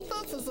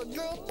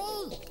good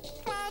mood.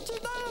 Why'd you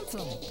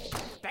dancing?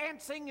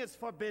 Dancing is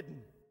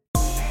forbidden.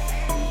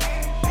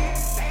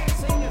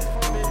 Dancing is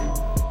forbidden.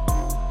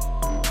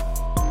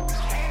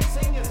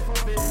 Dancing is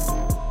forbidden.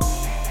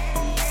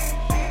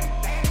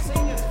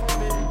 Dancing is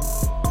forbidden.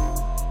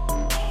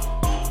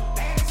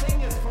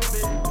 Dancing is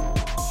forbidden.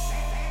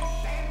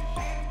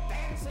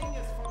 Dancing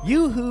is forbidden.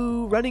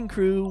 Yoo-hoo, running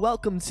crew,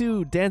 welcome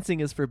to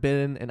Dancing is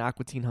Forbidden, an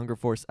Aqua Teen Hunger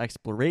Force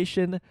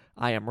exploration.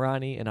 I am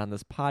Ronnie, and on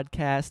this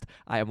podcast,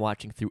 I am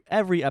watching through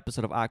every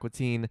episode of Aqua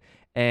Teen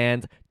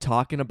and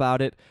talking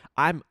about it.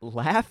 I'm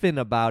laughing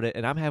about it,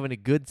 and I'm having a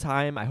good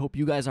time. I hope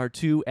you guys are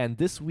too, and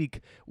this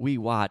week, we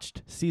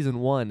watched Season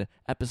 1,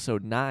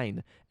 Episode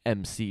 9,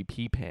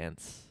 MCP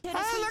Pants. Hey,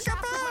 look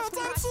at that!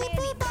 It's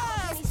MCP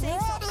Pass!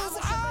 What is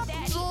up,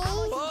 G?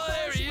 Oh,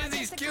 there he is.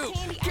 He's cute.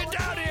 Get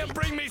down here and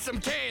bring me some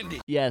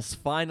candy. Yes,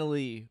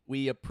 finally,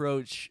 we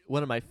approach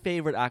one of my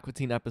favorite Aqua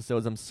Teen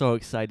episodes. I'm so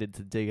excited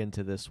to dig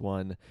into this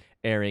one,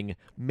 airing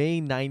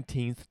May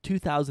 19th,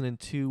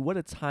 2002. What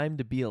a time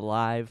to be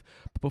alive.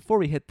 But before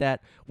we hit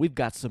that, we've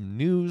got some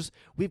news.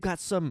 We've got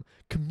some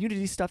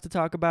community stuff to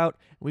talk about.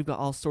 And we've got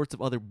all sorts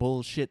of other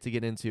bullshit to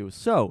get into.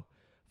 So,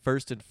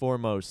 first and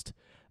foremost,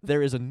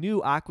 there is a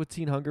new Aqua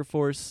Teen Hunger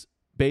Force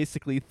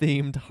basically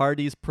themed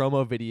Hardee's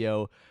promo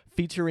video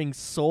featuring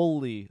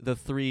solely the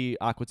three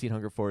Aqua Teen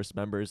Hunger Force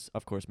members,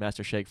 of course,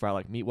 Master Shake,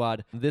 Frylock,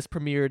 Meatwad. This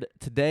premiered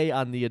today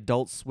on the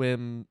Adult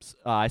Swim.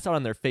 I saw it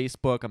on their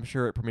Facebook. I'm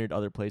sure it premiered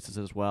other places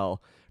as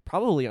well.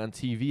 Probably on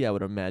TV, I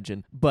would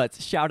imagine.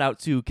 But shout out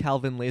to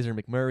Calvin Laser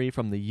McMurray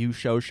from the You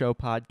Show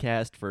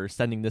podcast for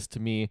sending this to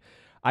me.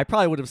 I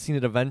probably would have seen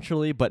it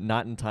eventually, but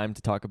not in time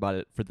to talk about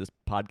it for this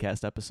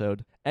podcast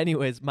episode.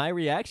 Anyways, my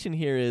reaction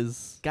here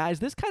is, guys,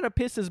 this kind of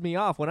pisses me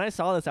off. When I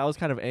saw this, I was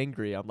kind of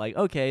angry. I'm like,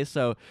 okay,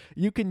 so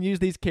you can use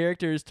these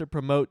characters to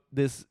promote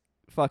this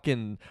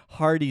fucking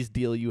Hardee's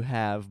deal you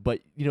have, but,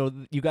 you know,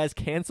 you guys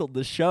canceled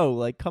the show.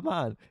 Like, come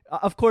on.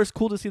 Of course,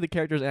 cool to see the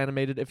characters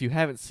animated. If you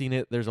haven't seen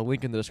it, there's a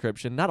link in the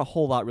description. Not a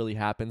whole lot really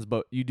happens,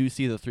 but you do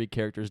see the three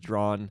characters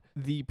drawn.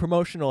 The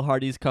promotional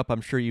Hardee's cup,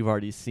 I'm sure you've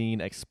already seen,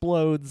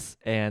 explodes,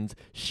 and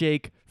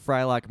Shake,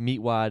 Frylock,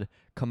 Meatwad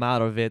come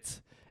out of it,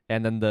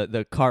 and then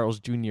the Carl's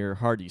Jr.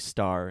 Hardee's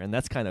star, and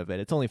that's kind of it.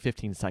 It's only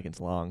 15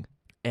 seconds long.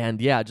 And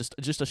yeah,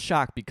 just a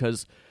shock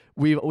because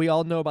we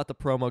all know about the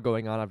promo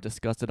going on. I've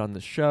discussed it on the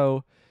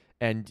show,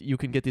 and you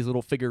can get these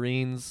little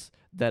figurines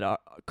that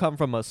come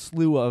from a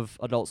slew of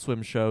Adult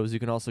Swim shows. You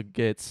can also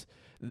get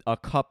a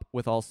cup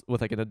with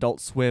like an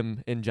Adult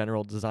Swim in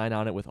general design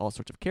on it with all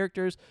sorts of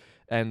characters.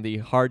 And the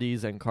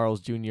Hardee's and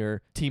Carl's Jr.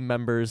 team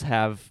members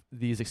have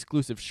these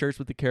exclusive shirts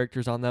with the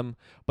characters on them.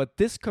 But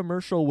this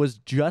commercial was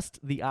just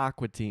the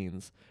Aqua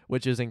Teens,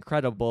 which is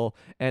incredible.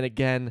 And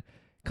again,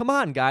 come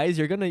on, guys.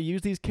 You're going to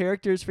use these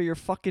characters for your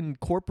fucking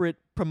corporate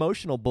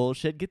promotional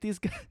bullshit. Get these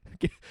guys...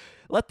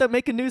 Let them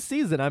make a new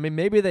season. I mean,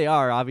 maybe they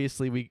are.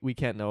 Obviously, we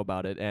can't know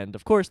about it. And,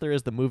 of course, there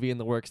is the movie in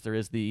the works. There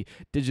is the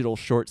digital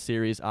short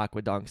series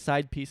Aquadonk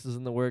side pieces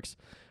in the works.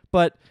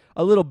 But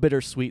a little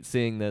bittersweet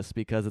seeing this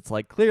because it's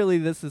like, clearly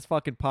this is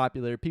fucking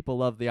popular. People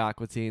love the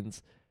Aqua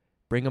Teens.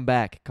 Bring them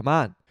back. Come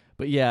on.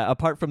 But, yeah,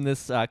 apart from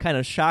this kind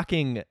of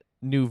shocking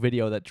new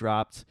video that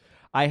dropped,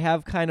 I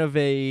have kind of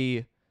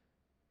a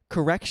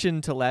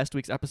correction to last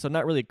week's episode.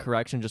 Not really a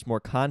correction, just more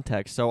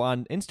context. So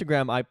on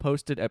Instagram, I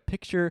posted a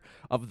picture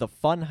of the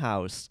fun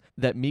house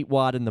that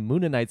Meatwad and the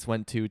Mooninites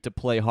went to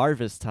play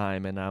Harvest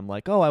Time, and I'm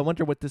like, oh, I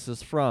wonder what this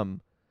is from.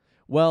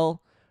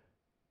 Well,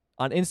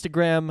 on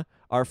Instagram,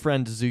 our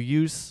friend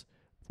Zeus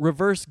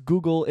reverse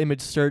Google image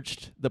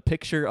searched the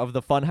picture of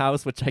the fun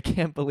house, which I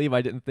can't believe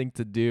I didn't think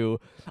to do.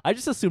 I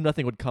just assumed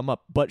nothing would come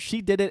up, but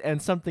she did it,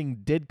 and something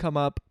did come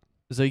up.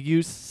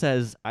 Zeus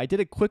says, I did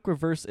a quick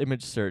reverse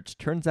image search.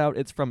 Turns out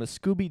it's from a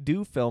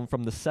Scooby-Doo film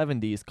from the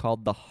 70s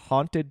called The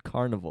Haunted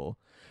Carnival.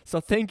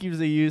 So thank you,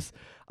 Zeus.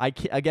 I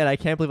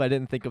can't believe I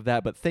didn't think of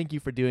that, but thank you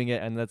for doing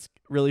it, and that's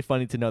really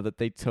funny to know that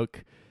they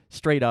took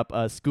straight up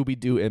a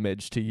Scooby-Doo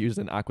image to use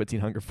in Aqua Teen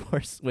Hunger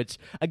Force, which,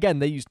 again,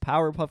 they used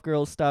Powerpuff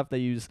Girls stuff, they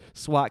use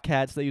SWAT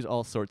Cats, they use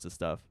all sorts of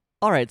stuff.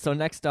 All right, so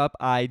next up,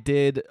 I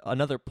did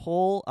another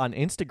poll on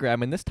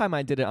Instagram, and this time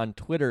I did it on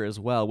Twitter as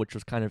well, which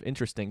was kind of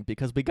interesting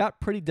because we got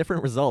pretty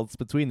different results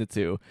between the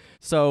two.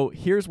 So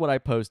here's what I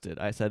posted.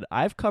 I said,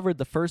 I've covered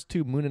the first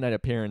two Mooninight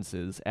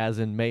appearances, as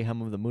in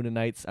Mayhem of the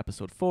Mooninites,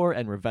 Episode 4,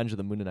 and Revenge of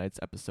the Mooninites,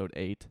 Episode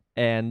 8.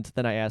 And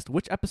then I asked,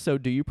 which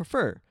episode do you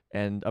prefer?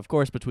 And, of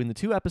course, between the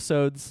two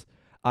episodes,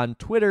 on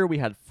Twitter, we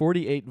had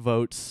 48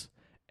 votes,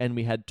 and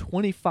we had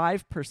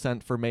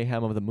 25% for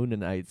Mayhem of the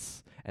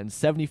Mooninites and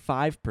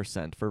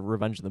 75% for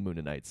Revenge of the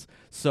Mooninites.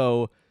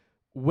 So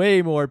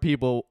way more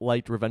people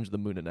liked Revenge of the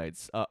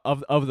Mooninites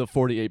of the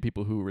 48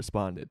 people who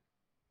responded.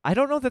 I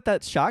don't know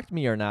that shocked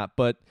me or not,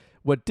 but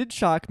what did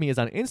shock me is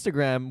on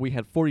Instagram, we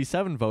had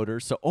 47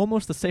 voters, so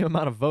almost the same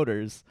amount of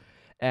voters.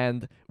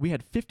 And we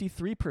had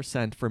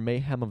 53% for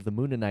Mayhem of the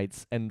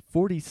Mooninites and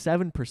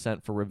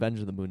 47% for Revenge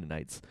of the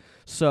Mooninites.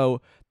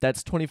 So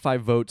that's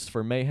 25 votes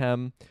for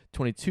Mayhem,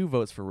 22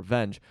 votes for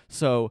Revenge.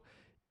 So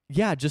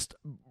yeah, just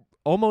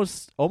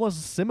almost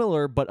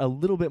similar, but a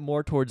little bit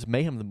more towards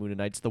Mayhem the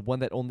Mooninites, the one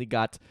that only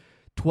got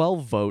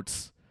 12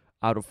 votes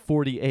out of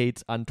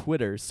 48 on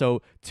Twitter.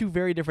 So 2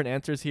 very different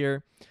answers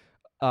here.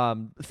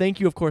 Thank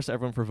you, of course,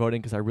 everyone for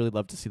voting, because I really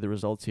love to see the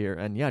results here.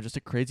 And yeah, just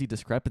a crazy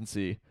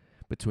discrepancy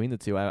between the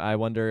two. I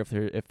wonder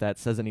if that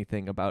says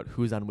anything about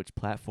who's on which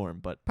platform,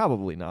 but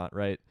probably not,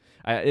 right?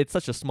 It's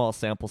such a small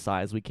sample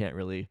size, we can't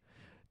really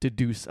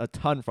deduce a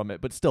ton from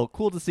it, but still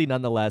cool to see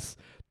nonetheless.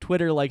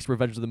 Twitter likes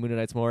Revenge of the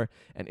Mooninites more,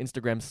 and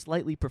Instagram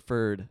slightly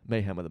preferred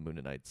Mayhem of the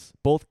Mooninites.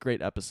 Both great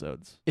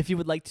episodes. If you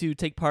would like to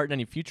take part in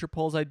any future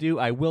polls I do,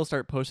 I will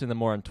start posting them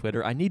more on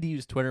Twitter. I need to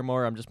use Twitter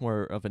more. I'm just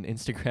more of an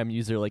Instagram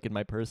user, like in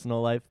my personal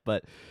life.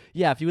 But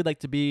yeah, if you would like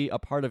to be a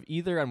part of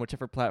either on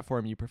whichever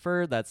platform you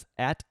prefer, that's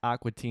at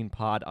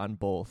AquatinePod on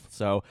both.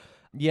 So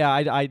yeah,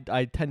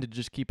 I tend to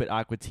just keep it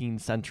Aqua Teen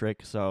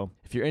centric. So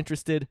if you're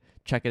interested,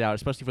 check it out,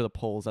 especially for the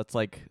polls.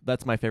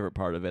 That's my favorite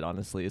part of it,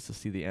 honestly, is to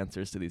see the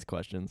answers to these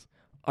questions.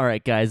 All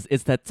right, guys,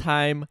 it's that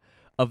time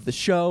of the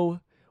show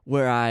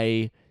where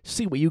I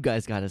see what you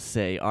guys got to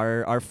say.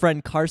 Our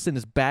friend Carson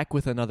is back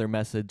with another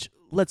message.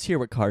 Let's hear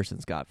what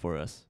Carson's got for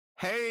us.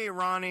 Hey,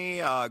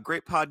 Ronnie.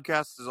 Great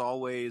podcast as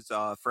always.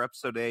 For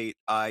episode 8,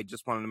 I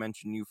just wanted to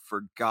mention you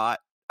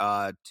forgot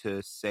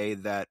to say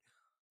that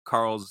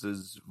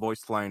Carl's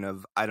voice line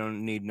of "I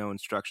don't need no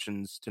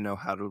instructions to know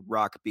how to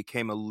rock"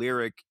 became a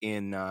lyric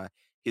in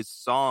his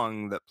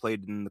song that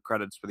played in the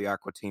credits for the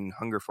Aqua Teen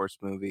Hunger Force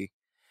movie.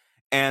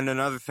 And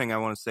another thing I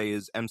want to say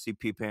is MC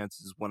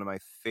Pants is one of my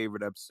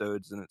favorite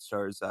episodes, and it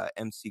stars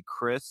MC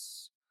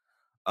Chris,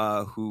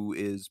 who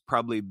is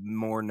probably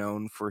more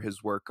known for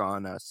his work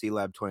on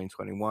C-Lab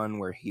 2021,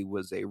 where he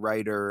was a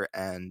writer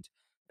and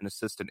an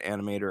assistant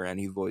animator, and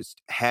he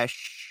voiced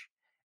Hesh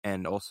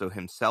and also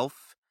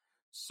himself.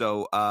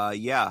 So,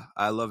 yeah,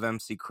 I love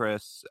MC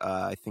Chris.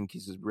 I think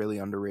he's a really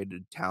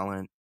underrated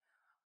talent.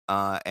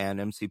 And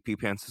MCP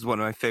Pants is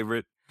one of my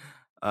favorite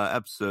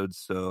episodes.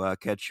 So,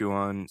 catch you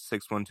on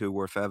 612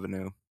 Wharf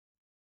Avenue.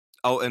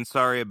 Oh, and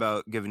sorry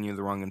about giving you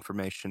the wrong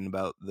information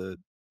about the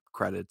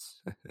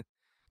credits.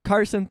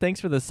 Carson, thanks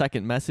for the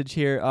second message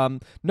here.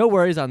 No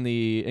worries on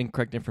the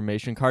incorrect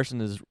information.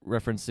 Carson is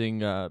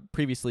referencing,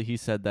 previously he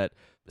said that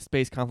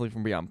Space Conflict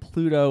from Beyond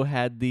Pluto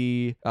had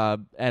the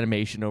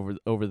animation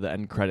over the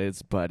end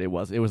credits, but it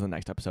was the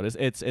next episode.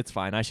 It's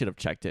fine. I should have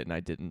checked it and I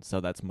didn't, so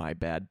that's my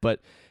bad.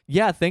 But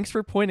yeah, thanks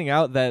for pointing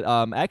out that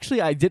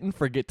actually I didn't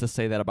forget to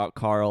say that about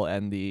Carl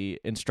and the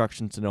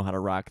instructions to know how to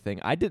rock thing.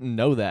 I didn't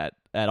know that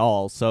at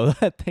all, so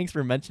thanks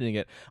for mentioning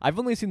it. I've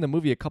only seen the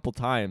movie a couple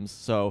times,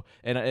 so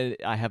and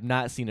I have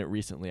not seen it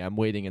recently. I'm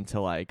waiting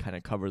until I kind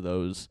of cover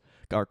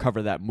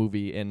that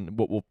movie in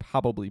what will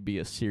probably be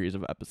a series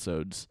of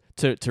episodes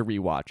to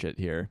rewatch it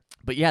here.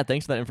 But yeah,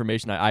 thanks for that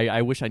information.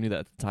 I wish I knew that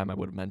at the time. I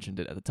would have mentioned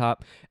it at the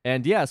top.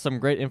 And yeah, some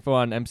great info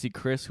on MC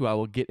Chris, who I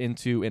will get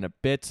into in a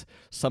bit.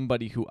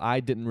 Somebody who I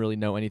didn't really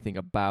know anything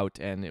about,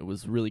 and it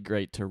was really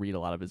great to read a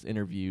lot of his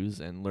interviews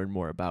and learn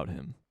more about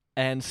him.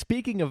 And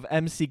speaking of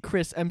MC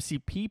Chris, MC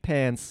P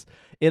Pants,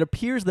 it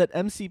appears that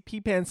MC P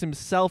Pants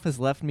himself has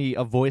left me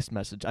a voice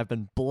message. I've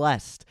been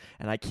blessed,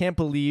 and I can't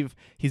believe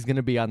he's going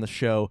to be on the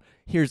show.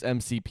 Here's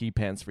MC P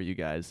Pants for you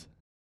guys.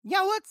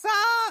 Yo, what's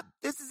up?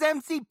 This is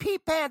MC P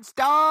Pants,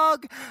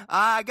 dog.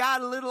 I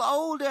got a little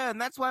older, and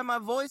that's why my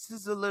voice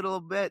is a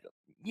little bit,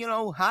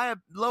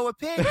 lower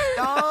pitch,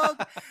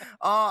 dog.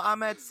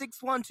 I'm at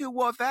 612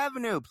 Wharf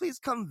Avenue. Please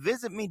come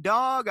visit me,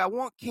 dog. I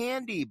want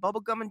candy,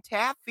 bubblegum, and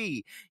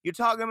taffy. You're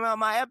talking about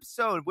my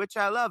episode, which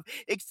I love,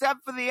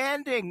 except for the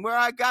ending where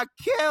I got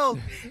killed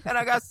and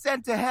I got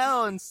sent to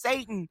hell, and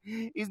Satan,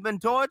 he's been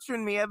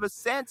torturing me ever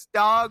since,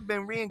 dog.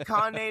 Been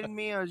reincarnating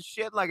me on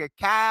shit like a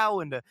cow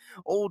and an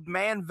old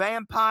man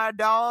vampire,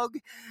 dog.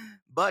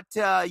 But,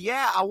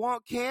 yeah, I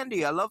want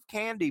candy. I love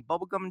candy,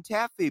 bubblegum, and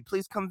taffy.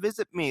 Please come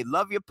visit me.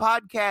 Love your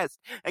podcast.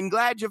 And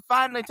glad you're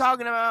finally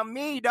talking about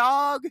me,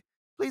 dog.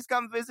 Please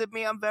come visit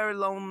me. I'm very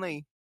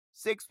lonely.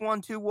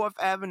 612 Wharf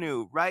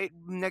Avenue, right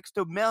next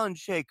to Melon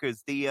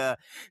Shakers, the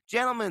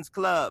Gentleman's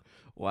Club.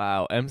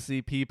 Wow,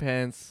 MCP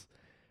Pants.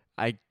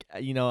 I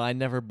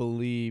never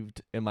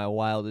believed in my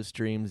wildest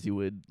dreams you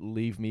would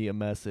leave me a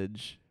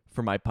message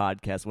for my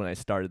podcast when I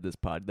started this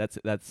pod.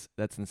 That's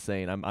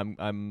insane.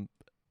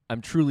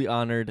 I'm truly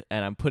honored,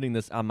 and I'm putting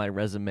this on my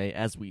resume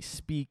as we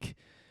speak,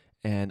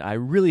 and I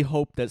really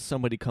hope that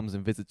somebody comes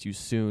and visits you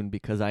soon,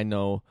 because I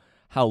know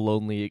how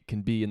lonely it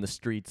can be in the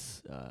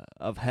streets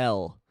of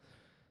hell.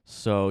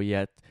 So,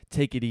 yeah,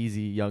 take it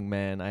easy, young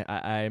man.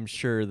 I am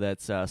sure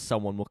that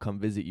someone will come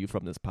visit you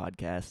from this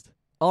podcast.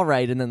 All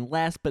right, and then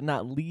last but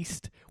not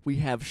least, we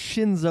have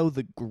Shinzo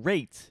the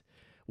Great.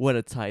 What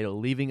a title,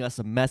 leaving us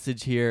a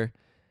message here.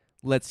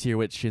 Let's hear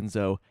what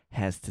Shinzo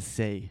has to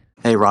say.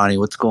 Hey, Ronnie,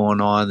 what's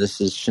going on?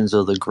 This is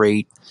Shinzo the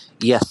Great.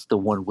 Yes, the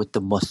one with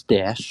the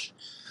mustache.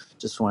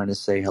 Just wanted to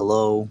say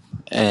hello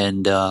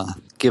and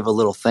give a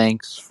little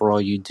thanks for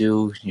all you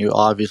do. You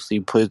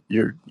obviously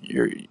you're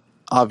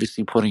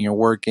obviously putting your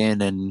work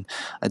in, and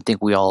I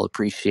think we all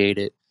appreciate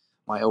it.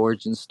 my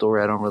origin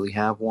story. I don't really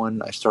have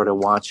one. I started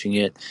watching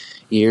it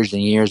years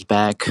and years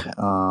back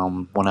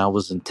when I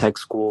was in tech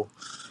school,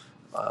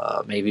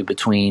 maybe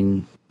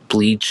between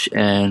Bleach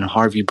and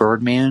Harvey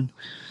Birdman.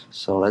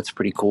 So that's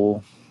pretty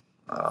cool.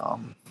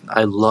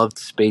 I loved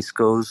Space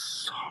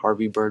Ghost,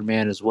 Harvey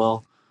Birdman as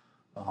well.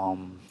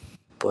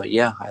 But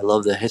yeah, I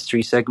love the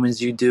history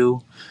segments you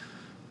do.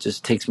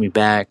 Just takes me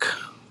back.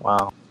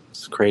 Wow,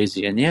 it's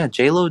crazy. And yeah,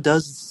 J-Lo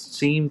does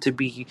seem to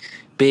be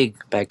big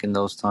back in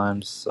those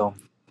times. So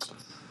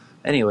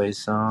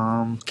anyways,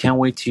 can't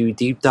wait to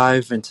deep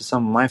dive into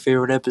some of my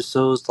favorite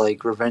episodes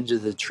like Revenge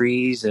of the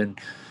Trees and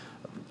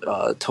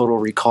Total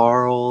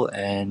Recall,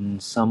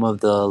 and some of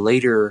the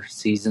later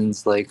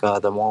seasons like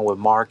the one with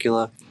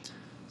Markula.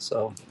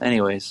 So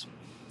anyways,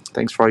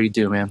 thanks for all you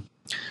do, man.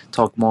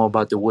 Talk more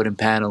about the wooden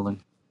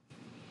paneling.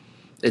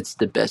 It's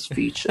the best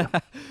feature.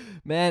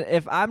 Man,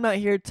 if I'm not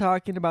here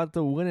talking about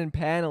the wooden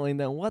paneling,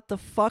 then what the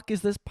fuck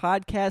is this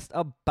podcast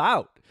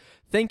about?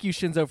 Thank you,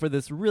 Shinzo, for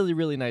this really,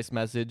 really nice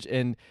message.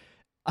 And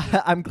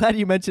I'm glad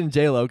you mentioned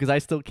J-Lo, because I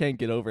still can't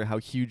get over how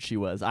huge she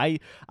was. I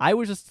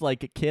was just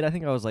like a kid. I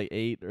think I was like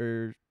 8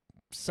 or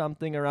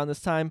something around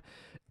this time.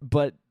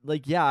 But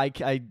like, yeah, I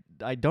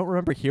don't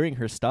remember hearing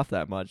her stuff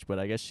that much, but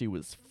I guess she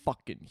was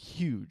fucking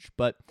huge.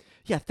 But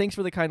yeah, thanks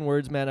for the kind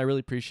words, man. I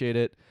really appreciate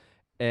it.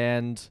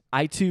 And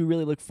I, too,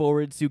 really look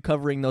forward to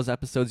covering those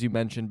episodes you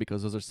mentioned,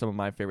 because those are some of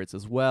my favorites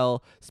as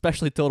well,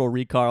 especially Total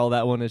Recall.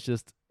 That one is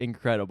just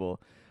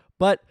incredible.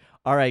 But,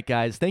 all right,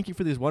 guys, thank you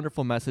for these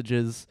wonderful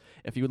messages.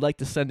 If you would like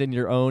to send in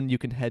your own, you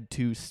can head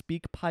to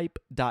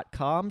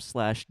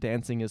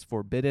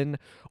speakpipe.com/dancingisforbidden,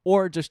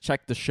 or just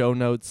check the show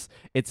notes.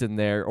 It's in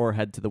there, or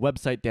head to the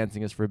website,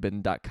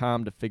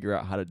 dancingisforbidden.com, to figure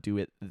out how to do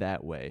it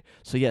that way.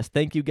 So, yes,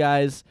 thank you,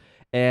 guys.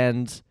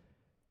 And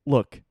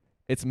look,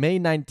 it's May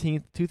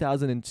 19th,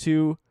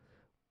 2002.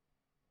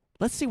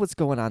 Let's see what's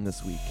going on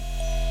this week.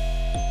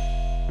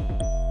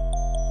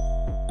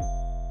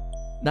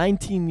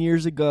 19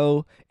 years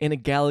ago, in a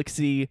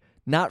galaxy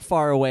not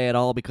far away at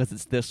all, because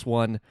it's this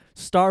one,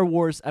 Star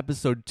Wars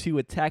Episode 2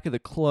 Attack of the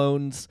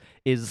Clones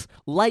is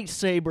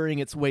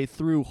lightsabering its way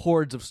through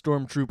hordes of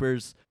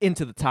stormtroopers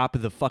into the top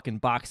of the fucking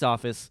box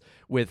office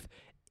with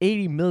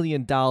 $80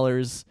 million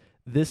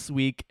this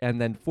week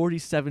and then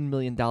 $47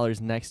 million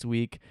next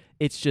week.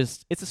 It's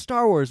a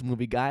Star Wars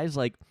movie, guys.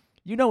 Like,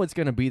 you know it's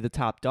going to be the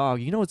top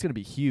dog. You know it's going to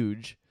be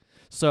huge.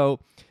 So,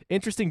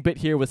 interesting bit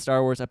here with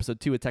Star Wars Episode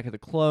 2 Attack of the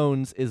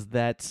Clones is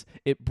that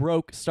it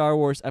broke Star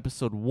Wars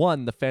Episode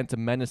 1, The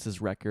Phantom Menace's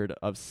record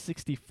of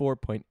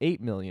 $64.8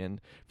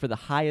 million for the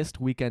highest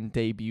weekend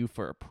debut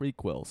for a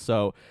prequel.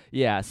 So,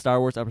 yeah,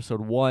 Star Wars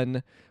Episode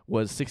 1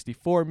 was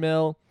 64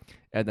 mil,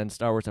 and then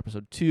Star Wars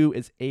Episode 2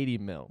 is 80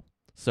 mil.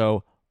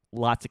 So,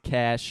 lots of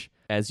cash,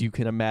 as you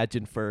can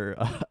imagine, for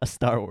a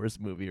Star Wars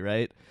movie,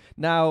 right?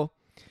 Now,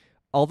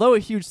 although a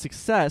huge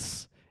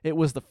success, it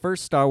was the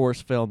first Star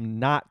Wars film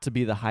not to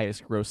be the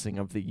highest grossing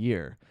of the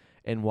year.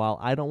 And while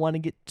I don't want to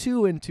get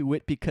too into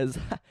it because,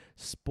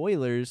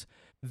 spoilers,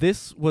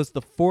 this was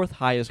the 4th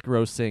highest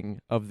grossing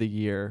of the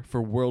year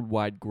for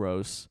worldwide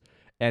gross.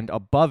 And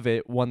above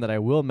it, one that I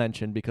will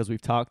mention because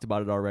we've talked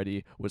about it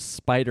already, was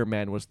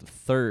Spider-Man was the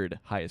 3rd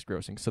highest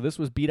grossing. So this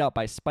was beat out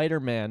by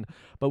Spider-Man,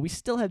 but we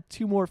still have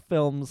 2 more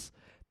films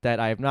that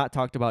I have not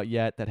talked about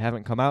yet, that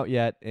haven't come out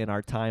yet in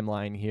our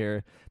timeline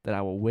here, that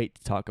I will wait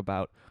to talk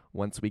about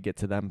once we get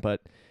to them.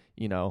 But,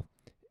 you know,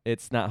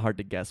 it's not hard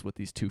to guess what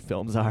these 2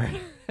 films are.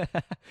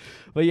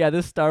 But yeah,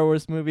 this Star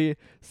Wars movie,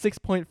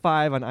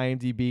 6.5 on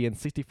IMDb and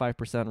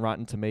 65%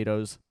 Rotten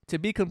Tomatoes. To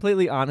be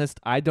completely honest,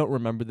 I don't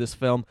remember this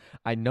film.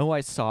 I know I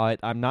saw it.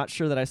 I'm not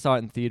sure that I saw it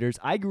in theaters.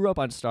 I grew up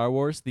on Star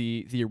Wars,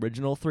 the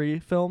original 3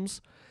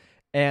 films,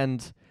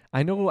 and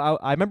I know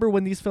I remember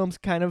when these films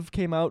kind of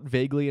came out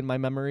vaguely in my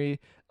memory.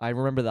 I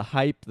remember the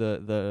hype,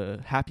 the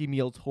Happy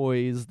Meal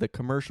toys, the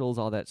commercials,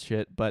 all that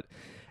shit. But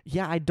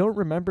yeah, I don't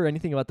remember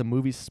anything about the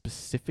movies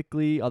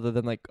specifically other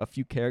than like a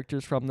few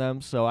characters from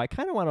them. So I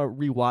kind of want to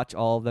rewatch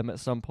all of them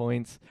at some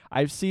points.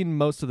 I've seen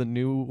most of the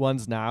new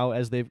ones now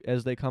as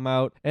they come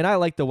out, and I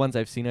like the ones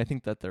I've seen. I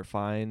think that they're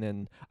fine,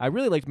 and I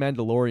really liked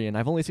Mandalorian.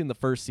 I've only seen the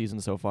first season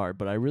so far,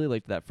 but I really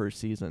liked that first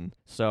season.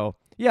 So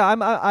yeah,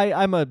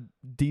 I'm a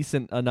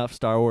decent enough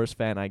Star Wars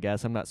fan, I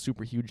guess. I'm not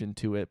super huge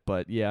into it,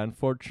 but yeah,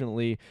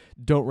 unfortunately,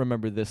 don't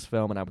remember this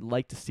film, and I would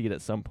like to see it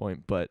at some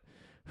point, but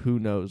who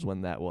knows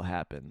when that will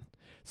happen.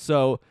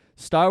 So,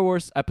 Star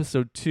Wars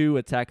Episode 2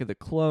 Attack of the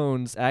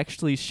Clones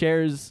actually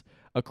shares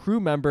a crew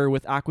member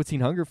with Aqua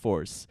Teen Hunger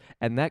Force,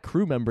 and that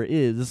crew member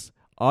is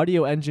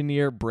audio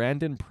engineer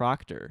Brandon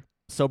Proctor.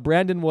 So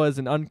Brandon was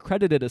an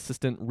uncredited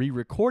assistant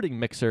re-recording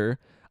mixer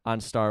on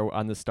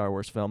the Star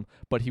Wars film,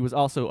 but he was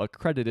also a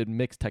credited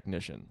mix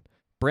technician.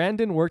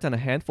 Brandon worked on a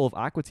handful of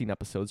Aqua Teen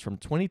episodes from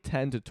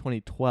 2010 to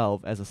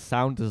 2012 as a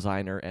sound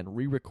designer and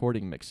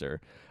re-recording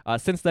mixer.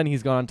 Since then,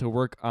 he's gone on to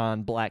work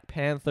on Black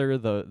Panther,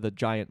 the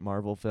giant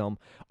Marvel film,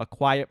 A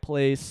Quiet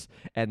Place,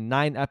 and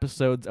 9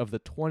 episodes of the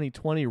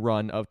 2020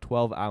 run of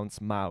 12 Ounce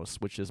Mouse,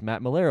 which is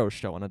Matt Millero's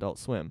show on Adult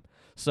Swim.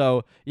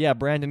 So, yeah,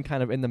 Brandon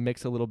kind of in the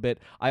mix a little bit.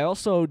 I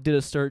also did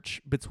a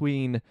search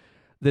between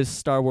this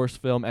Star Wars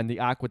film and the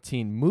Aqua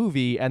Teen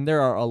movie, and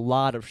there are a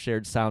lot of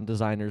shared sound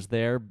designers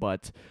there,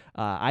 but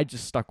I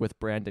just stuck with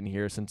Brandon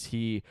here since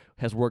he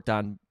has worked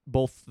on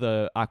both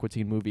the Aqua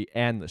Teen movie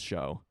and the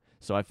show,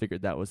 so I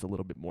figured that was a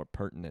little bit more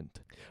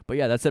pertinent. But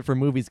yeah, that's it for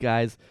movies,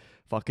 guys.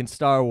 Fucking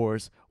Star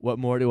Wars. What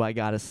more do I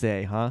gotta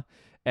say, huh?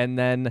 And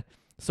then,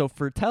 so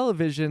for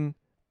television,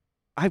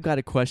 I've got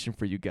a question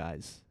for you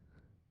guys.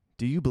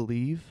 Do you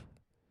believe?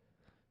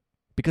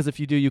 Because if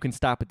you do, you can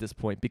stop at this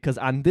point. Because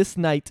on this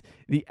night,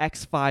 the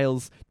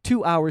X-Files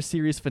 2-hour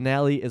series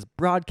finale is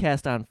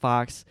broadcast on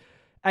Fox.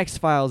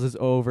 X-Files is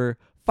over.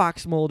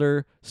 Fox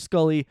Mulder,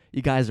 Scully,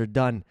 you guys are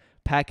done.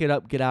 Pack it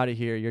up, get out of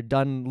here. You're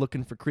done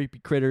looking for creepy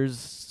critters,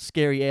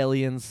 scary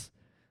aliens.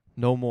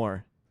 No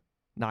more.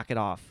 Knock it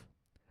off.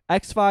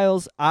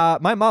 X-Files,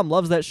 my mom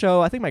loves that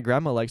show. I think my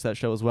grandma likes that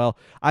show as well.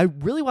 I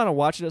really want to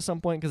watch it at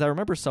some point because I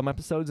remember some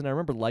episodes and I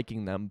remember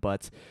liking them,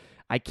 but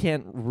I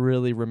can't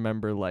really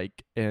remember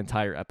like an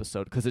entire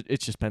episode because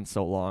it's just been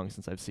so long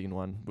since I've seen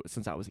one,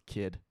 since I was a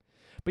kid.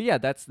 But yeah,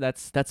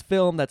 that's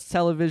film, that's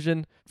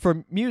television.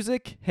 For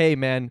music, hey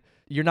man,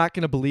 you're not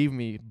going to believe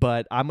me,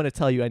 but I'm going to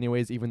tell you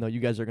anyways, even though you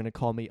guys are going to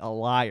call me a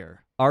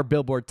liar. Our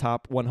Billboard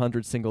Top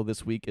 100 single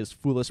this week is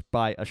Foolish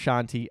by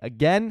Ashanti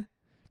again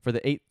for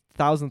the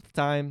 8,000th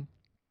time.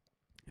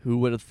 Who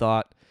would have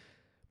thought?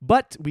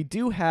 But we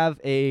do have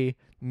a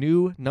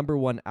new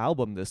 #1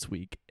 album this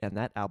week, and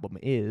that album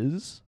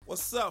is...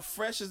 What's up?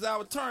 Fresh is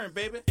our turn,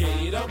 baby.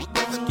 Skate up,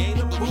 boots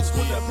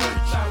with the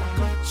merch. Our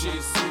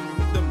Gucci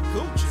suit, them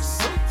Gucci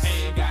suits.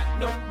 Ain't got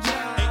no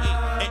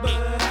job,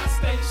 but I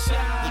stay shy.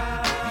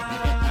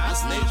 I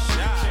stay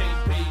shy.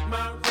 Can't pay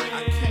my rent. I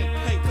can't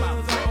pay my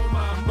rent. All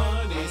my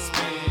money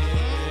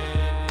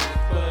spent,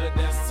 but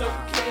that's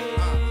okay,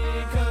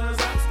 cause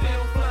I'm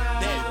still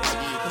fly.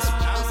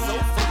 I'm so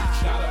fly.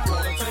 Got a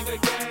quarter tank of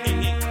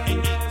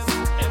gas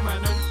and my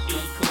new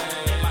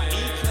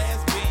E-Class.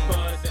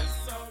 But that's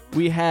so...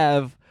 We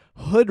have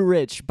Hood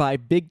Rich by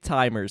Big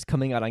Timers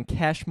coming out on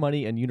Cash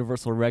Money and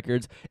Universal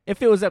Records.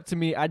 If it was up to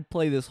me, I'd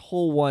play this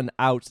whole one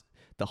out,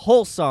 the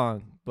whole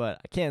song,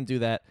 but I can't do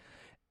that.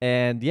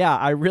 And yeah,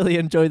 I really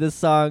enjoy this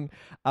song.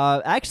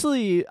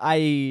 Actually,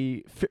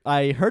 I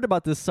heard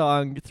about this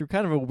song through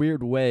kind of a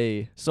weird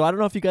way. So I don't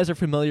know if you guys are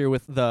familiar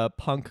with the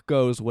punk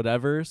goes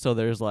whatever. So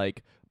there's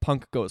like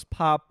punk goes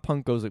pop,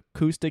 punk goes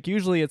acoustic.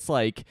 Usually it's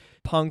like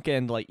punk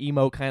and like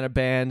emo kind of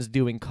bands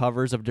doing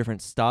covers of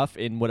different stuff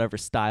in whatever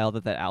style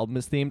that album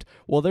is themed.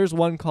 Well, there's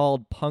one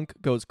called Punk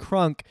Goes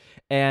Crunk,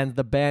 and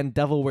the band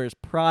Devil Wears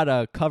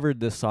Prada covered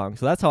this song.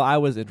 So that's how I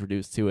was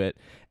introduced to it.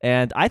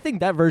 And I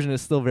think that version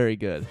is still very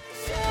good.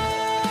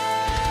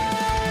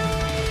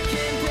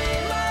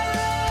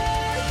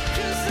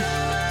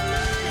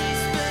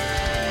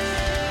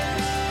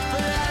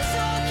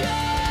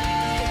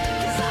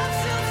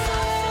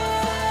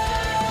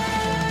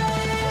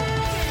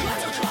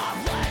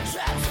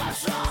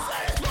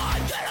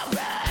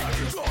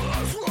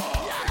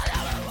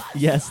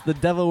 Yes, the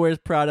Devil Wears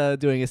Prada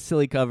doing a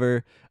silly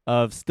cover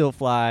of Still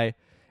Fly.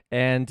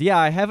 And yeah,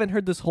 I haven't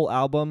heard this whole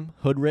album,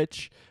 Hood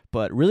Rich,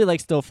 but really like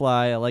Still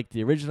Fly. I like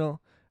the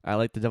original. I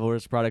like the Devil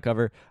Wears Prada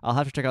cover. I'll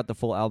have to check out the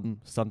full album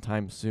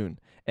sometime soon.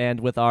 And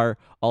with our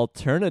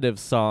alternative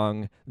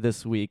song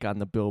this week on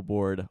the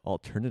Billboard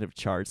alternative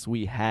charts,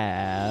 we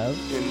have...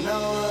 And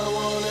all I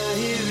wanna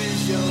hear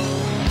is your...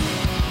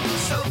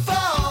 So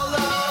follow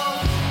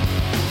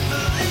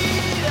the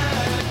leader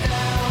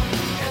down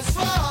and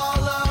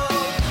swallow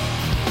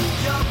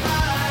your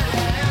pride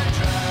and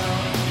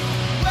drown.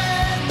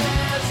 When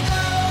there's no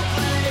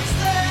place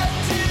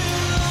left to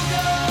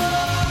go,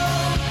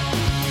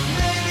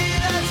 maybe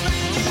that's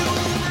when you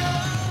will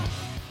know.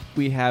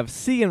 We have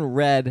Seein'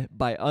 Red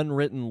by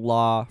Unwritten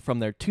Law from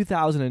their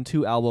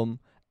 2002 album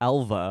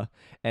Elva.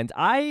 And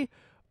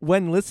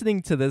when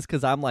listening to this,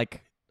 because I'm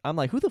like,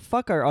 who the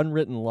fuck are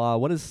Unwritten Law?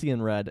 What is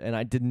Seein' Red? And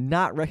I did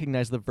not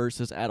recognize the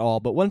verses at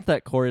all. But once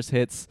that chorus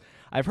hits,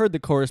 I've heard the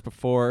chorus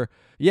before.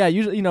 Yeah,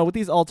 usually, with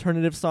these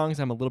alternative songs,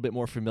 I'm a little bit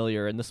more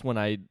familiar. And this one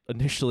I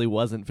initially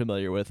wasn't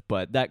familiar with.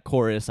 But that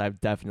chorus I've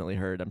definitely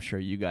heard. I'm sure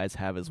you guys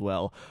have as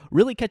well.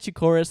 Really catchy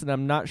chorus. And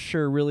I'm not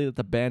sure really that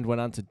the band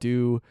went on to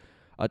do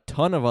a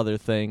ton of other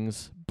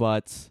things.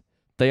 But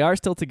they are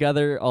still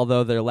together,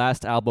 although their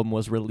last album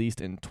was released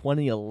in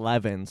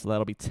 2011. So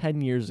that'll be 10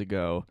 years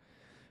ago.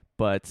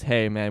 But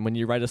hey, man, when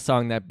you write a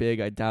song that big,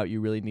 I doubt you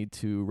really need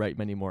to write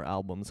many more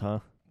albums, huh?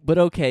 But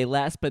okay,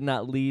 last but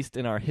not least,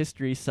 in our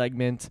history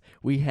segment,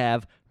 we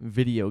have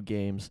video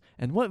games.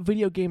 And what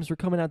video games were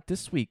coming out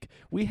this week?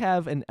 We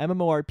have an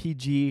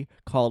MMORPG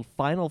called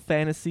Final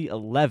Fantasy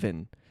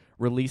XI,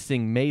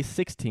 releasing May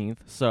 16th,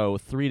 so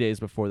 3 days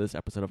before this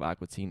episode of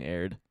Aqua Teen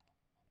aired.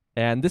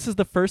 And this is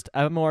the first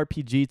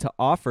MMORPG to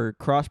offer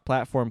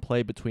cross-platform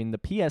play between the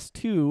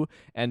PS2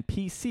 and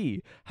PC.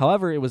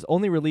 However, it was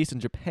only released in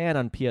Japan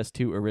on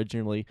PS2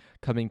 originally,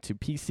 coming to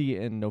PC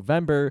in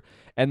November,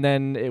 and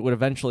then it would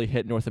eventually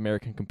hit North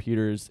American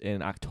computers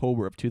in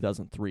October of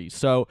 2003.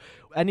 So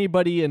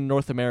anybody in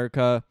North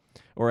America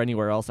or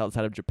anywhere else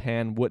outside of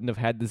Japan wouldn't have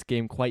had this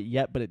game quite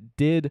yet, but it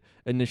did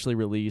initially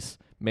release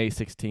May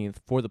 16th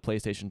for the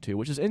PlayStation 2,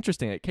 which is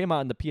interesting. It came out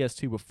on the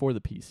PS2 before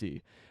the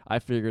PC. I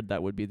figured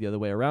that would be the other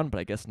way around, but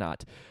I guess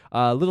not.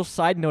 Little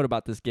side note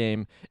about this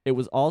game, it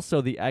was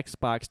also the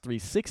Xbox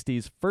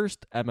 360's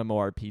first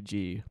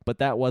MMORPG, but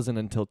that wasn't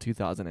until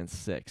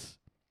 2006.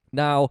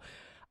 Now,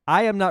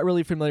 I am not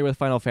really familiar with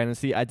Final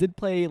Fantasy. I did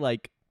play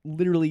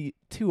literally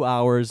 2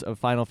 hours of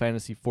Final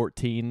Fantasy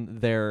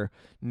XIV, their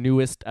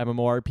newest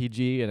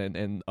MMORPG,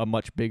 and a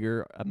much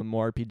bigger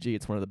MMORPG.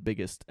 It's one of the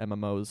biggest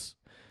MMOs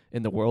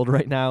in the world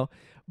right now,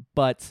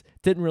 but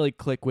didn't really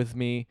click with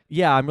me.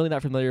 Yeah, I'm really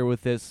not familiar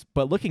with this,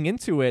 but looking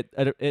into it,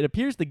 it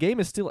appears the game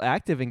is still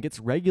active and gets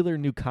regular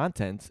new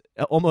content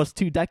almost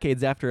 2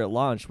 decades after it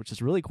launched, which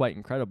is really quite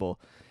incredible.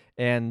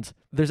 And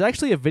there's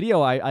actually a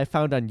video I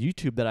found on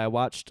YouTube that I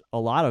watched a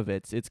lot of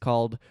it. It's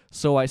called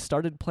So I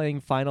Started Playing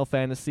Final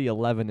Fantasy XI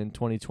in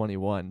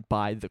 2021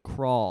 by The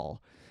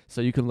Crawl.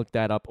 So you can look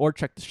that up or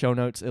check the show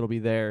notes. It'll be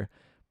there.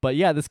 But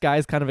yeah, this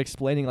guy's kind of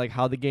explaining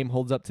how the game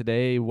holds up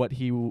today, what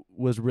he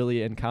was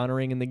really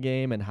encountering in the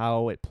game and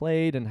how it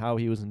played and how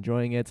he was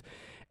enjoying it.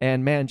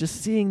 And man,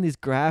 just seeing these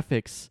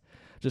graphics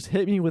just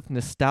hit me with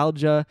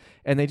nostalgia,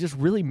 and they just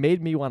really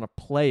made me want to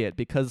play it,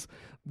 because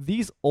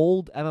these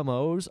old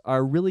MMOs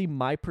are really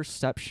my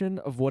perception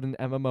of what an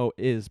MMO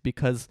is,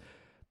 because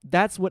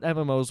that's what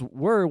MMOs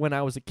were when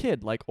I was a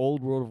kid, like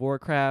old World of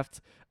Warcraft,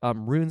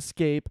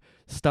 RuneScape,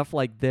 stuff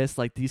like this,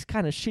 like these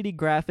kind of shitty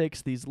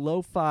graphics, these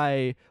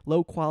lo-fi,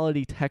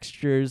 low-quality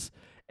textures,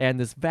 and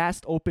this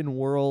vast open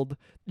world.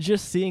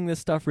 Just seeing this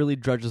stuff really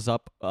drudges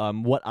up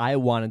what I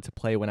wanted to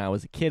play when I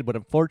was a kid, but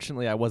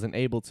unfortunately I wasn't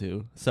able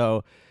to.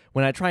 So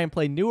when I try and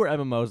play newer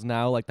MMOs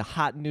now, like the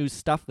hot new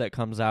stuff that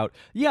comes out,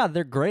 yeah,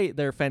 they're great,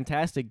 they're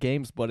fantastic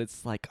games, but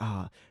it's like,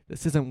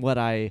 this isn't what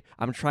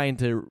I'm trying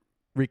to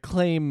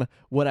reclaim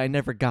what I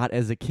never got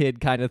as a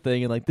kid kind of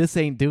thing, and this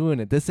ain't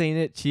doing it, this ain't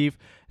it, chief.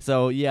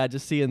 So yeah,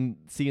 just seeing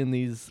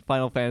these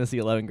Final Fantasy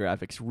XI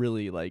graphics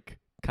really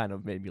kind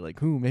of made me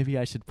maybe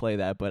I should play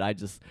that, but I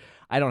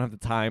don't have the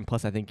time.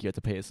 Plus I think you have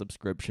to pay a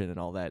subscription and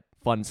all that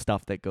fun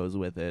stuff that goes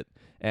with it.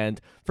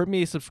 And for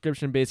me,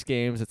 subscription-based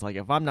games, it's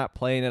if I'm not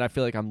playing it, I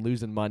feel like I'm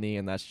losing money,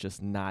 and that's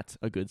just not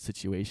a good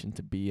situation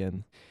to be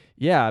in.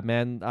 Yeah,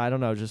 man, I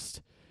don't know,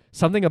 just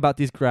something about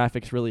these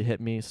graphics really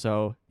hit me.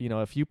 So,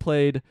 if you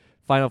played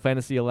Final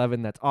Fantasy XI,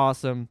 that's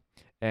awesome.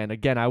 And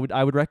again, I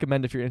would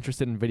recommend, if you're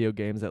interested in video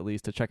games at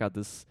least, to check out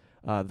this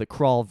The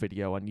Crawl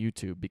video on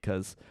YouTube,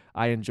 because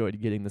I enjoyed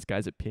getting this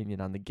guy's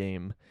opinion on the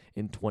game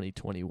in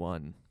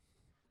 2021.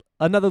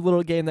 Another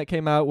little game that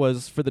came out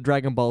was for the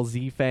Dragon Ball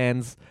Z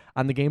fans.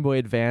 On the Game Boy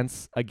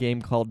Advance, a game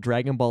called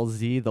Dragon Ball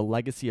Z: The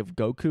Legacy of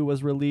Goku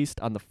was released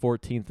on the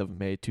 14th of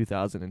May,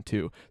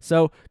 2002.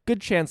 So,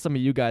 good chance some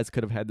of you guys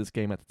could have had this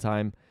game at the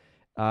time.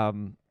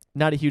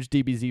 Not a huge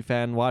DBZ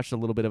fan, watched a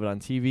little bit of it on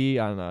TV,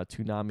 on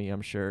Toonami,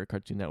 I'm sure,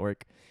 Cartoon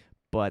Network,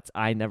 but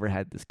I never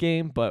had this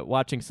game. But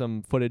watching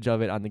some footage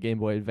of it on the Game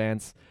Boy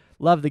Advance,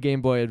 love the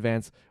Game Boy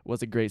Advance,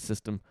 was a great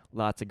system,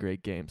 lots of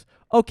great games.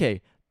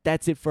 Okay,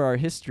 that's it for our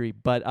history,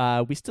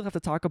 but we still have to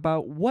talk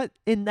about what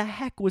in the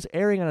heck was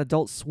airing on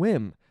Adult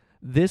Swim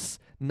this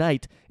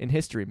night in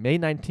history, May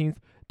 19th,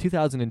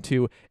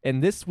 2002,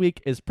 and this week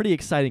is pretty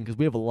exciting because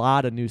we have a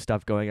lot of new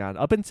stuff going on.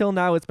 Up until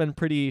now, it's been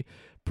pretty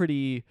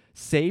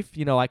safe.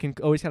 I can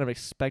always kind of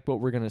expect what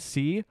we're going to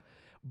see,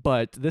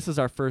 but this is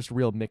our first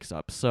real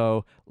mix-up,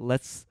 so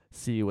let's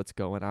see what's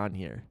going on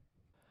here.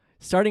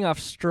 Starting off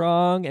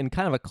strong and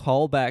kind of a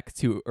callback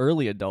to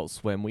early Adult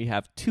Swim, we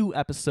have 2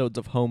 episodes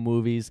of home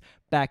movies,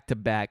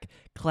 back-to-back,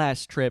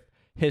 Class Trip,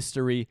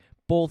 History,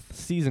 both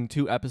Season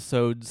 2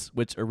 episodes,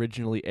 which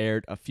originally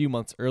aired a few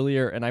months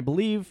earlier, and I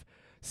believe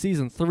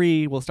Season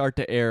 3 will start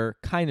to air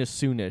kind of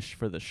soonish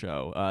for the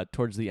show,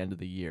 towards the end of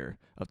the year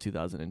of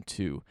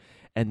 2002.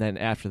 And then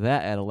after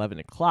that, at 11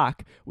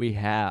 o'clock, we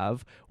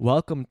have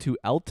Welcome to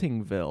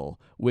Eltingville,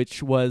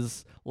 which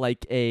was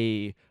like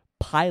a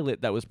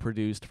pilot that was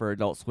produced for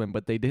Adult Swim,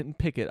 but they didn't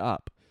pick it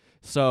up.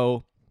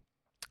 So,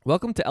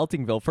 Welcome to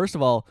Eltingville, first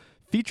of all,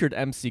 featured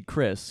MC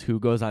Chris, who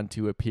goes on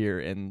to appear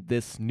in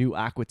this new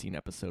Aqua Teen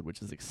episode,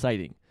 which is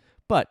exciting.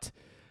 But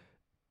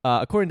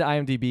according to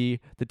IMDb,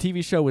 the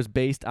TV show was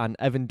based on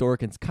Evan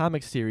Dorkin's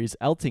comic series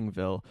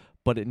Eltingville,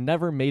 but it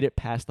never made it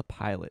past the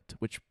pilot,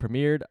 which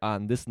premiered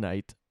on this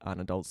night on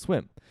Adult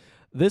Swim.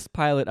 This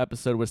pilot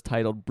episode was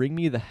titled Bring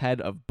Me the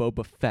Head of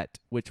Boba Fett,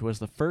 which was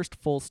the first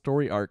full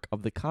story arc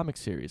of the comic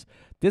series.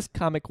 This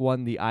comic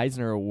won the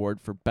Eisner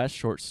Award for Best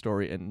Short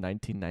Story in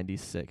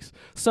 1996.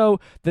 So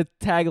the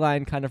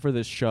tagline kind of for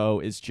this show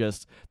is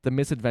just the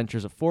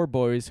misadventures of 4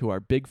 boys who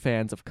are big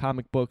fans of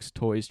comic books,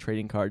 toys,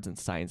 trading cards, and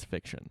science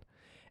fiction.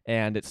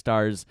 And it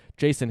stars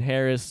Jason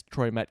Harris,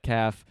 Troy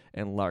Metcalf,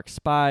 and Lark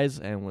Spies,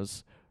 and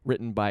was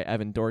written by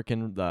Evan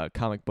Dorkin, the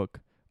comic book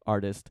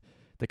artist,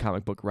 the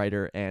comic book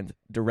writer, and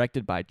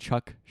directed by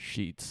Chuck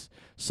Sheets.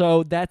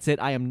 So that's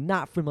it. I am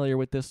not familiar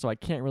with this, so I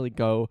can't really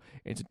go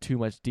into too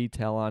much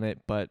detail on it,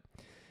 but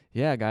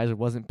Yeah, guys, it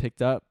wasn't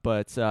picked up,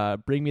 but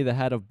bring me the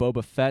head of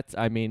Boba Fett.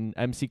 I mean,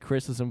 MC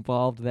Chris is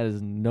involved. That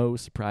is no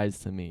surprise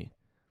to me.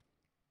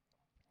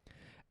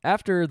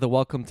 After the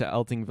Welcome to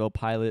Eltingville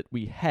pilot,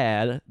 we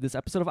had this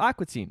episode of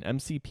Aqua Teen,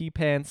 MCP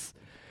Pants.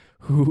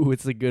 Ooh,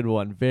 it's a good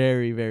one.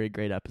 Very, very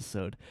great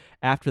episode.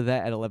 After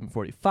that, at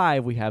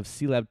 11:45, we have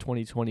C-Lab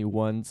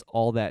 2021's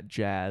All That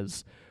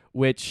Jazz,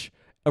 which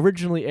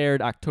originally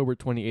aired October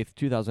 28th,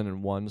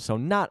 2001, so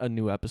not a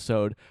new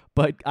episode,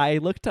 but I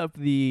looked up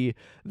the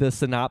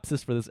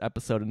synopsis for this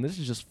episode, and this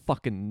is just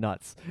fucking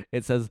nuts.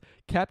 It says,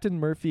 Captain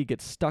Murphy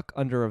gets stuck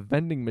under a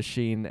vending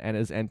machine and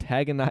is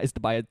antagonized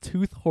by a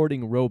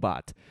tooth-hoarding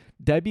robot.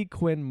 Debbie,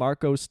 Quinn,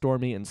 Marco,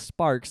 Stormy, and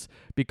Sparks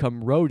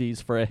become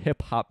roadies for a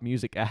hip-hop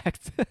music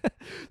act.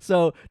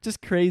 So,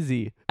 just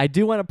crazy. I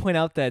do want to point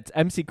out that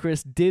MC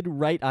Chris did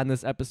write on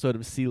this episode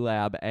of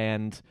C-Lab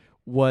and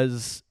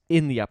was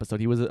in the episode.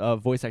 He was a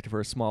voice actor for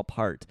a small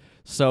part.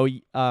 So,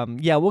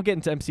 yeah, we'll get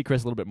into MC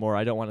Chris a little bit more.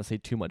 I don't want to say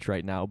too much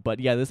right now. But,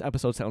 yeah, this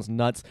episode sounds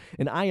nuts.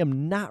 And I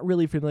am not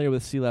really familiar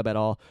with C-Lab at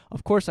all.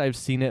 Of course, I've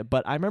seen it.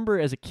 But I remember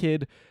as a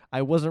kid,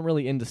 I wasn't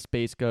really into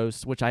Space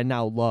Ghost, which I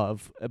now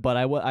love. But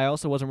I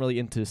also wasn't really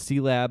into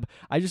C-Lab.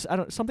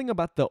 Something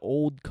about the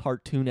old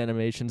cartoon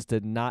animations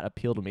did not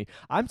appeal to me.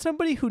 I'm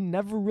somebody who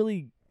never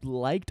really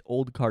liked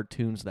old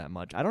cartoons that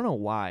much. I don't know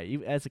why.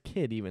 As a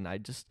kid, even I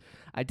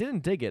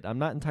didn't dig it. I'm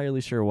not entirely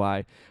sure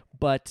why,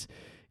 but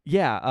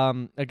yeah.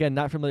 Again,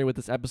 not familiar with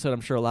this episode. I'm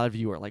sure a lot of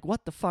you are like,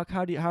 "What the fuck?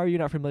 How are you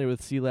not familiar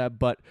with C-Lab?"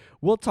 But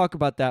we'll talk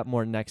about that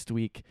more next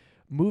week.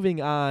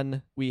 Moving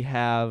on, we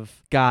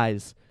have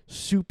guys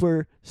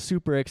super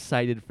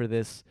excited for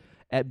this.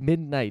 At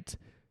midnight,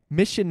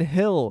 Mission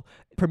Hill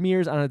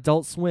premieres on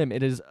Adult Swim.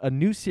 It is a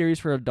new series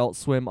for Adult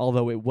Swim,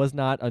 although it was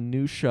not a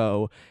new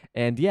show.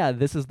 And yeah,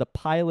 this is the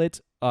pilot,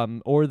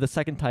 or the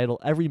second title.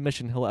 Every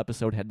Mission Hill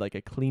episode had like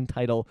a clean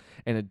title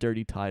and a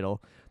dirty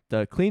title.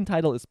 The clean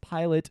title is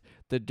pilot.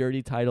 The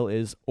dirty title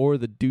is Or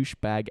the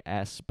Douchebag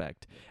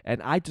Aspect.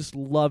 And I just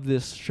love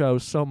this show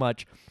so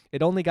much.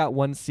 It only got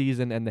one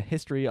season, and the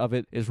history of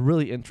it is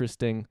really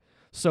interesting.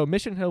 So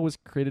Mission Hill was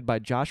created by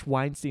Josh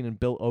Weinstein and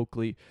Bill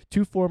Oakley,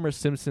 two former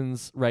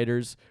Simpsons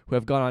writers who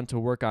have gone on to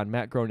work on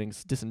Matt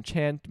Groening's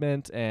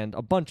Disenchantment and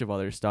a bunch of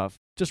other stuff.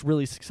 Just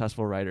really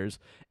successful writers.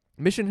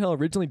 Mission Hill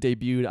originally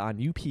debuted on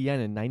UPN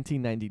in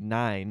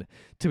 1999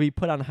 to be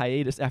put on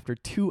hiatus after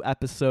 2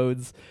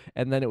 episodes,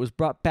 and then it was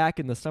brought back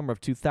in the summer of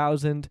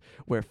 2000,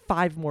 where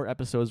 5 more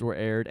episodes were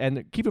aired.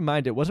 And keep in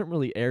mind, it wasn't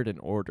really aired in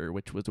order,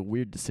 which was a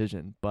weird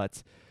decision,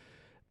 but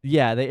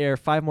yeah, they aired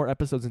 5 more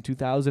episodes in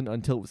 2000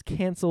 until it was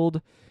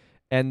canceled.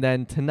 And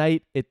then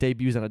tonight, it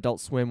debuts on Adult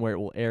Swim, where it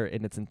will air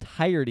in its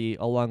entirety,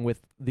 along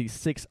with the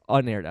 6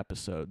 unaired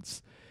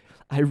episodes.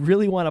 I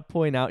really want to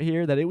point out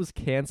here that it was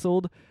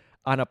canceled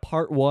on a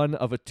part 1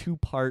 of a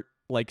 2-part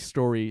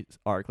story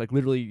arc. Like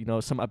literally,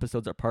 some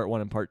episodes are part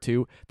 1 and part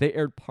 2. They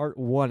aired part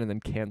 1 and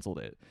then canceled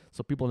it.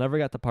 So people never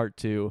got the part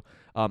 2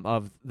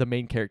 of the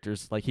main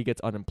characters. Like he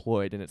gets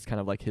unemployed, and it's kind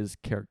of like his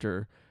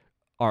character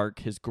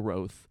arc, his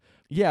growth.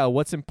 Yeah,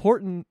 what's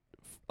important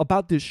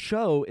about this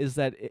show is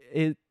that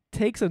it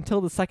takes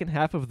until the second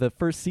half of the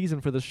first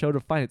season for the show to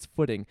find its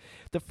footing.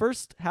 The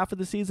first half of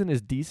the season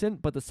is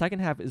decent, but the second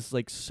half is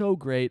so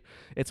great.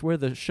 It's where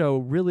the show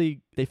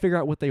really, they figure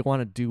out what they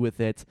want to do with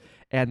it,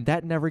 and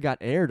that never got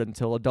aired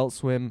until Adult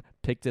Swim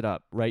picked it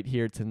up right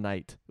here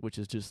tonight, which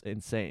is just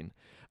insane.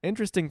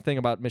 Interesting thing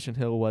about Mission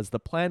Hill was the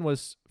plan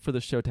was for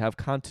the show to have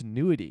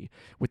continuity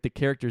with the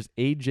characters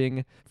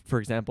aging. For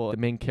example, the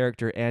main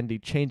character Andy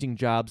changing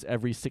jobs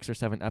every 6 or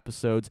 7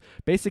 episodes.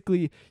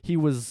 Basically, he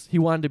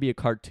wanted to be a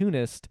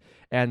cartoonist,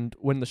 and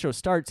when the show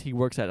starts, he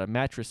works at a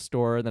mattress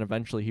store, and then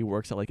eventually he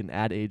works at an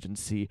ad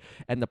agency.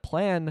 And the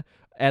plan,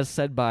 as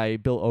said by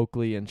Bill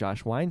Oakley and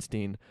Josh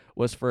Weinstein,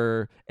 was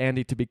for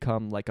Andy to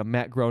become a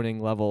Matt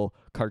Groening level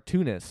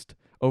cartoonist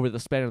over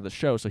the span of the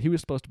show. So he was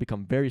supposed to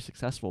become very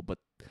successful, but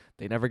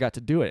they never got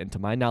to do it. And to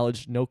my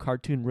knowledge, no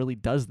cartoon really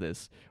does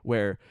this,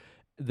 where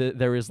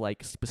there is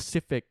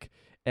specific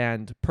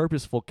and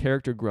purposeful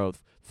character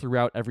growth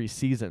throughout every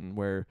season,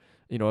 where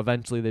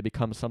eventually they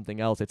become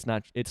something else. It's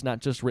not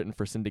just written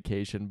for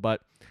syndication.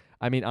 But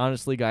I mean,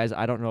 honestly, guys,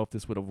 I don't know if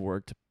this would have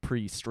worked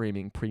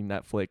pre-streaming,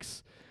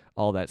 pre-Netflix,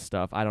 all that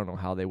stuff. I don't know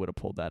how they would have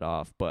pulled that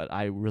off, but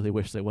I really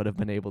wish they would have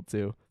been able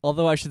to.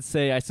 Although I should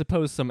say, I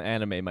suppose some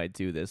anime might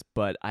do this,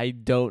 but I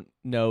don't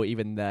know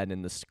even then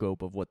in the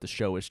scope of what the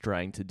show is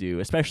trying to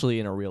do, especially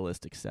in a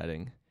realistic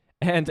setting.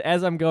 And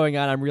as I'm going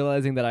on, I'm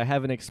realizing that I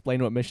haven't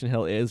explained what Mission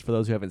Hill is for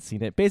those who haven't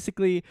seen it.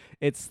 Basically,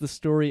 it's the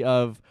story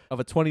of a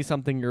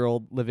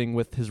 20-something-year-old living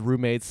with his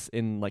roommates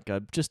in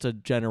just a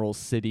general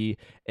city,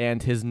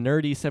 and his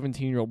nerdy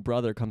 17-year-old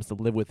brother comes to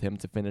live with him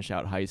to finish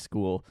out high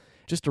school.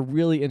 Just a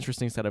really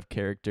interesting set of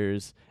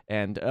characters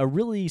and a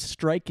really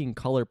striking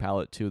color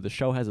palette, too. The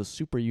show has a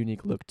super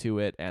unique look to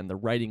it, and the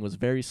writing was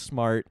very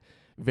smart,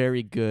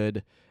 very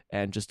good,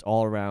 and just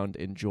all around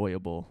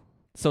enjoyable.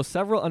 So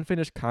several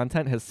unfinished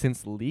content has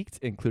since leaked,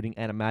 including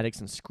animatics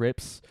and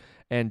scripts,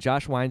 and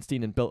Josh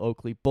Weinstein and Bill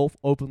Oakley both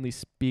openly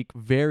speak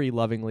very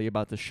lovingly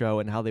about the show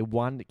and how they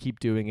wanted to keep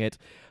doing it.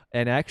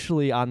 And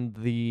actually on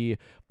the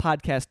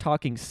podcast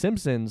Talking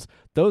Simpsons,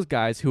 those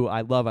guys who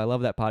I love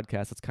that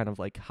podcast. It's kind of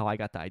like how I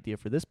got the idea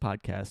for this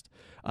podcast.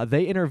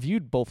 They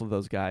interviewed both of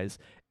those guys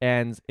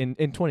and in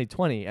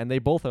 2020, and they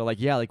both are like,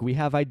 yeah, like we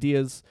have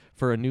ideas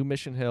for a new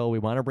Mission Hill. We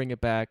want to bring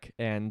it back,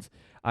 and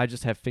I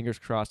just have fingers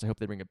crossed. I hope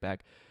they bring it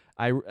back.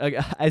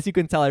 As you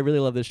can tell, I really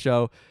love this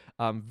show.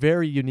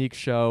 Very unique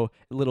show.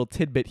 A little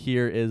tidbit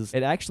here is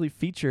it actually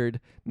featured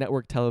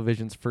network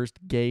television's first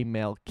gay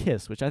male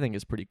kiss, which I think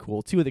is pretty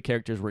cool. Two of the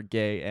characters were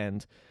gay,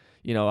 and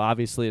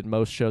obviously in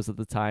most shows at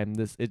the time,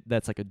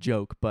 that's like a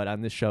joke. But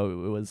on this show,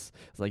 it was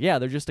like, yeah,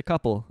 they're just a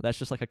couple. That's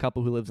just like a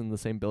couple who lives in the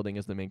same building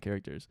as the main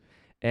characters.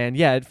 And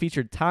yeah, it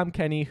featured Tom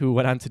Kenny, who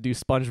went on to do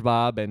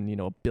SpongeBob and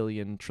a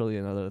billion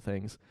trillion other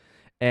things.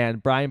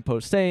 And Brian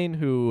Posehn,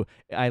 who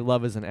I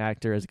love as an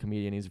actor, as a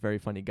comedian. He's a very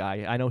funny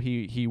guy. I know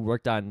he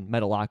worked on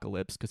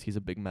Metalocalypse because he's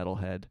a big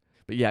metalhead.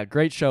 But yeah,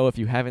 great show. If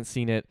you haven't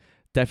seen it,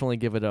 definitely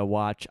give it a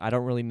watch. I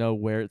don't really know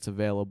where it's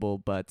available,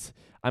 but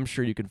I'm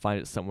sure you can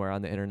find it somewhere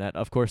on the internet.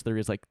 Of course, there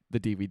is like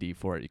the DVD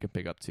for it you can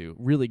pick up too.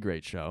 Really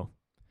great show.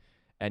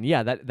 And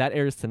yeah, that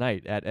airs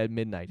tonight at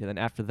midnight. And then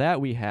after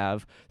that, we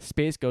have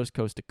Space Ghost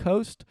Coast to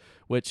Coast,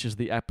 which is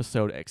the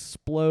episode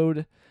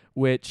Explode,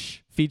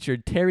 which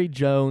featured Terry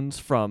Jones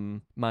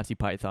from Monty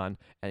Python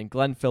and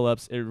Glenn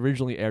Phillips. It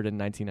originally aired in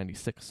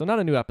 1996. So not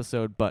a new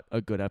episode, but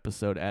a good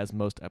episode, as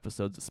most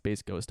episodes of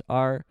Space Ghost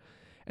are.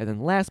 And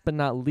then last but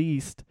not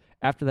least,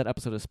 after that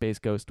episode of Space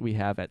Ghost, we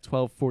have at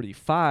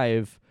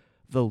 12:45,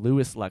 The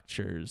Lewis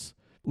Lectures.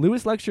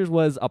 Lewis Lectures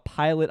was a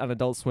pilot on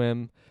Adult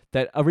Swim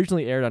that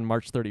originally aired on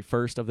March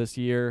 31st of this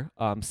year.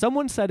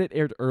 Someone said it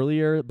aired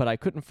earlier, but I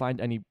couldn't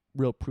find any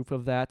real proof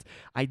of that.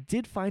 I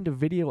did find a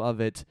video of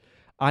it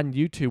on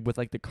YouTube with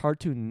like the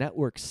Cartoon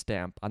Network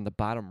stamp on the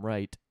bottom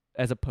right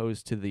as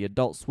opposed to the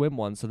Adult Swim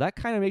one. So that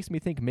kind of makes me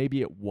think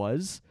maybe it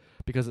was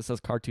because it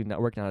says Cartoon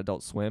Network, not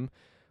Adult Swim.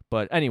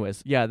 But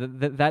anyways, yeah,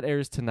 that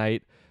airs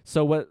tonight.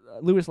 So what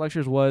Lewis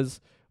Lectures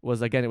was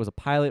again, it was a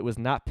pilot, was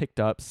not picked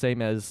up,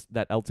 same as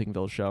that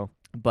Eltingville show.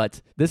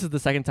 But this is the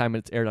second time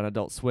it's aired on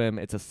Adult Swim.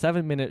 It's a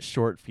 7-minute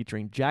short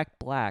featuring Jack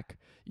Black,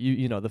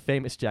 you know, the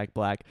famous Jack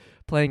Black,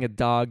 playing a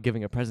dog,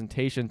 giving a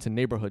presentation to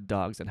neighborhood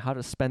dogs and how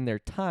to spend their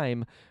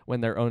time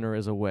when their owner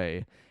is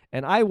away.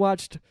 And I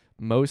watched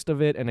most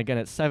of it, and again,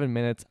 at 7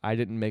 minutes, I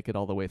didn't make it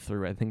all the way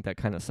through. I think that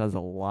kind of says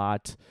a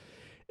lot.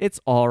 It's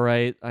all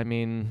right. I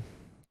mean,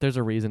 there's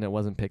a reason it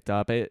wasn't picked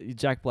up.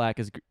 Jack Black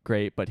is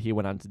great, but he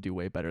went on to do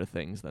way better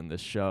things than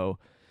this show.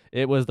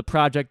 It was the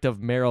project of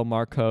Meryl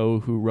Marco,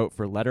 who wrote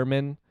for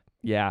Letterman.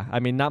 Yeah, I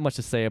mean, not much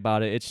to say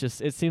about it. It's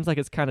just, it seems like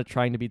it's kind of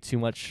trying to be too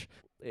much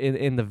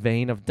in the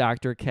vein of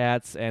Dr.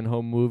 Katz and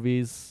home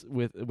movies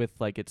with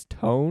like its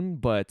tone,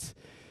 but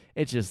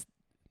it just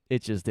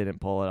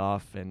didn't pull it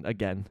off. And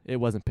again, it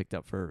wasn't picked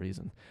up for a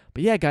reason.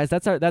 But yeah, guys,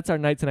 that's our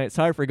night tonight.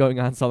 Sorry for going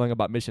on so long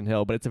about Mission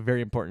Hill, but it's a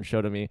very important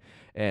show to me,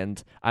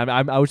 and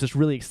I was just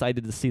really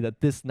excited to see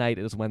that this night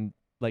is when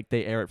like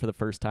they air it for the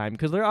first time,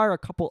 because there are a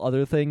couple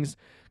other things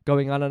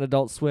going on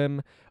Adult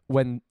Swim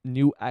when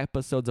new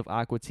episodes of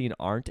Aqua Teen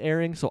aren't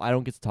airing, so I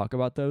don't get to talk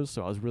about those.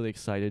 So I was really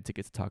excited to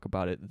get to talk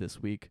about it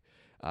this week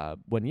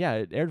when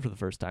it aired for the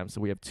first time. So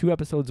we have 2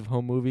 episodes of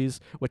Home Movies,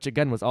 which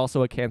again was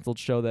also a canceled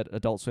show that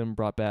Adult Swim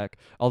brought back,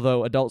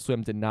 although Adult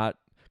Swim did not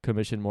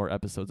commission more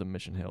episodes of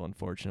Mission Hill,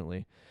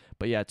 unfortunately.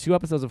 But yeah, 2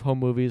 episodes of Home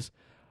Movies.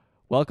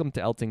 Welcome to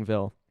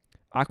Eltingville,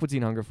 Aqua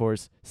Teen Hunger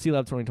Force,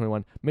 C-Lab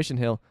 2021, Mission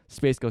Hill,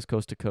 Space Ghost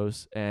Coast to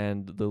Coast,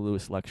 and the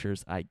Lewis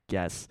Lectures, I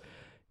guess.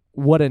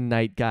 What a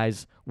night,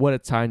 guys. What a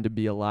time to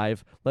be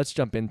alive. Let's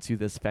jump into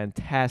this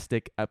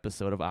fantastic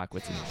episode of Aqua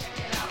Teen.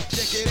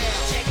 Check it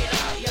out. Check it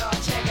out, y'all.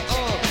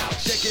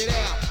 Check it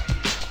out.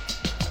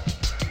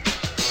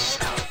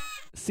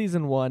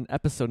 Season 1,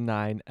 Episode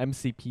 9,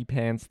 MCP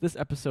Pants. This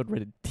episode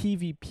rated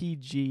TV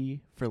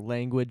PG for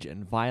language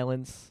and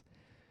violence.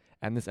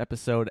 And this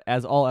episode,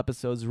 as all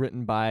episodes,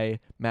 written by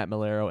Matt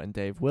Millero and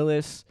Dave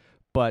Willis.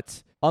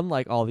 But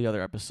unlike all the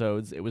other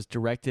episodes, it was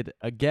directed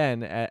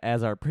again,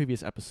 as our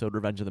previous episode,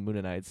 Revenge of the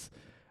Moonanites,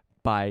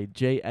 by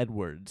Jay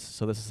Edwards.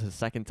 So this is his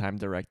second time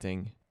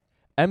directing.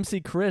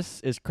 MC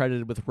Chris is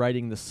credited with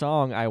writing the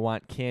song I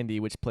Want Candy,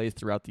 which plays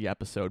throughout the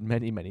episode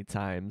many, many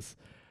times.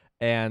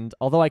 And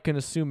although I can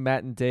assume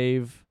Matt and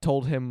Dave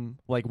told him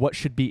like what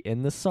should be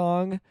in the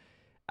song,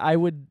 I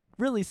would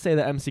really say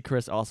that MC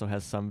Chris also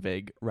has some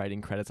vague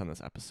writing credits on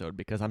this episode,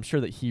 because I'm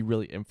sure that he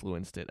really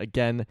influenced it.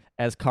 Again,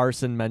 as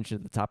Carson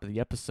mentioned at the top of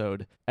the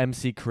episode,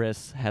 MC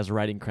Chris has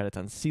writing credits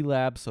on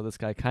C-Lab, so this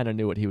guy kind of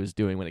knew what he was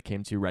doing when it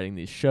came to writing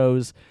these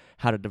shows,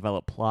 how to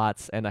develop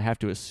plots, and I have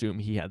to assume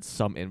he had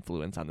some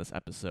influence on this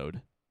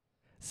episode.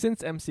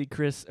 Since MC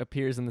Chris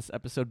appears in this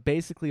episode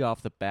basically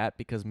off the bat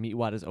because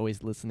Meatwad is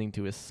always listening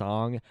to his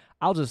song,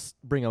 I'll just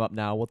bring him up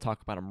now. We'll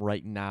talk about him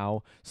right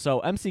now. So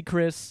MC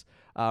Chris,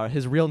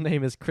 his real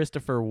name is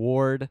Christopher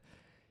Ward.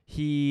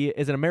 He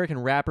is an American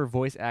rapper,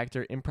 voice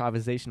actor,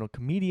 improvisational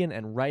comedian,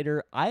 and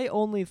writer. I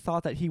only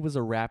thought that he was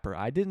a rapper.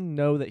 I didn't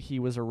know that he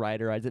was a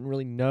writer. I didn't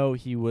really know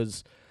he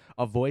was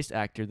a voice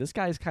actor. This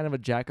guy is kind of a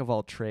jack of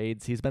all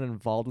trades. He's been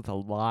involved with a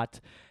lot,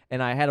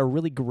 and I had a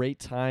really great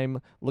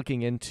time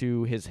looking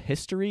into his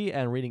history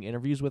and reading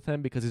interviews with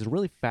him because he's a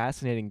really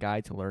fascinating guy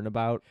to learn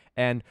about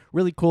and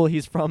really cool.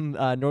 He's from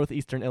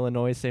northeastern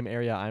Illinois, same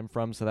area I'm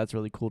from, so that's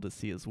really cool to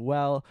see as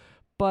well.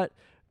 But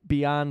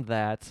beyond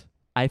that,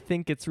 I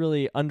think it's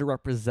really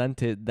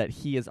underrepresented that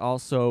he is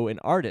also an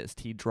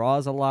artist. He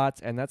draws a lot,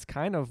 and that's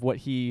kind of what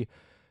he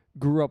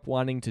grew up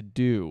wanting to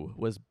do,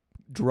 was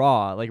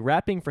draw. Like,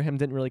 rapping for him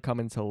didn't really come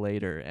until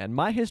later. And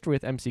my history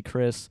with MC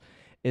Chris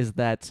is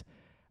that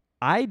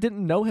I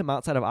didn't know him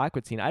outside of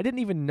Aqua Teen. I didn't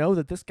even know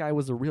that this guy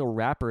was a real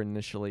rapper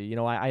initially. You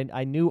know,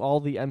 I knew all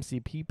the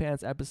MCP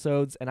Pants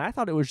episodes, and I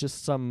thought it was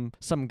just some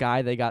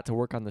guy they got to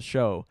work on the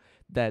show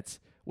that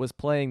was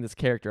playing this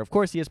character. Of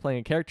course, he is playing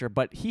a character,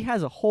 but he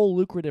has a whole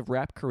lucrative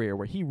rap career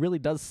where he really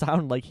does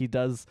sound like he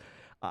does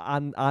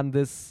on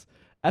this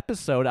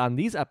episode, on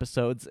these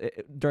episodes,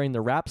 during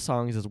the rap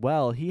songs as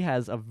well. He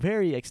has a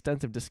very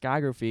extensive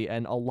discography,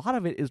 and a lot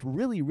of it is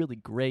really, really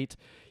great.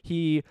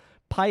 He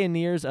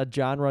pioneers a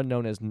genre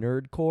known as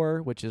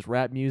nerdcore, which is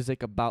rap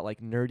music about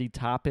like nerdy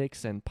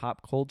topics and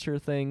pop culture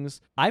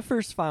things. I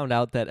first found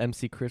out that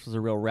MC Chris was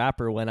a real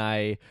rapper when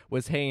I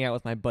was hanging out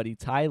with my buddy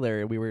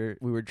Tyler. We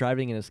were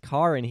driving in his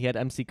car and he had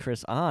MC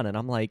Chris on, and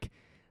I'm like,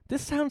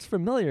 this sounds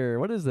familiar.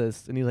 What is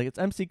this? And he's like, it's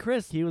MC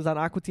Chris. He was on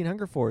Aqua Teen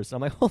Hunger Force. I'm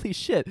like, holy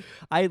shit.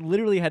 I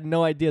literally had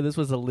no idea this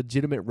was a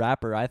legitimate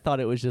rapper. I thought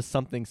it was just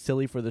something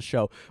silly for the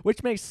show,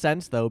 which makes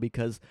sense, though,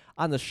 because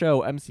on the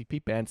show,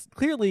 MCP Pants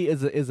clearly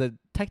is a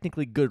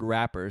technically good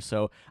rapper.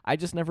 So I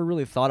just never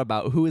really thought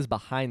about who is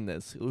behind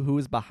this, who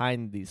is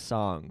behind these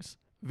songs.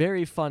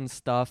 Very fun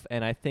stuff,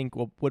 and I think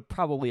would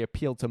probably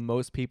appeal to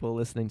most people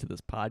listening to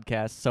this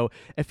podcast. So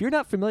if you're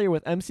not familiar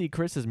with MC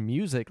Chris's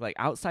music, like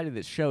outside of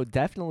this show,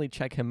 definitely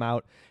check him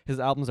out. His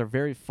albums are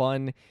very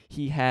fun.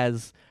 He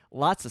has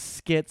lots of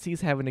skits.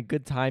 He's having a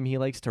good time. He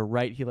likes to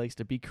write. He likes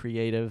to be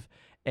creative.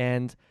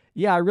 And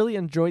yeah, I really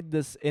enjoyed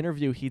this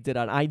interview he did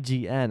on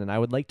IGN, and I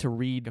would like to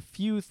read a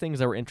few things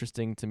that were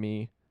interesting to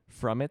me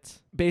from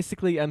it.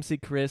 Basically, MC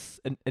Chris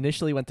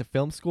initially went to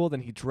film school,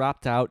 then he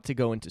dropped out to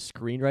go into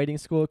screenwriting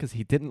school because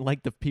he didn't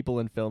like the people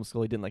in film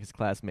school. He didn't like his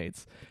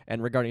classmates.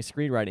 And regarding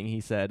screenwriting, he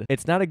said,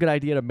 "It's not a good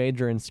idea to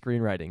major in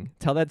screenwriting.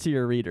 Tell that to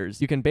your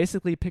readers. You can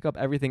basically pick up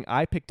everything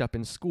I picked up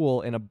in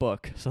school in a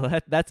book." So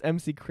that's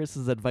MC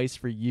Chris's advice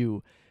for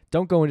you.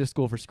 Don't go into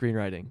school for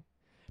screenwriting.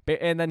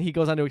 And then he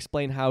goes on to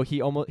explain how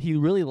he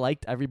really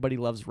liked Everybody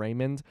Loves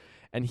Raymond,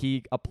 and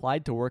he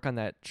applied to work on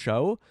that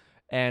show.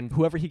 And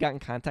whoever he got in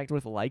contact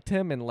with liked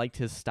him and liked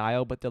his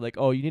style, but they're like,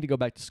 oh, you need to go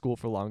back to school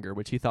for longer,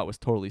 which he thought was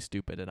totally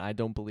stupid, and I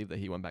don't believe that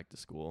he went back to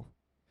school.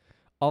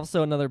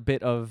 Also, another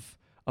bit of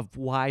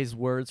wise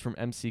words from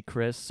MC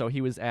Chris. So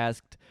he was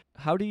asked,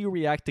 how do you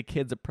react to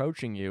kids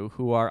approaching you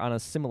who are on a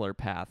similar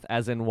path,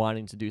 as in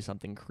wanting to do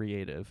something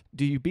creative?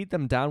 Do you beat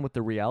them down with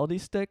the reality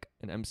stick?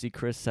 And MC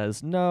Chris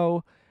says,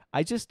 no,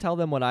 I just tell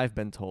them what I've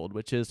been told,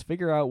 which is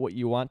figure out what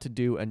you want to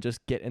do and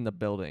just get in the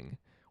building.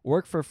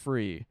 Work for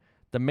free.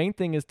 The main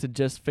thing is to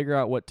just figure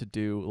out what to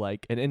do,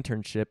 like an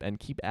internship, and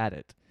keep at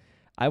it.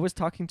 I was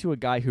talking to a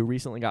guy who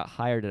recently got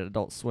hired at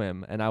Adult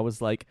Swim, and I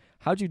was like,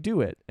 how'd you do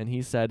it? And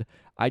he said,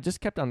 I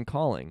just kept on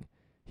calling.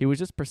 He was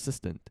just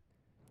persistent.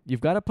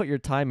 You've got to put your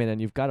time in,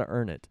 and you've got to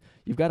earn it.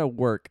 You've got to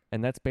work,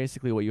 and that's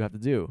basically what you have to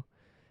do.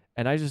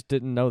 And I just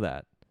didn't know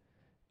that.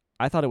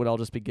 I thought it would all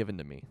just be given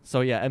to me.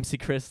 So yeah, MC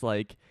Chris,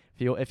 like,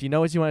 if you know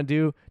what you want to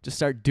do, just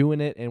start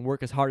doing it and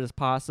work as hard as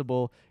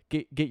possible.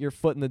 Get your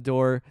foot in the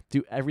door.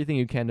 Do everything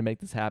you can to make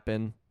this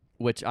happen,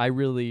 which I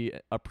really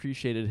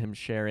appreciated him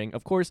sharing.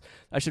 Of course,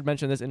 I should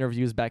mention this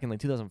interview is back in like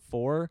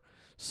 2004.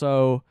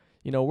 So,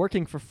 you know,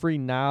 working for free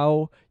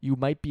now, you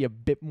might be a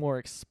bit more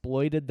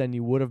exploited than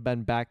you would have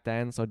been back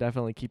then. So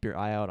definitely keep your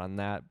eye out on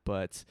that.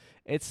 But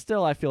it's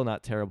still, I feel,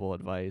 not terrible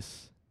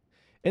advice.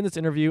 In this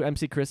interview,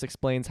 MC Chris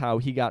explains how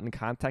he got in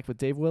contact with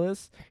Dave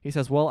Willis. He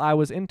says, well, I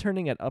was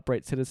interning at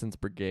Upright Citizens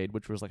Brigade,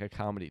 which was like a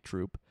comedy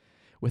troupe,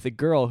 with a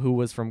girl who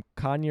was from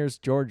Conyers,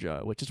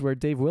 Georgia, which is where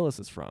Dave Willis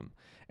is from.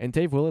 And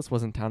Dave Willis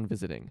was in town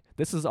visiting.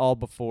 This is all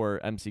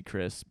before MC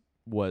Chris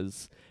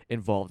was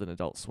involved in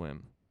Adult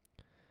Swim.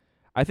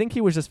 I think he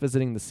was just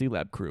visiting the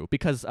C-Lab crew,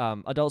 because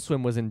Adult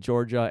Swim was in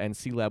Georgia and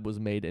C-Lab was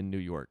made in New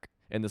York.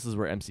 And this is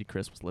where MC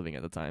Chris was living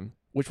at the time,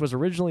 which was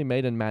originally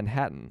made in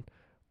Manhattan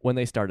when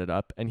they started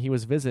up, and he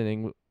was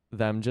visiting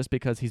them just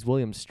because he's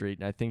William Street,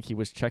 and I think he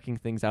was checking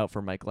things out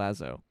for Mike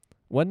Lazo.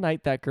 One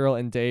night, that girl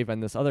and Dave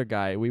and this other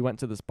guy, we went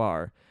to this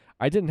bar.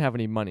 I didn't have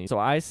any money, so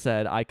I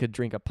said I could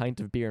drink a pint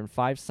of beer in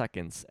 5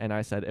 seconds, and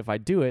I said, if I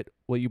do it,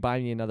 will you buy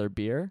me another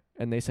beer?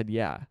 And they said,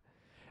 yeah.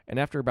 And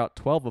after about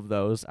 12 of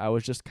those, I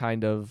was just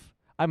kind of,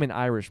 I'm an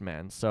Irish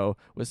man, so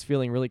was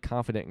feeling really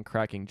confident in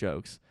cracking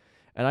jokes.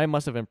 And I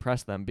must have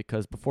impressed them,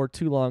 because before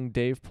too long,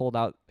 Dave pulled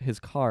out his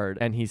card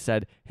and he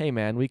said, hey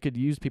man, we could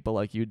use people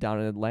like you down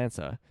in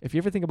Atlanta. If you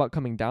ever think about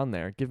coming down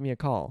there, give me a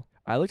call.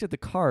 I looked at the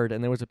card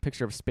and there was a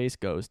picture of Space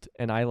Ghost,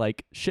 and I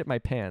like shit my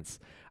pants.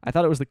 I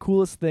thought it was the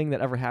coolest thing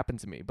that ever happened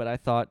to me, but I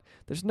thought,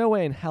 there's no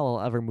way in hell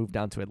I'll ever move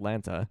down to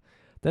Atlanta.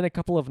 Then a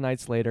couple of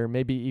nights later,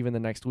 maybe even the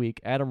next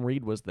week, Adam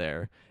Reed was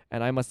there,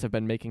 and I must have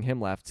been making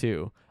him laugh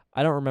too.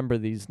 I don't remember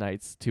these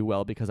nights too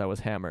well because I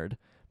was hammered,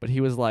 but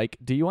he was like,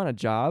 do you want a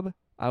job?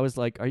 I was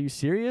like, are you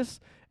serious?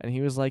 And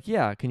he was like,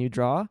 yeah, can you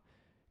draw?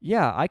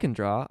 Yeah, I can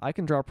draw. I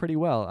can draw pretty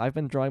well. I've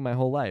been drawing my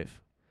whole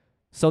life.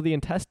 So The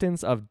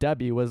Intestines of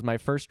Debbie was my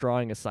first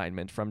drawing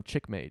assignment from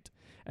Chickmate,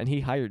 and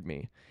he hired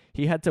me.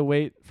 He had to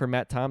wait for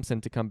Matt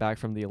Thompson to come back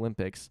from the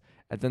Olympics,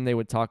 and then they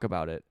would talk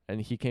about it,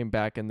 and he came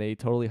back and they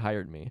totally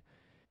hired me.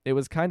 It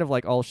was kind of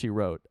like All She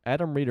Wrote.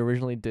 Adam Reed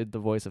originally did the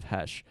voice of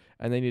Hesh,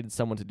 and they needed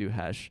someone to do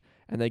Hesh,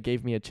 and they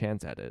gave me a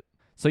chance at it.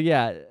 So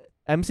yeah,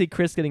 MC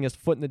Chris getting his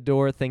foot in the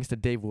door thanks to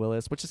Dave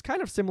Willis, which is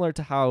kind of similar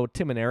to how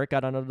Tim and Eric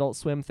got on Adult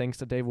Swim thanks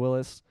to Dave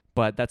Willis.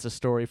 But that's a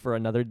story for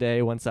another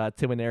day. Once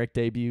Tim and Eric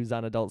debuts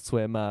on Adult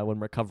Swim, when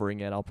we're covering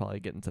it, I'll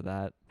probably get into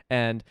that.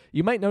 And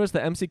you might notice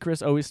that MC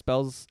Chris always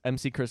spells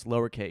MC Chris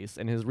lowercase,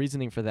 and his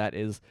reasoning for that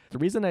is, the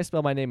reason I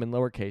spell my name in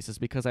lowercase is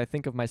because I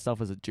think of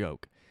myself as a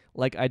joke.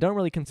 Like, I don't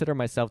really consider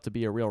myself to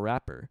be a real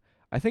rapper.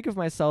 I think of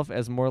myself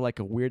as more like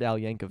a Weird Al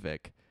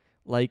Yankovic.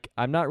 Like,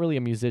 I'm not really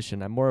a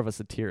musician, I'm more of a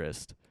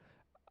satirist.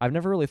 I've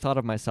never really thought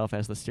of myself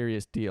as the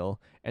serious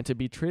deal, and to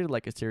be treated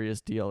like a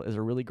serious deal is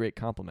a really great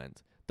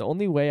compliment. The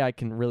only way I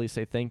can really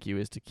say thank you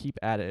is to keep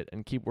at it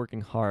and keep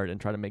working hard and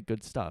try to make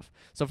good stuff.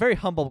 So very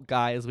humble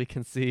guy, as we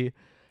can see.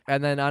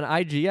 And then on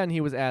IGN, he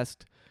was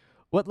asked,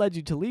 what led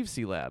you to leave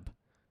C-Lab?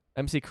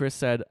 MC Chris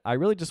said, I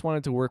really just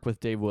wanted to work with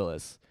Dave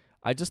Willis.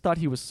 I just thought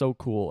he was so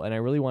cool, and I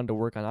really wanted to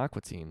work on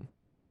Aqua Teen.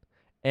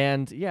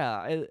 And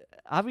yeah,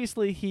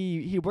 obviously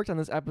he worked on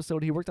this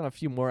episode. He worked on a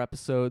few more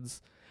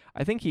episodes.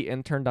 I think he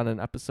interned on an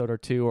episode or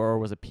two or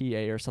was a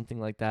PA or something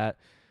like that.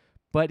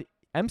 But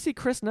MC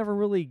Chris never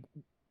really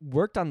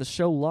worked on the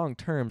show long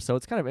term, so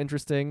it's kind of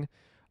interesting.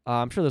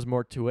 I'm sure there's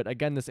more to it.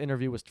 Again, this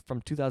interview was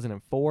from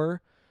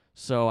 2004,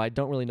 so I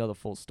don't really know the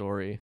full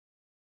story.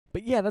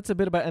 But yeah, that's a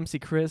bit about MC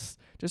Chris.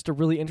 Just a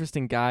really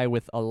interesting guy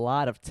with a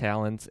lot of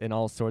talent in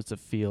all sorts of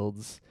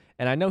fields.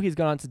 And I know he's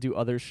gone on to do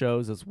other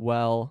shows as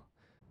well.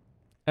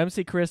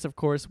 MC Chris, of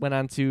course, went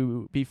on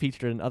to be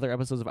featured in other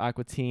episodes of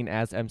Aqua Teen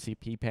as MC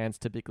P Pants,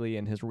 typically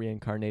in his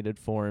reincarnated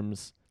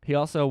forms. He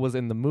also was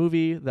in the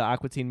movie, the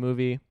Aqua Teen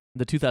movie.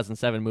 The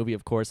 2007 movie,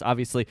 of course.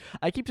 Obviously,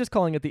 I keep just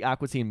calling it the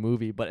Aqua Teen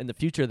movie, but in the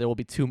future there will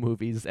be two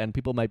movies, and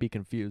people might be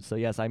confused. So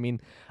yes, I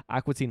mean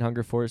Aqua Teen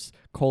Hunger Force,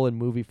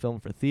 movie film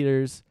for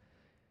theaters.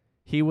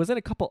 He was in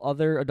a couple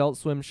other Adult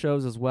Swim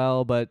shows as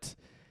well, but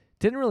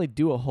didn't really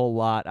do a whole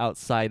lot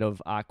outside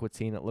of Aqua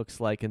Teen, it looks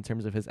like, in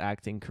terms of his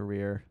acting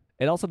career.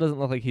 It also doesn't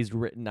look like he's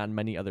written on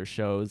many other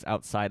shows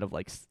outside of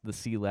like the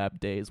C-Lab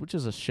days, which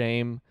is a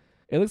shame.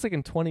 It looks like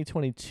in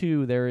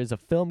 2022 there is a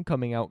film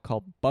coming out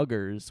called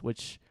Buggers,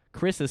 which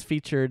Chris is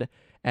featured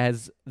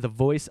as the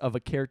voice of a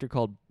character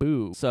called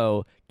Boo.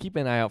 So keep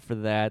an eye out for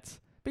that.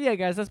 But yeah,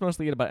 guys, that's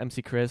mostly it about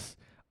MC Chris.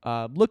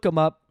 Look him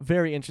up.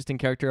 Very interesting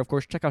character. Of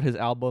course, check out his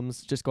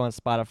albums. Just go on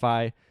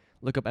Spotify.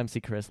 Look up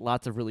MC Chris.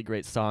 Lots of really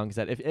great songs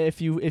that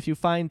if you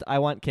find I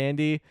Want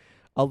Candy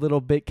a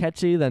little bit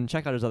catchy, then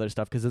check out his other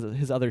stuff, because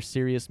his other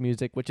serious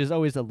music, which is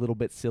always a little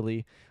bit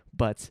silly,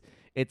 but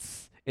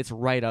it's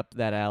right up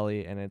that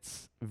alley, and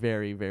it's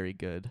very, very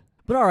good.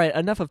 But all right,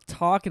 enough of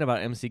talking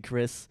about MC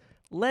Chris.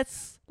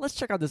 Let's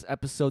check out this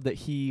episode that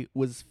he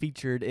was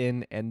featured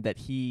in and that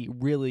he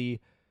really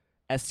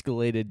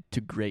escalated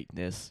to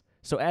greatness.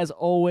 So as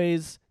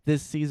always,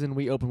 this season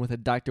we open with a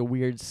Dr.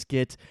 Weird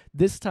skit.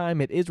 This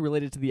time it is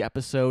related to the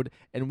episode,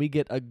 and we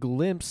get a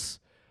glimpse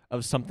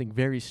of something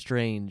very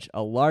strange.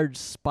 A large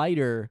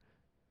spider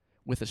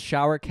with a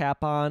shower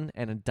cap on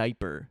and a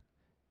diaper.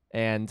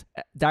 And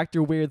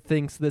Dr. Weird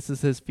thinks this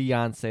is his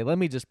fiance. Let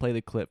me just play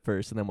the clip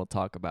first, and then we'll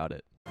talk about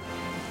it.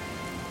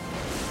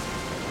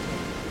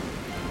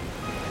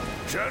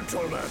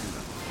 Gentlemen,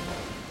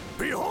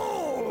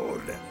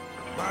 behold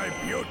my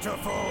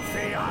beautiful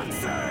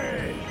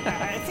fiancée!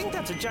 I think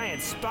that's a giant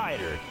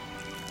spider.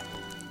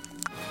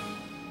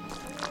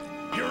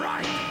 You're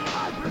right!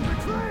 I've been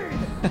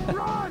betrayed!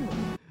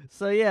 Run!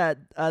 So yeah,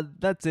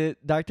 that's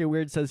it. Dr.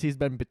 Weird says he's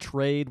been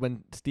betrayed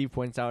when Steve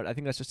points out, I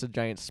think that's just a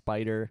giant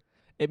spider.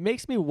 It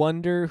makes me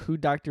wonder who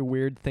Dr.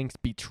 Weird thinks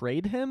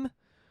betrayed him.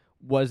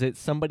 Was it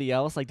somebody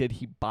else? Like, did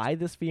he buy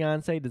this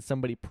fiancé? Did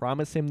somebody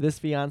promise him this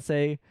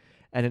fiancé?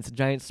 And it's a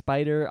giant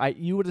spider.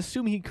 You would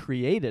assume he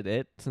created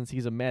it, since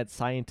he's a mad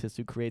scientist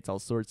who creates all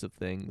sorts of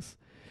things.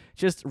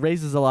 Just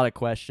raises a lot of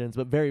questions,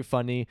 but very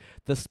funny.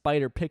 The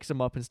spider picks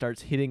him up and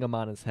starts hitting him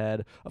on his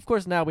head. Of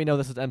course, now we know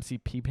this is MC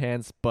P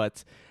Pants,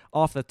 but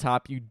off the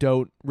top, you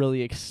don't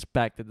really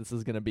expect that this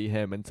is going to be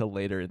him until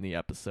later in the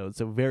episode.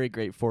 So very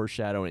great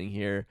foreshadowing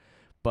here,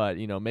 but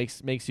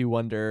makes you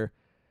wonder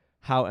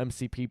how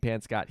MC P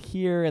Pants got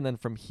here, and then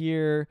from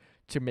here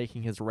to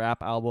making his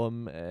rap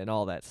album and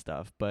all that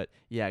stuff. But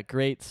yeah,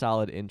 great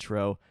solid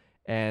intro,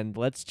 and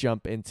let's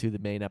jump into the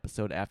main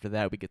episode. After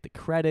that, we get the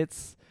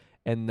credits,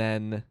 and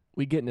then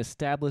We get an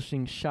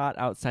establishing shot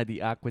outside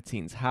the Aqua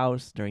Teen's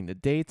house during the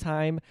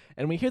daytime,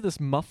 and we hear this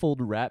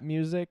muffled rap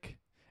music,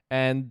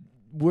 and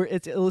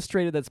it's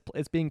illustrated that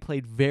it's being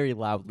played very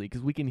loudly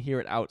because we can hear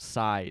it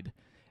outside.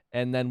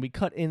 And then we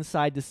cut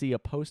inside to see a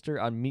poster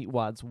on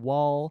Meatwad's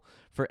wall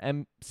for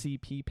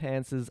MCP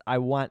Pants' I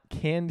Want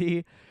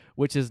Candy,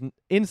 which is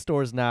in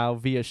stores now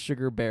via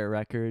Sugar Bear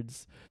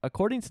Records.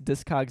 According to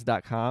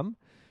Discogs.com,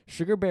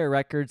 Sugar Bear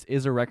Records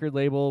is a record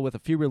label with a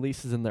few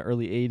releases in the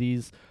early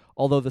 80s,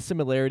 although the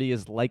similarity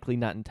is likely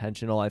not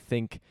intentional. I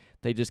think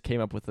they just came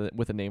up with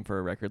a name for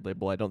a record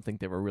label. I don't think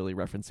they were really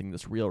referencing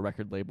this real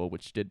record label,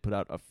 which did put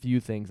out a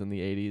few things in the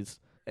 80s.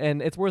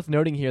 And it's worth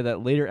noting here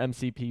that later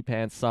MCP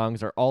Pants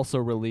songs are also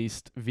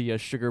released via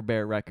Sugar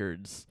Bear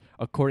Records,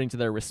 according to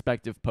their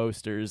respective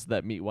posters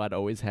that Meatwad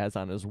always has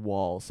on his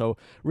wall. So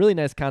really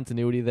nice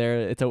continuity there.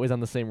 It's always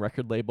on the same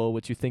record label,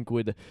 which you think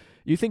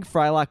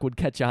Frylock would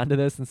catch on to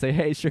this and say,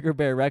 hey, Sugar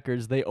Bear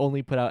Records, they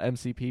only put out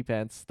MCP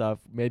Pants stuff.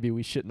 Maybe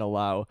we shouldn't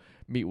allow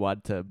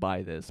Meatwad to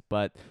buy this.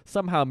 But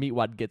somehow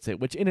Meatwad gets it,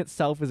 which in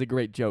itself is a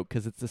great joke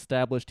because it's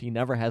established he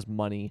never has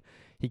money.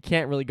 He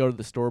can't really go to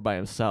the store by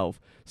himself.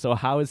 So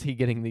how is he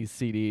getting these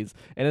CDs?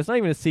 And it's not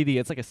even a CD.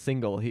 It's like a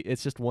single.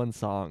 It's just one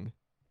song.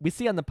 We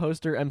see on the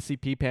poster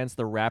MCP Pants,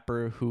 the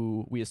rapper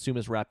who we assume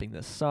is rapping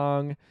this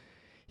song.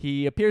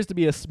 He appears to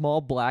be a small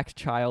black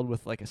child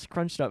with like a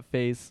scrunched up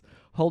face,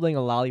 holding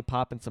a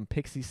lollipop and some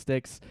pixie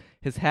sticks.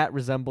 His hat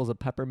resembles a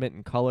peppermint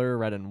in color,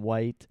 red and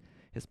white.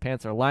 His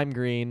pants are lime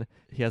green.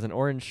 He has an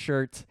orange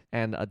shirt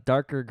and a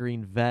darker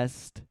green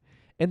vest.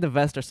 In the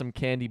vest are some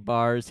candy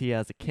bars. He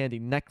has a candy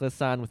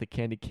necklace on with a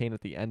candy cane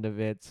at the end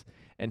of it.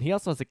 And he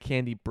also has a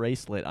candy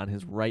bracelet on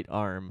his right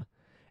arm.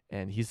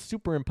 And he's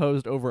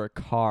superimposed over a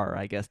car,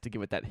 I guess, to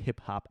give it that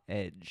hip-hop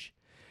edge.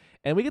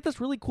 And we get this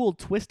really cool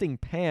twisting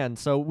pan.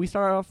 So we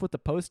start off with the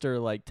poster,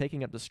 like,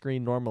 taking up the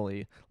screen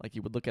normally, like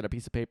you would look at a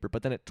piece of paper.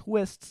 But then it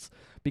twists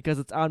because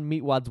it's on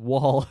Meatwad's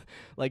wall,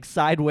 like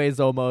sideways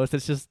almost.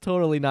 It's just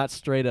totally not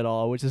straight at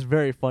all, which is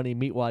very funny.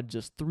 Meatwad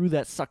just threw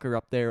that sucker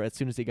up there as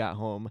soon as he got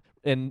home.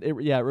 And it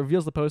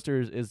reveals the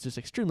poster is just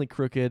extremely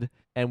crooked.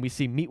 And we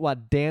see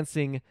Meatwad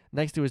dancing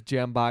next to his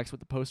jam box with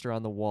the poster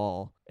on the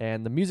wall.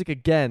 And the music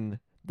again,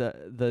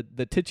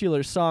 the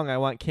titular song, I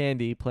Want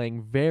Candy,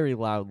 playing very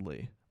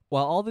loudly.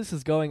 While all this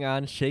is going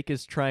on, Shake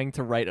is trying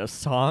to write a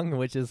song,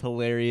 which is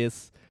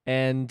hilarious.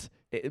 And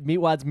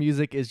Meatwad's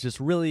music is just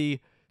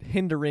really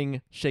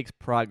hindering Shake's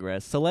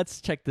progress. So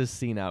let's check this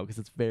scene out because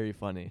it's very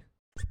funny.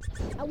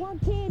 I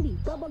want candy,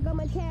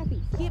 bubblegum and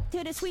taffy. Skip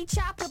to the sweet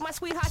shop with my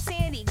sweetheart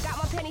Sandy. Got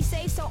my penny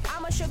safe, so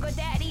I'm a sugar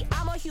daddy.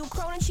 I'm a Hugh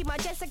Cronin, she my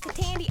Jessica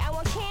Tandy. I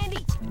want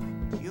candy.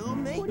 You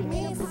make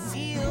me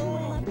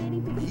feel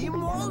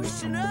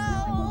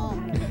emotional.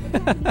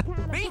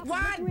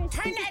 Meatwad,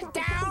 turn that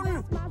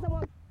down.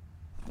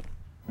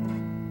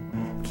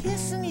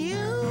 Kissing you.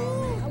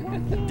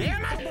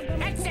 Damn it!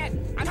 That's it!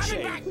 I'm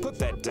coming back! Put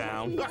that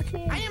down. Look,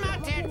 I am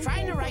out there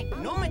trying to write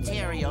new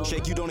material.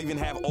 Shake, you don't even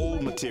have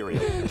old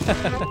material.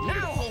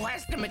 Now who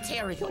has the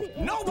material?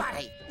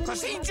 Nobody!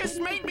 Because he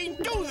just made me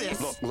do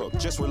this! Look,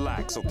 just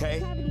relax,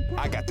 okay?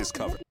 I got this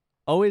covered.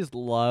 Always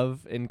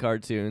love in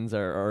cartoons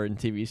or in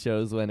TV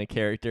shows when a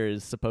character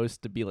is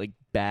supposed to be like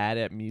bad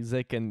at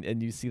music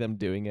and you see them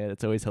doing it.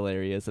 It's always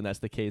hilarious, and that's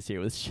the case here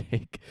with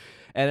Shake.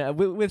 And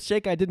with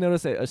Shake, I did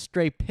notice a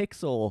stray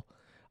pixel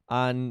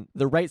on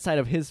the right side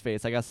of his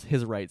face, I guess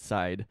his right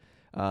side,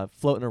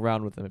 floating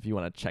around with him if you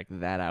want to check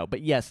that out.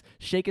 But yes,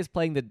 Shake is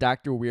playing the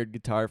Dr. Weird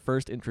guitar,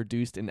 first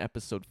introduced in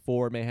episode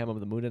 4, Mayhem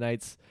of the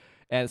Moonanites.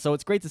 And so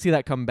it's great to see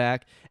that come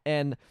back.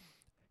 And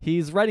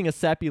he's writing a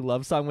sappy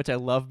love song, which I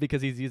love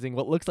because he's using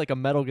what looks like a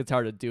metal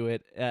guitar to do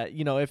it.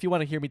 If you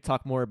want to hear me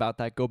talk more about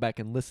that, go back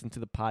and listen to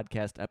the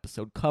podcast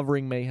episode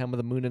covering Mayhem of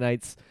the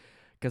Moonanites,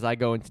 because I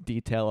go into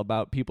detail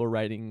about people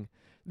writing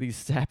these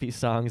sappy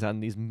songs on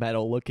these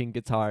metal-looking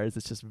guitars.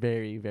 It's just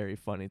very, very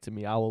funny to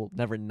me. I will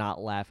never not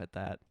laugh at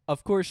that.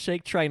 Of course,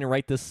 Shake trying to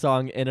write this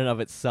song in and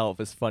of itself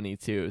is funny,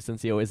 too,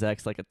 since he always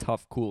acts like a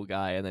tough, cool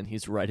guy, and then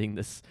he's writing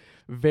this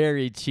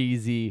very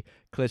cheesy,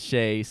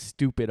 cliche,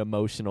 stupid,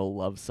 emotional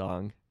love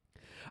song.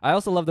 I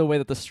also love the way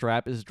that the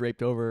strap is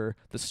draped over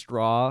the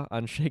straw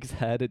on Shake's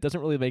head. It doesn't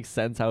really make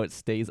sense how it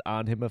stays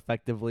on him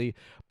effectively,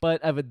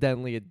 but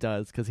evidently it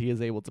does because he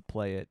is able to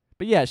play it.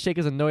 But yeah, Shake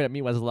is annoyed at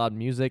Meatwad's loud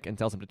music and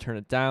tells him to turn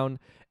it down,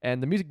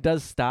 and the music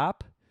does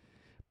stop,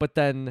 but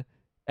then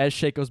as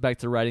Shake goes back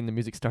to writing, the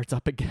music starts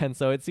up again.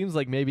 So it seems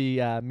like maybe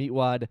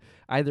Meatwad,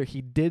 either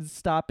he did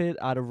stop it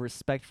out of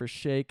respect for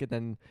Shake and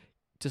then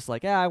just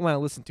like, I want to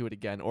listen to it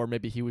again, or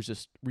maybe he was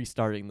just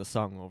restarting the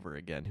song over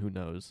again. Who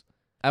knows?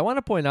 I want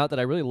to point out that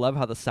I really love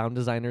how the sound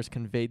designers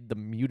conveyed the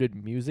muted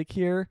music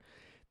here.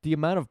 The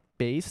amount of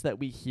bass that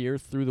we hear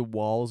through the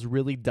walls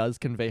really does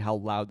convey how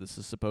loud this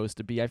is supposed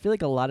to be. I feel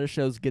like a lot of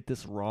shows get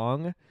this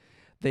wrong.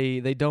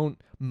 They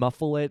don't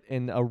muffle it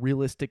in a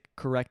realistic,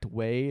 correct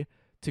way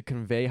to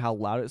convey how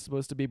loud it's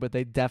supposed to be, but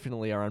they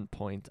definitely are on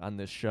point on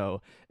this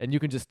show. And you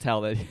can just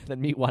tell that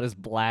Meatwad is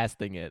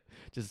blasting it.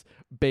 Just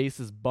bass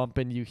is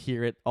bumping. You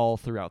hear it all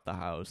throughout the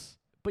house.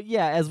 But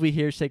yeah, as we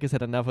hear, Shake has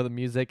had enough of the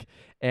music,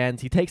 and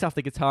he takes off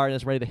the guitar and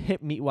is ready to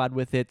hit Meatwad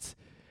with it,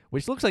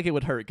 which looks like it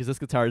would hurt because this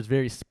guitar is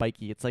very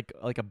spiky. It's like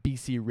a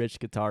BC Rich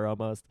guitar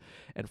almost.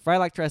 And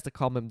Frylock tries to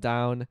calm him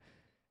down.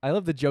 I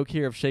love the joke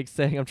here of Shake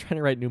saying, I'm trying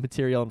to write new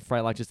material, and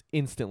Frylock just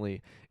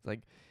instantly, he's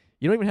like,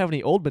 you don't even have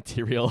any old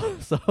material.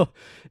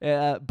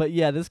 But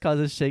yeah, this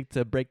causes Shake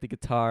to break the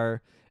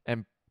guitar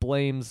and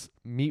blames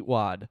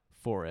Meatwad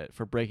for it,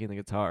 for breaking the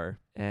guitar.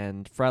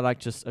 And Frylock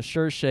just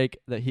assures Shake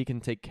that he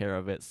can take care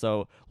of it.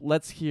 So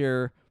let's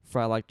hear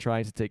Frylock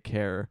trying to take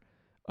care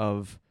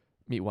of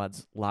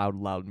Meatwad's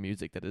loud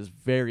music that is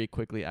very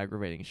quickly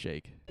aggravating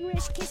Shake.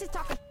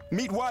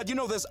 Meatwad, you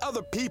know there's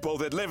other people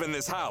that live in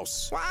this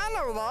house. Well, I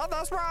know that.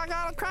 That's why I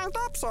got it cranked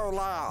up so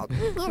loud.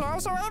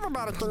 So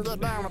everybody can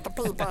get down with the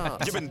people.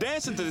 You've been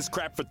dancing to this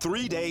crap for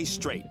 3 days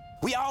straight.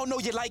 We all know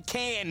you like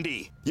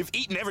candy. You've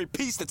eaten every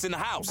piece that's in the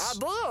house. I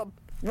did.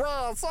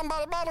 Well,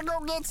 somebody better go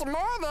get some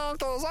more then,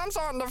 because I'm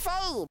starting to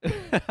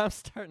fade. I'm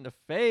starting to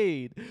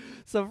fade.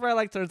 So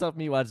Frylock turns off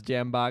Meatwad's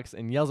jam box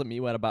and yells at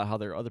Meatwad about how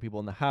there are other people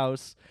in the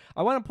house.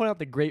 I want to point out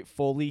the great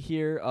Foley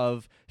here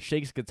of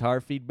Shake's guitar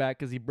feedback,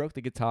 because he broke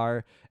the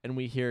guitar and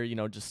we hear,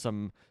 just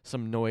some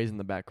noise in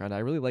the background. I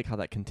really like how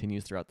that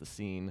continues throughout the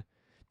scene.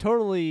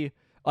 Totally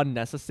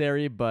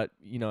unnecessary, but,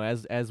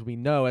 as we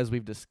know, as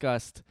we've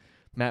discussed,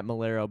 Matt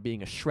Malero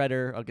being a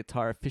shredder, a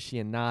guitar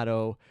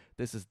aficionado,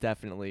 this is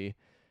definitely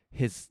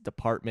his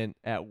department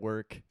at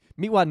work.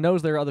 Meatwad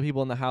knows there are other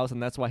people in the house,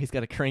 and that's why he's got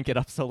to crank it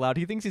up so loud.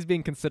 He thinks he's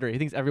being considerate. He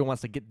thinks everyone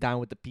wants to get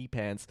down with the pee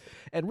pants.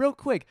 And real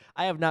quick,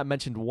 I have not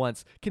mentioned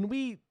once, can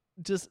we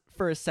just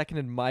for a second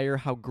admire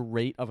how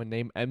great of a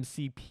name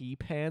MCP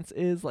Pants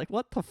is? Like,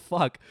 what the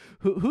fuck?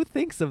 Who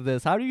thinks of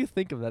this? How do you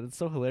think of that? It's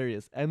so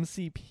hilarious.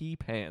 MCP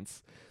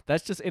Pants.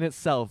 That's just in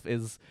itself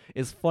is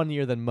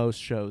funnier than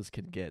most shows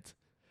can get.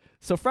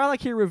 So Frylock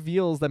here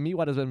reveals that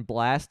Meatwad has been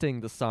blasting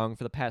the song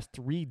for the past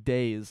 3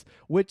 days,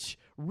 which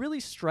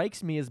really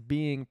strikes me as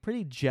being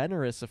pretty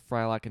generous of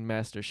Frylock and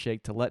Master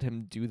Shake to let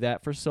him do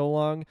that for so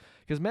long,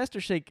 because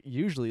Master Shake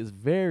usually is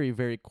very,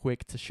 very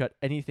quick to shut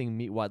anything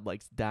Meatwad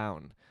likes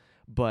down.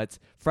 But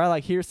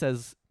Frylock here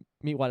says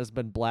Meatwad has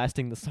been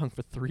blasting the song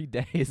for 3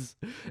 days,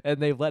 and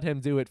they've let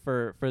him do it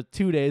for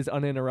 2 days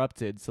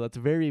uninterrupted, so that's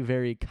very,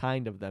 very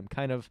kind of them,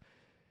 kind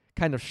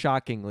of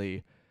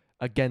shockingly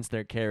against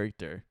their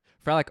character.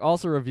 Frylock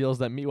also reveals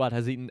that Meatwad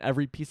has eaten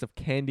every piece of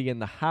candy in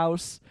the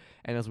house,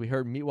 and as we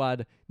heard,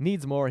 Meatwad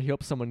needs more. He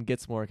hopes someone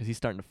gets more because he's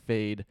starting to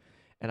fade.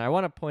 And I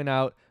want to point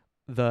out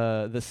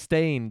the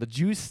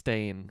juice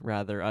stain,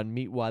 on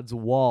Meatwad's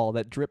wall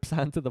that drips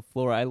onto the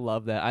floor. I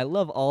love that. I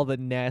love all the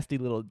nasty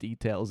little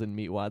details in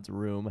Meatwad's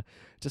room.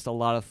 Just a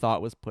lot of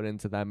thought was put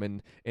into them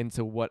and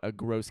into what a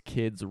gross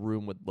kid's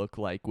room would look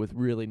like with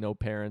really no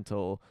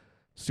parental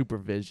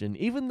supervision,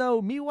 even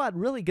though Meatwad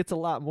really gets a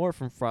lot more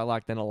from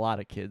Frylock than a lot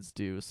of kids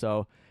do,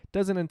 so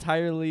doesn't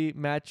entirely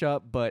match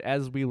up. But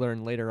as we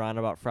learn later on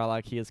about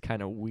Frylock, he is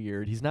kind of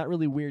weird. He's not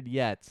really weird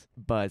yet,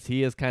 but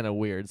he is kind of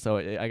weird, so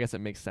I guess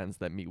it makes sense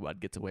that Meatwad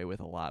gets away with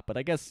a lot. But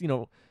I guess,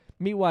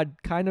 Meatwad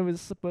kind of is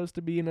supposed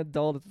to be an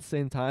adult at the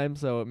same time,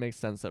 so it makes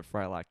sense that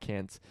Frylock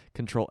can't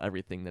control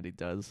everything that he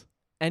does.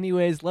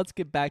 Anyways, let's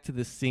get back to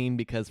this scene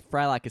because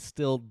Frylock is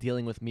still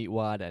dealing with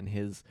Meatwad and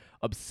his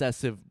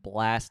obsessive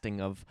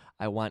blasting of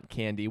I want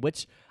candy,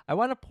 which I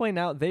want to point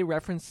out they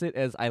reference it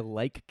as I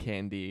like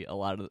candy a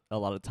lot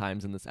of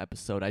times in this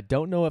episode. I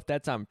don't know if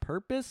that's on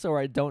purpose or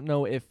I don't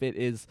know if it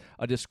is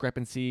a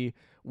discrepancy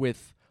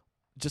with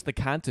just the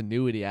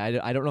continuity.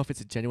 I don't know if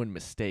it's a genuine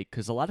mistake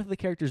because a lot of the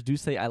characters do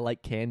say I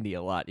like candy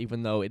a lot,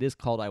 even though it is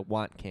called I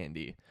want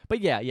candy. But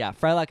yeah,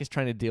 Frylock is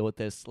trying to deal with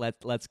this.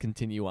 Let's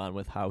continue on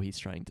with how he's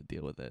trying to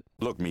deal with it.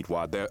 Look,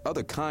 Meatwad, there are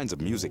other kinds of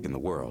music in the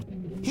world.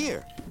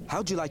 Here,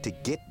 how'd you like to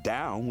get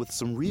down with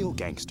some real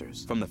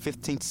gangsters from the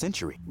 15th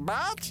century?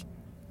 But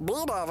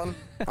Beethoven,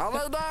 are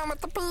they down with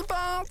the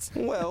pee-pants?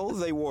 Well,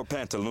 they wore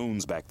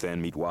pantaloons back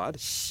then, Meatwad.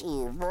 Shit,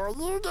 boy,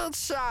 you get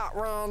shot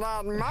wearing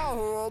that in my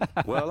hood.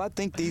 Well, I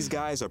think these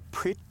guys are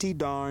pretty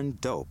darn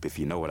dope, if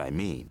you know what I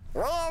mean.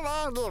 Well,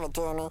 then give it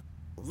to me.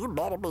 You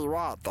better be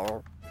right,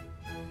 though.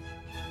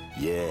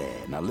 Yeah,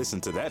 now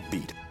listen to that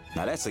beat.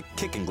 Now that's a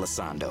kicking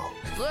glissando.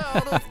 Yeah,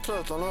 it is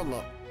kicking, isn't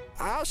it?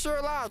 I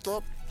sure like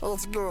it.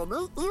 It's good.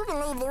 You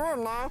can leave the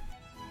room now.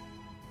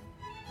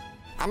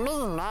 I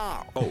mean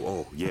now.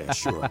 Oh, yeah,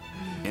 sure.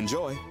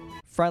 Enjoy.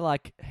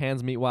 Frylock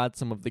hands Meatwad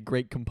some of the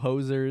great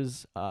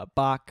composers,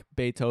 Bach,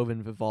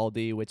 Beethoven,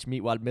 Vivaldi, which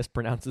Meatwad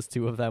mispronounces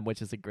 2 of them,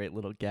 which is a great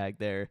little gag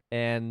there.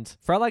 And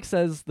Frylock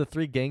says the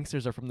 3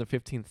 gangsters are from the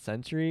 15th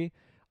century,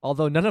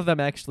 although none of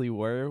them actually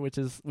were, which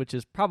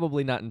is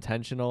probably not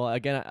intentional.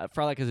 Again,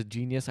 Frylock is a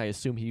genius. I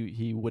assume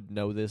he would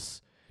know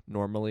this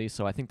normally,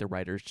 so I think the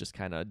writers just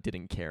kind of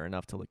didn't care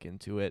enough to look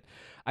into it.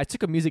 I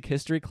took a music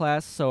history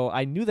class, so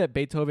I knew that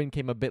Beethoven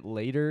came a bit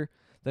later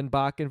than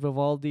Bach and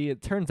Vivaldi.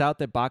 It turns out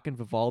that Bach and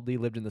Vivaldi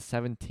lived in the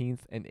 17th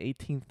and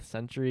 18th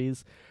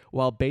centuries,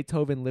 while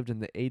Beethoven lived in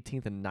the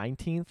 18th and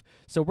 19th.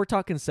 So we're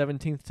talking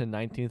 17th to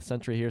 19th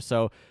century here.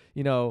 So,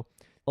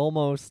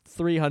 almost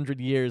 300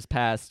 years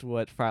past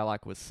what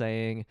Frylock was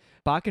saying.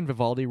 Bach and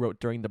Vivaldi wrote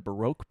during the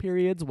Baroque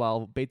periods,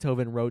 while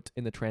Beethoven wrote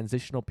in the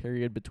transitional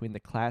period between the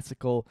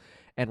classical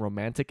and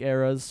romantic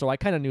eras. So I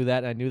kind of knew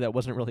that. I knew that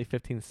wasn't really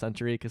 15th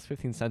century, because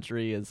 15th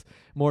century is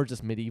more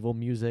just medieval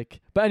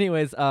music. But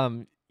anyways,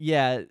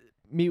 yeah,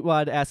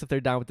 Meatwad asks if they're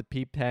down with the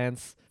pea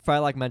pants.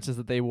 Frylock mentions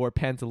that they wore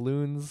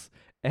pantaloons,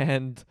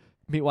 and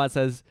Meatwad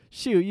says,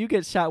 shoot, you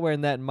get shot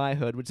wearing that in my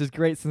hood, which is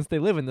great since they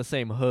live in the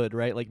same hood,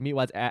 right? Like,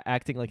 Meatwad's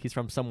acting like he's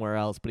from somewhere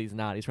else, but he's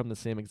not. He's from the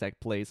same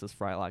exact place as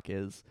Frylock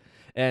is.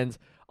 And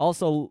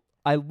also,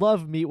 I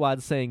love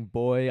Meatwad saying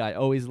boy. I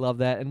always love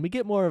that. And we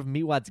get more of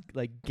Meatwad's,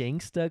 like,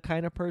 gangsta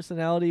kind of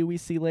personality we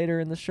see later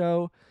in the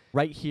show.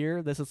 Right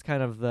here, this is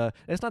kind of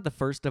it's not the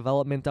first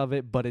development of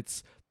it, but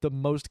it's the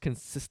most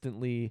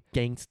consistently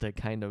gangsta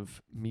kind of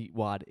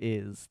Meatwad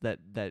is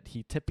that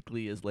he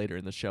typically is later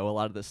in the show. A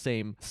lot of the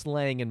same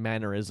slang and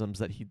mannerisms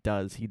that he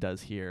does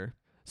here.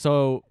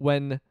 So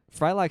when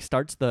Frylock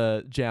starts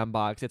the jam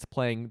box, it's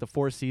playing the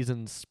Four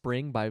Seasons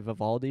Spring by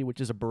Vivaldi,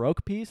 which is a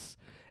Baroque piece.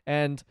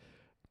 And,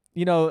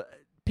 you know,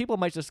 people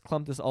might just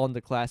clump this all into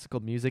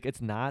classical music.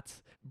 It's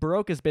not.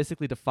 Baroque is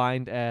basically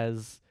defined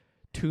as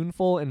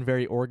tuneful and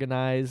very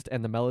organized,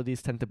 and the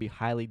melodies tend to be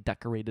highly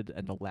decorated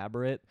and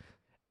elaborate.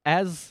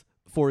 As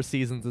Four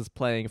Seasons is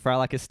playing,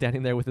 Frylock is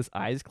standing there with his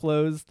eyes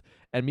closed,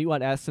 and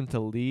Meatwad asks him to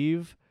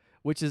leave,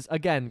 which is,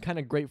 again, kind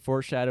of great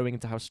foreshadowing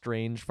into how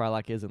strange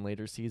Frylock is in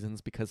later seasons,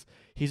 because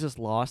he's just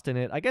lost in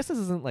it. I guess this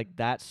isn't, like,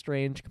 that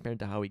strange compared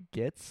to how he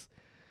gets,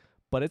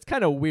 but it's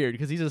kind of weird,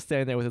 because he's just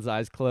standing there with his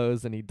eyes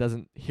closed, and he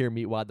doesn't hear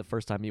Meatwad the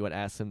first time Meatwad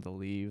asks him to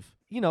leave.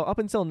 You know, up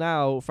until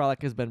now,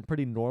 Frylock has been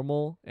pretty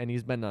normal, and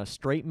he's been a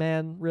straight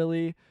man,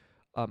 really.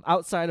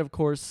 Outside, of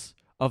course,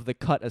 of the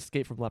cut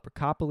Escape from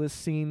Leprocopolis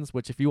scenes,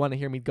 which if you want to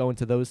hear me go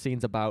into those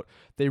scenes about,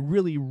 they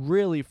really,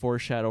 really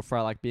foreshadow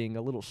Frylock being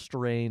a little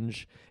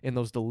strange in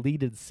those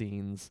deleted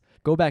scenes.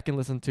 Go back and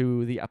listen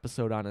to the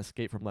episode on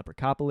Escape from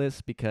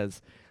Leprocopolis,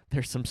 because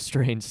there's some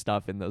strange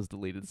stuff in those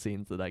deleted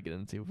scenes that I get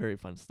into. Very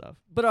fun stuff.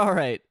 But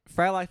alright,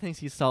 Frylock thinks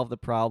he solved the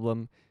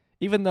problem,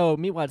 even though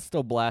Meatwad's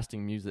still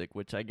blasting music,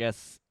 which I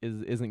guess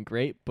isn't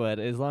great, but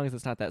as long as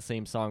it's not that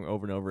same song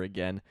over and over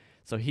again.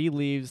 So he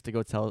leaves to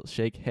go tell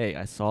Shake, hey,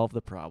 I solved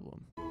the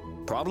problem.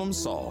 Problem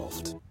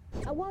solved.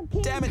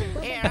 Damn it!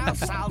 Here, I'll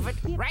solve it.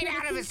 Right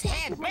out of his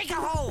head. Make a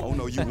hole. Oh,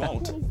 no, you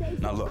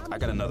won't. Now, look, I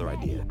got another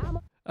idea.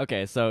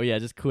 Okay, so yeah,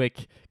 just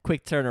quick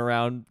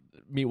turnaround.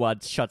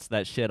 Meatwad shuts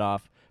that shit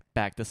off.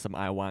 Back to some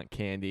I Want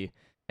Candy.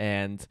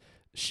 And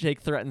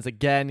Shake threatens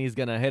again. He's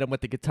going to hit him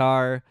with the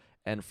guitar.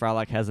 And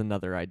Frylock has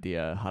another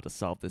idea how to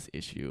solve this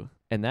issue.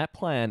 And that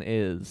plan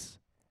is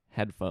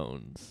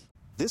headphones.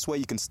 This way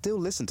you can still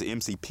listen to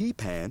MCP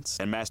Pants,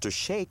 and Master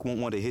Shake won't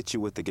want to hit you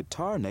with the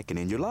guitar necking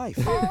in your life.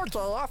 Okay,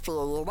 I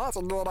feel you. That's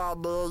a good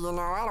idea. You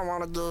know, I don't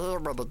want to get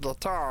hit with a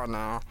guitar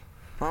now.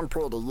 I'm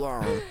pretty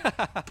young.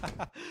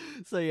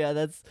 So yeah,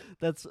 that's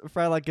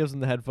Frylock gives him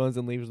the headphones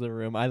and leaves the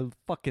room. I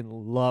fucking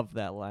love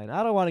that line.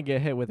 I don't want to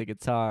get hit with a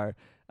guitar.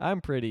 I'm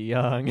pretty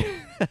young.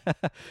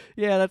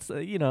 Yeah, that's,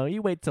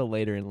 you wait till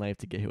later in life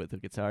to get hit with a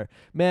guitar.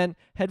 Man,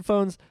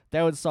 headphones,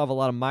 that would solve a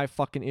lot of my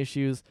fucking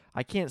issues.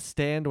 I can't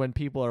stand when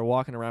people are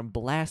walking around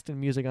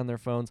blasting music on their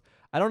phones.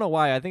 I don't know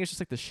why. I think it's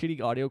just like the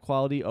shitty audio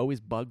quality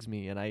always bugs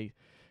me, and I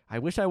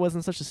wish I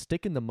wasn't such a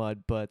stick in the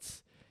mud,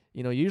 but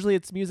usually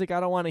it's music I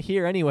don't want to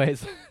hear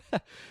anyways.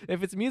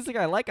 If it's music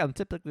I like, I'm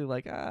typically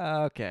like,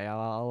 okay,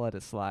 I'll let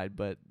it slide,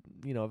 but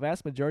a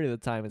vast majority of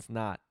the time it's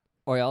not.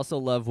 Or I also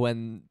love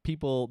when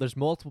there's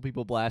multiple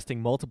people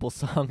blasting multiple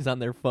songs on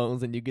their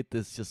phones, and you get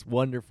this just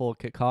wonderful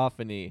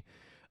cacophony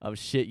of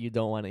shit you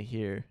don't want to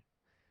hear.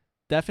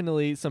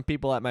 Definitely some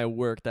people at my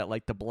work that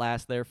like to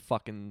blast their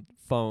fucking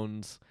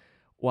phones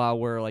while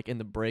we're like in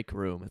the break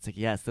room. It's like,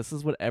 yes, this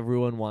is what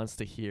everyone wants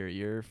to hear.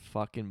 You're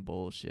fucking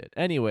bullshit.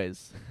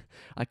 Anyways,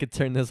 I could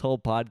turn this whole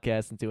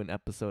podcast into an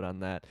episode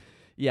on that.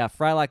 Yeah,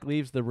 Frylock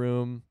leaves the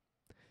room,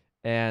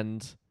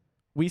 and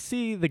we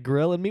see the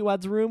grill in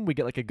Meatwad's room. We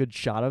get like a good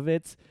shot of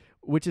it,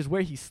 which is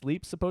where he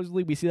sleeps,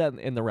 supposedly. We see that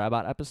in the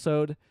Rabbot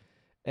episode.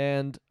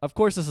 And of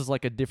course, this is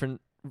like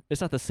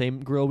it's not the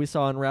same grill we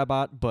saw in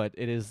Rabbot, but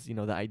it is,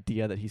 the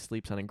idea that he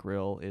sleeps on a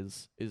grill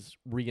is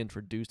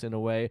reintroduced in a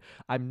way.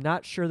 I'm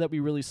not sure that we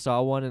really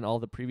saw one in all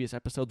the previous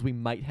episodes. We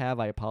might have.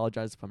 I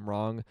apologize if I'm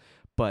wrong.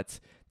 But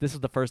this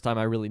is the first time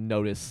I really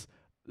notice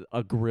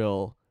a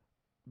grill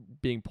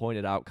being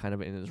pointed out kind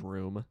of in his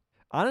room.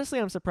 Honestly,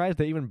 I'm surprised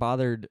they even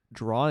bothered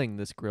drawing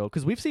this grill,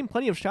 because we've seen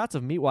plenty of shots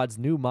of Meatwad's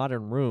new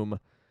modern room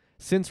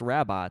since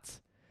Rabbot,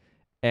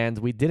 and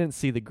we didn't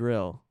see the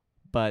grill.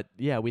 But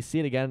yeah, we see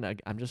it again.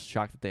 I'm just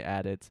shocked that they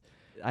add it.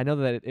 I know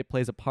that it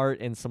plays a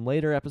part in some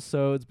later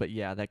episodes, but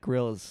yeah, that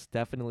grill is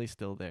definitely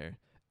still there.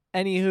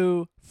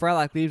 Anywho,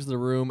 Frylock leaves the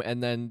room,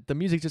 and then the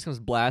music just comes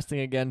blasting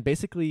again.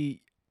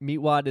 Basically,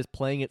 Meatwad is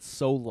playing it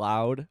so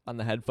loud on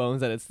the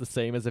headphones that it's the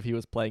same as if he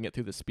was playing it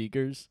through the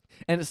speakers.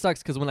 And it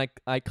sucks because when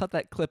I cut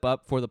that clip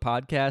up for the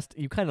podcast,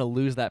 you kind of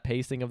lose that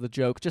pacing of the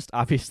joke. Just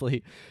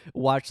obviously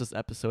watch this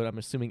episode. I'm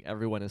assuming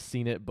everyone has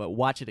seen it, but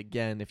watch it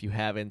again if you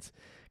haven't,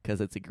 because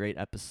it's a great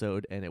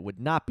episode and it would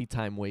not be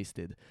time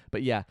wasted.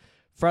 But yeah,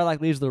 Frylock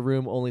leaves the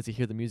room only to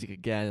hear the music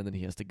again, and then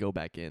he has to go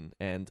back in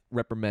and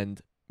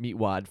reprimand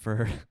Meatwad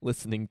for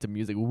listening to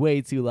music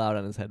way too loud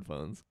on his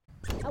headphones.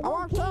 I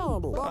want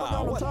candy.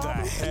 What the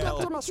hell?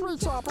 Get to my sweet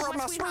shop with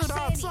my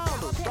sweetheart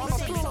Sandy. Got my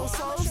penny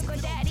sauce.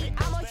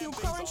 I'm a Hugh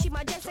Cronin, she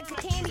my Jessica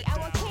Tandy. I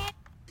want candy.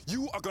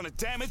 You are gonna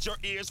damage your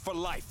ears for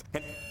life.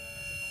 And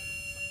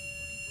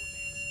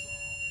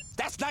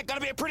that's not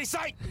gonna be a pretty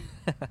sight.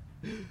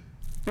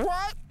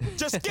 What?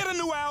 Just get a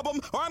new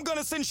album, or I'm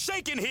gonna send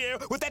Shake in here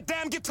with that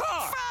damn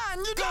guitar. Fine,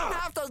 you don't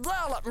have to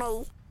yell at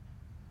me.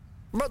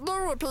 But do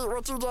repeat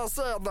what you just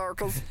said, though,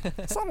 because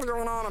something's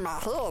going on in my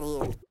head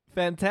here.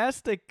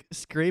 Fantastic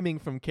screaming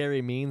from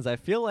Carrie Means. I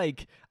feel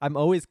like I'm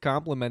always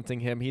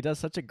complimenting him. He does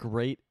such a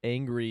great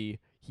angry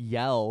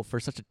yell for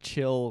such a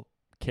chill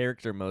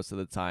character most of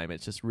the time.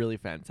 It's just really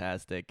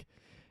fantastic.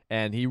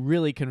 And he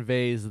really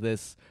conveys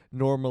this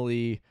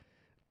normally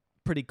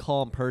pretty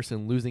calm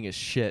person losing his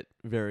shit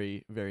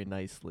very, very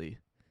nicely.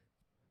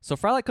 So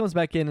Frylock comes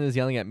back in and is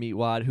yelling at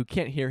Meatwad, who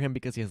can't hear him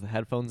because he has the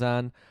headphones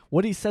on.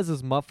 What he says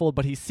is muffled,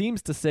 but he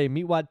seems to say,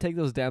 Meatwad, take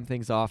those damn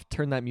things off,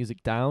 turn that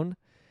music down.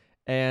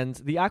 And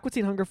the Aqua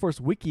Teen Hunger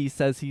Force wiki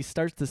says he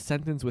starts the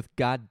sentence with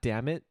 "God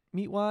damn it,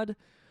 Meatwad,"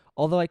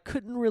 although I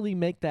couldn't really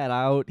make that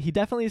out. He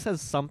definitely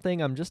says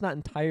something. I'm just not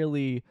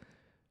entirely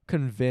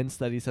convinced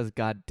that he says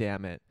 "God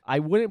damn it." I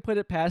wouldn't put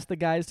it past the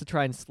guys to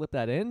try and slip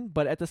that in,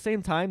 but at the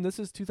same time, this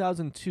is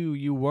 2002.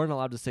 You weren't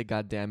allowed to say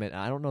 "God damn it."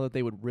 I don't know that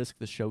they would risk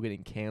the show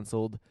getting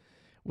canceled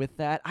with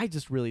that. I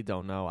just really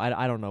don't know.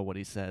 I don't know what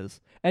he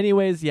says.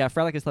 Anyways, yeah,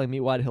 Frylock is telling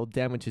Meatwad he'll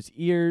damage his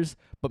ears,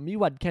 but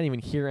Meatwad can't even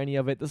hear any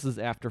of it. This is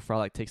after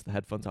Frylock takes the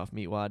headphones off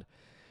Meatwad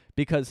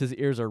because his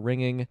ears are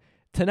ringing.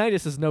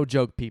 Tinnitus is no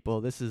joke, people.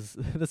 This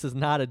is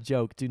not a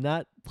joke. Do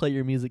not play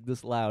your music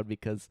this loud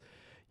because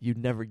you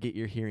never get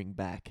your hearing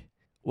back.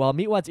 While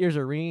Meatwad's ears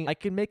are ringing, I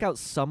can make out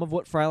some of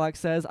what Frylock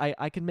says.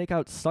 I can make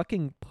out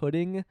sucking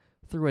pudding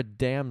through a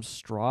damn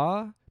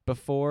straw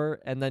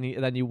before, and then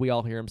we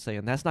all hear him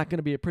saying, "That's not going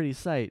to be a pretty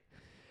sight."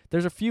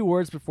 There's a few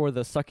words before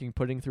the sucking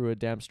pudding through a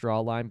damn straw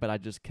line, but I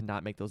just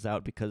cannot make those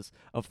out because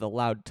of the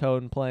loud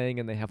tone playing,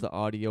 and they have the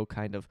audio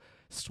kind of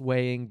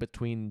swaying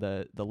between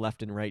the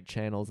left and right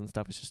channels and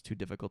stuff. It's just too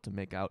difficult to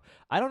make out.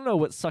 I don't know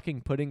what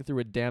sucking pudding through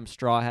a damn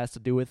straw has to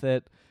do with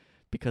it,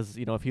 because,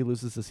 you know, if he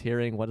loses his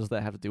hearing, what does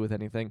that have to do with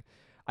anything?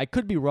 I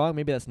could be wrong.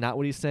 Maybe that's not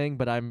what he's saying,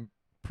 but I'm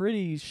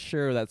pretty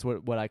sure that's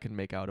what I can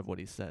make out of what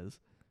he says.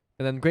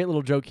 And then great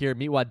little joke here.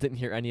 Meatwad didn't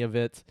hear any of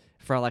it.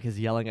 Frylock is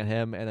yelling at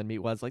him, and then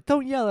Meatwad's like,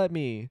 "Don't yell at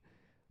me.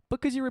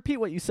 But could you repeat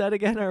what you said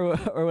again?" or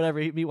whatever.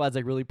 Meatwad's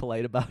like really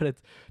polite about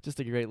it. Just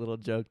a great little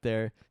joke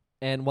there.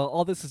 And while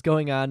all this is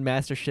going on,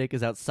 Master Shake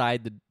is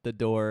outside the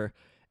door,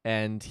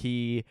 and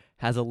he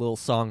has a little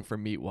song for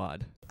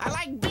Meatwad. I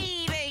like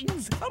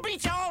beatings. I'll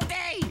beat you all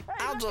day.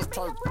 I'll just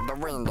take the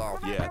window.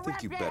 Yeah, I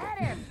think you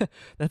better.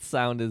 That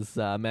sound is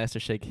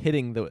Master Shake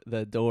hitting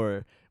the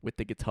door with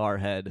the guitar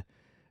head,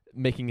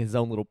 making his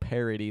own little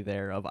parody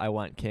there of "I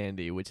Want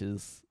Candy," which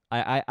is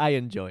I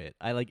enjoy it.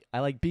 I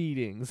like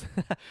beatings.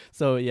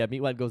 So yeah,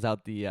 Meatwad goes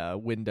out the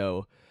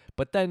window.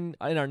 But then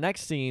in our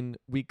next scene,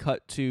 we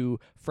cut to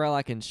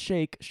Frylock and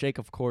Shake. Shake,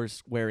 of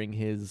course, wearing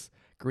his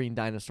green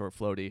dinosaur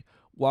floaty,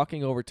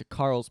 walking over to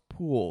Carl's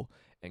pool.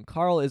 And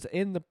Carl is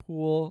in the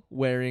pool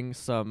wearing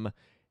some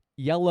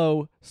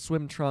yellow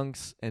swim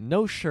trunks and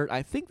no shirt.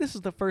 I think this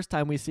is the first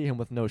time we see him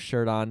with no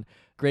shirt on.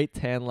 Great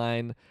tan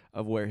line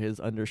of where his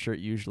undershirt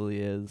usually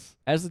is.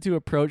 As the two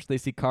approach, they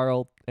see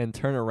Carl and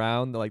turn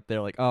around.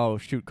 They're like, "Oh,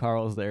 shoot,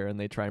 Carl's there." And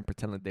they try and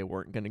pretend like they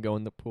weren't going to go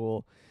in the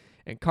pool.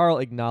 And Carl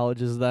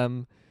acknowledges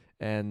them.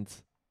 And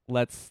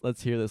let's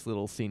hear this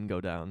little scene go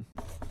down.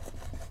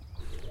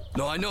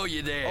 No, I know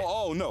you're there.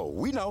 Oh, no,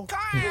 we know.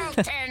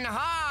 Carlton,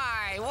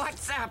 hi.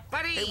 What's up,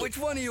 buddy? Hey, which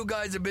one of you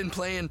guys have been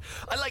playing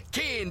 "I Like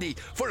Candy"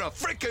 for a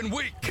frickin'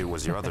 week? It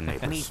was your other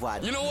neighbors.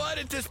 You know what?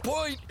 At this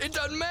point, it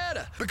doesn't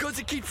matter because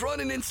it keeps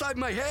running inside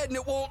my head and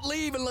it won't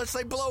leave unless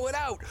I blow it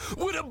out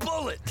with a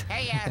bullet.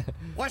 Hey,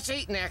 what's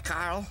eating there,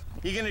 Carl?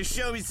 You gonna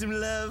show me some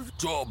love?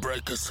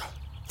 Jawbreakers.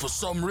 For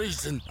some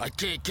reason, I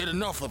can't get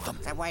enough of them.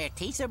 Is that why your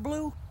teeth are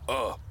blue?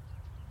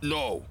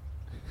 No.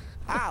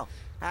 Oh,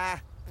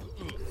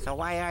 so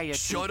why are you...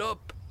 Shut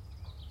up.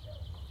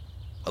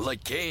 I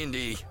like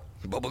candy.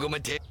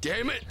 Bubblegum,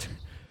 damn it.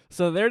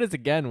 So there it is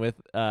again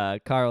with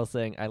Carl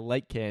saying, "I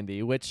like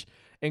candy," which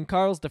in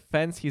Carl's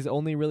defense, he's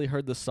only really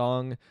heard the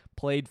song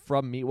played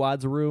from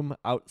Meatwad's room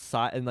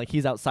outside, and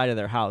he's outside of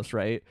their house,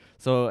 right?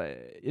 So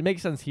it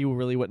makes sense he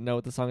really wouldn't know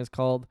what the song is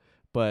called.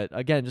 But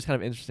again, just kind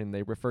of interesting.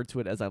 They refer to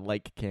it as "I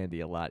Like Candy"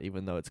 a lot,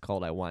 even though it's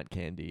called "I Want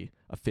Candy"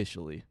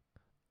 officially.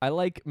 I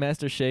like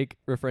Master Shake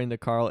referring to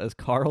Carl as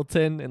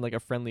Carlton in a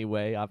friendly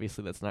way.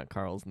 Obviously, that's not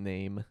Carl's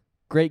name.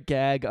 Great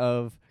gag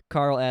of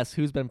Carl asks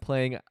who's been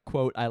playing,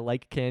 quote, I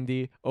like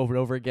candy over and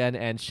over again,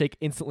 and Shake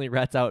instantly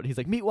rats out, he's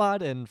like,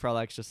 Meatwad, and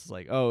Frolics just is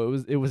like,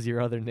 oh, it was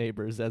your other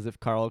neighbors, as if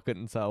Carl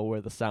couldn't tell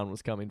where the sound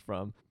was coming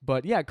from.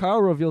 But yeah,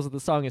 Carl reveals that the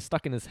song is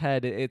stuck in his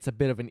head. It's a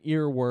bit of an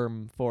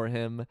earworm for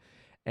him,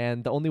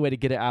 and the only way to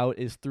get it out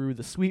is through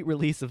the sweet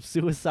release of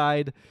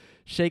Suicide.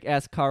 Shake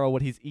asks Carl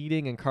what he's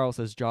eating, and Carl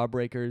says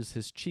Jawbreakers.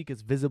 His cheek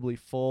is visibly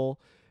full,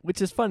 which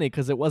is funny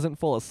because it wasn't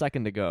full a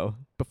second ago.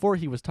 Before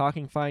he was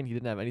talking fine, he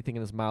didn't have anything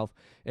in his mouth,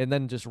 and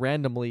then just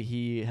randomly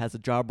he has a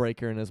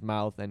Jawbreaker in his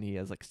mouth, and he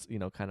has, like,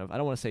 kind of, I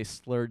don't want to say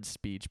slurred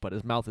speech, but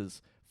his mouth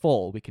is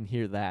full. We can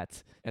hear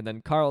that. And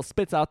then Carl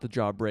spits out the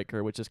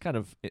Jawbreaker, which is kind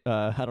of,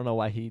 I don't know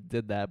why he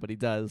did that, but he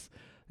does.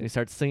 And he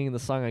starts singing the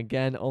song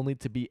again, only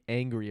to be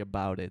angry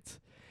about it.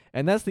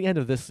 And that's the end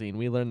of this scene.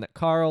 We learn that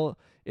Carl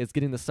is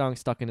getting the song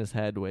stuck in his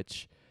head,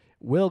 which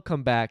will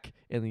come back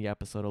in the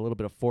episode. A little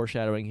bit of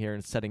foreshadowing here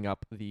and setting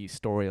up the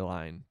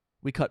storyline.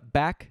 We cut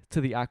back to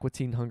the Aqua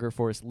Teen Hunger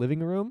Force living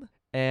room,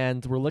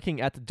 and we're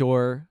looking at the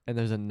door, and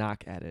there's a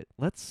knock at it.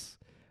 Let's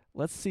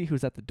see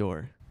who's at the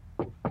door.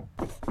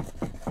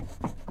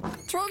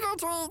 Trick or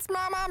treats,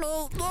 Mama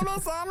Meat, give me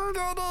something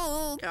good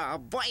to eat. Oh,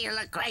 boy, you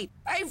look great.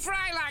 Hey,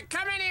 Frylock,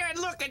 come in here and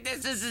look at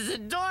this. This is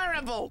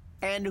adorable.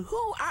 And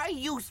who are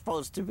you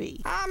supposed to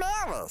be? I'm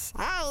Elvis.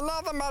 I ain't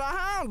nothing but a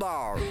hound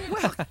dog.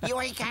 Well,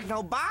 you ain't got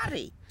no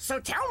body. So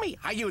tell me,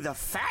 are you the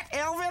fat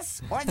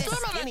Elvis or the Give me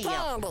skinny the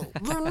candy.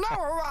 Elvis? You know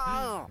who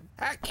I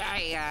am.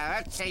 Okay,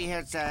 let's see.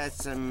 Here's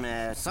some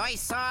soy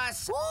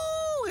sauce.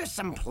 Ooh, here's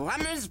some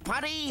plumber's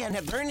putty and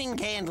a burning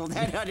candle.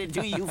 That ought to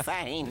do you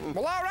fine.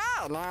 Well, all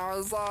right.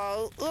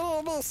 Now,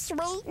 it'll be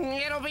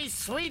sweet. It'll be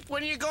sweet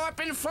when you go up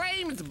in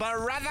flames,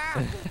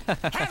 brother.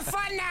 Have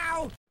fun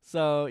now.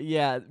 So,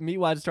 yeah,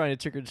 Meatwad's trying to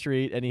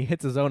trick-or-treat, and he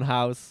hits his own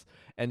house,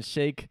 and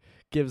Shake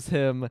gives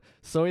him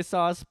soy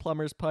sauce,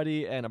 plumber's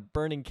putty, and a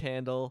burning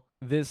candle.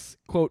 This,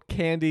 quote,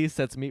 candy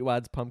sets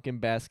Meatwad's pumpkin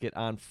basket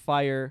on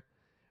fire,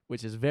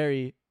 which is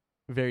very,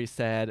 very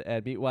sad,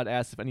 and Meatwad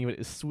asks if any of it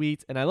is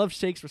sweet, and I love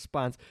Shake's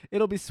response,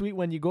 it'll be sweet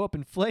when you go up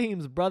in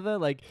flames, brother.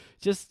 Like,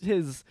 just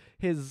his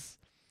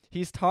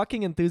he's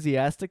talking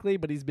enthusiastically,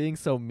 but he's being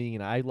so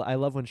mean. I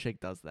love when Shake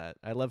does that.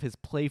 I love his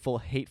playful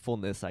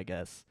hatefulness, I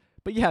guess.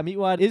 But yeah,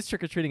 Meatwad is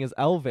trick-or-treating as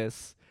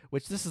Elvis,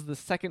 which this is the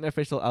second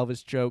official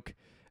Elvis joke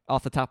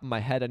off the top of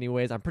my head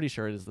anyways. I'm pretty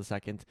sure it is the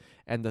second.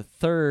 And the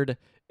third,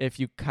 if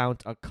you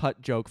count a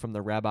cut joke from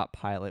the Rabot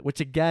pilot,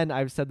 which again,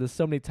 I've said this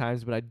so many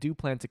times, but I do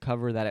plan to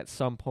cover that at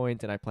some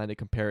point, and I plan to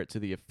compare it to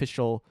the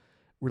official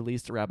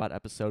released Rabot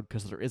episode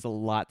because there is a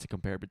lot to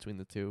compare between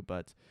the two.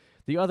 But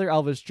the other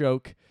Elvis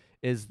joke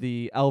is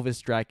the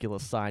Elvis Dracula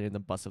sign in the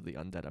Bus of the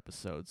Undead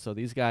episode. So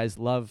these guys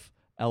love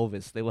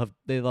Elvis. They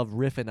love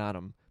riffing on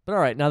him. But all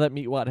right, now that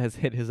Meatwad has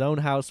hit his own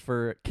house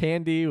for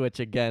candy, which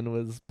again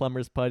was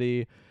plumber's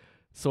putty,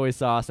 soy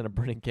sauce, and a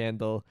burning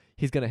candle,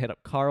 he's going to hit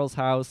up Carl's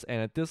house.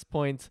 And at this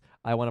point,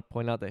 I want to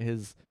point out that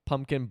his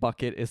pumpkin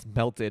bucket is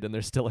melted and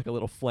there's still like a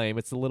little flame.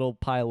 It's a little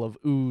pile of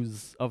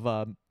ooze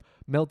of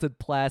melted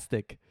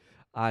plastic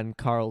on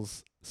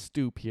Carl's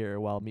stoop here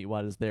while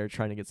Meatwad is there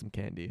trying to get some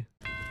candy.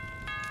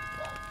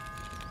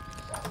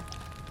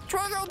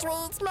 Trick or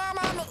treats,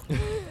 Mama Meat.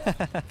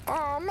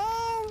 Oh,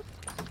 man.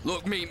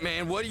 Look, Meat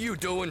Man, what are you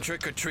doing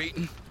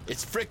trick-or-treating?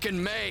 It's frickin'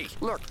 May.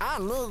 Look, I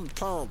need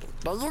candy.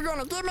 But you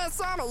gonna give me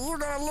some or you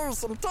gonna lose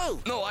some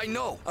teeth? No, I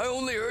know. I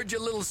only heard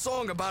your little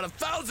song about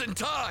 1,000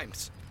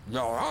 times.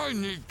 No, I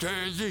need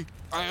candy,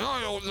 and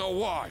I don't know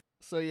why.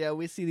 So yeah,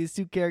 we see these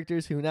two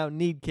characters who now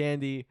need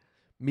candy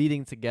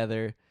meeting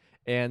together.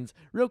 And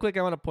real quick,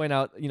 I want to point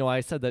out,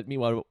 I said that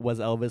Meatwad was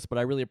Elvis, but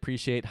I really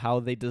appreciate how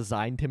they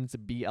designed him to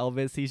be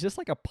Elvis. He's just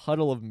like a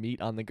puddle of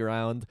meat on the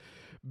ground,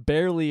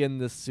 barely in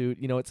this suit.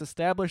 It's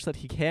established that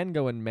he can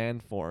go in man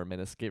form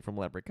and escape from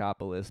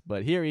Leprechapolis,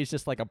 but here he's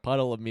just like a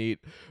puddle of meat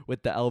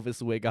with the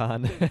Elvis wig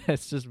on.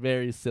 It's just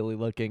very silly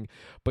looking.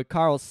 But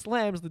Carl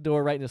slams the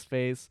door right in his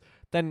face.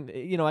 Then,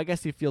 I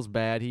guess he feels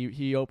bad.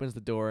 He opens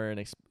the door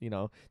and,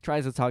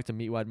 tries to talk to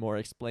Meatwad more,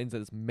 explains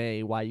that it's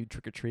May, why are you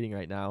trick-or-treating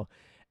right now?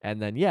 And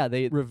then, yeah,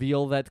 they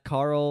reveal that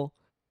Carl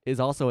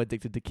is also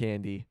addicted to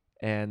candy,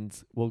 and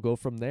we'll go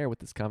from there with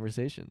this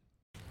conversation.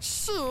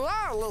 Shit,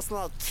 I don't listen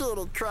to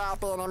kitty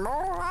crap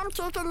anymore. I'm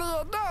kicking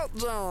the adult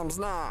jams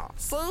now.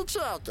 See,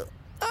 check it.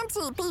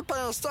 MTP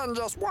Pants doesn't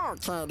just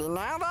want candy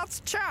now, that's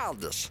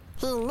childish.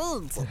 He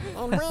needs it.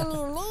 And when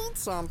you need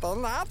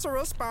something, that's a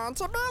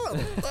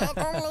responsibility that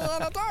only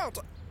an adult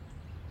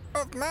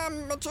of my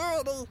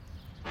maturity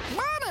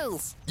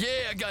buddies.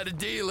 Yeah, I got a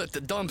deal at the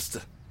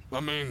dumpster.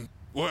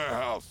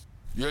 Warehouse.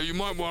 Yeah, you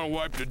might want to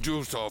wipe the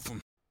juice off him.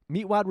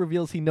 Meatwad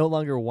reveals he no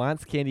longer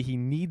wants candy, he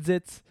needs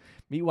it.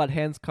 Meatwad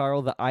hands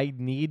Carl the I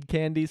Need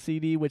Candy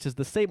CD, which is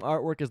the same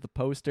artwork as the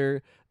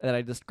poster that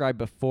I described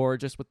before,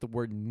 just with the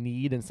word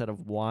need instead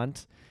of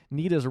want.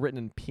 Need is written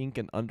in pink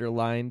and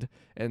underlined,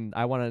 and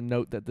I want to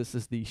note that this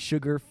is the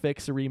Sugar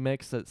Fix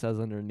remix that it says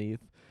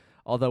underneath.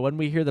 Although when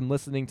we hear them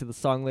listening to the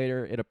song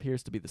later, it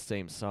appears to be the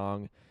same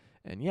song.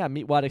 And yeah,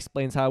 Meatwad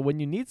explains how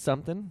when you need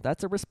something,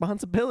 that's a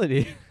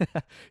responsibility.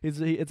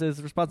 It's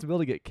his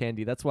responsibility to get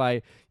candy. That's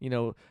why,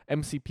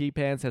 MCP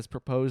Pants has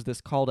proposed this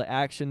call to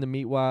action to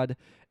Meatwad,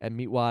 and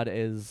Meatwad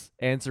is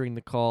answering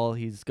the call.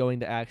 He's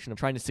going to action of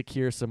trying to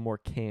secure some more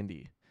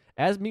candy.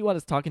 As Meatwad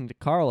is talking to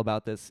Carl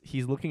about this,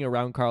 he's looking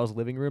around Carl's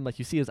living room. Like,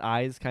 you see his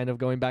eyes kind of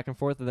going back and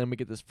forth, and then we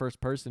get this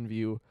first-person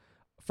view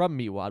from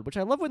Meatwad, which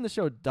I love when the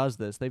show does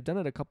this. They've done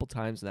it a couple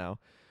times now,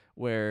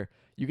 where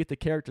you get the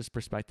character's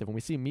perspective, and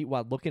we see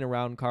Meatwad looking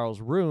around Carl's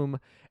room,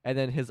 and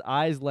then his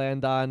eyes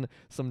land on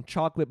some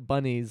chocolate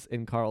bunnies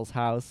in Carl's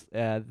house.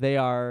 They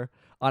are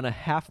on a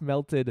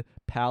half-melted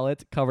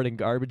pallet covered in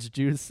garbage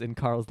juice in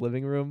Carl's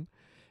living room.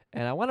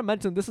 And I want to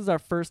mention this is our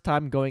first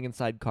time going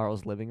inside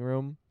Carl's living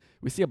room.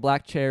 We see a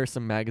black chair,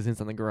 some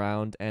magazines on the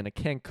ground, and a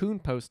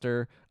Cancun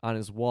poster on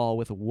his wall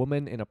with a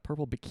woman in a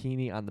purple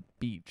bikini on the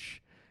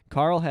beach.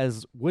 Carl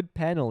has wood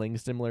paneling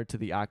similar to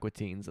the Aqua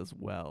Teens as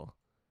well.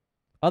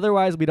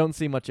 Otherwise, we don't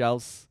see much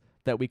else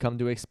that we come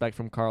to expect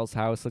from Carl's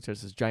house, such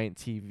as his giant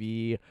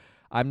TV.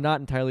 I'm not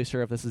entirely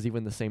sure if this is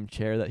even the same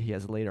chair that he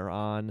has later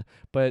on.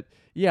 But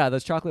yeah,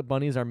 those chocolate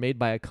bunnies are made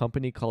by a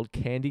company called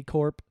Candy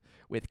Corp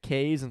with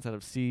K's instead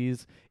of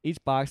C's.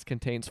 Each box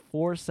contains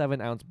 4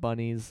 7-ounce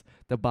bunnies.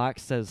 The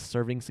box says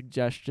serving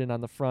suggestion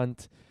on the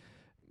front,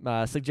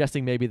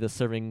 suggesting maybe the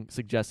serving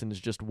suggestion is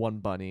just one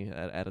bunny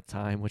at a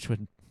time, which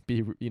would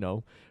be,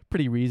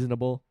 pretty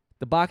reasonable.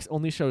 The box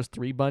only shows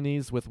 3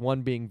 bunnies, with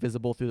one being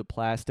visible through the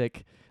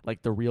plastic,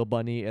 like the real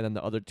bunny, and then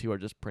the other 2 are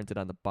just printed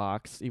on the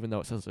box, even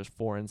though it says there's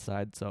 4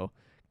 inside, so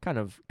kind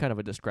of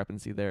a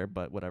discrepancy there,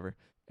 but whatever.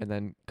 And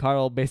then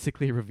Carl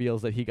basically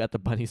reveals that he got the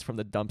bunnies from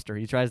the dumpster.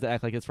 He tries to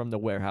act like it's from the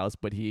warehouse,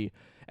 but he,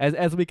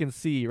 as we can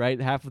see,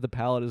 right, half of the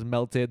pallet is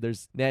melted.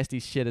 There's nasty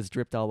shit has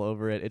dripped all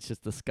over it. It's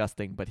just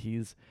disgusting, but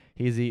he's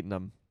eating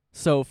them.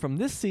 So from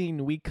this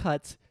scene, we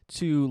cut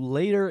to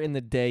later in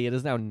the day. It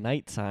is now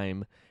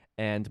nighttime,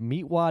 and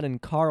Meatwad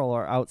and Carl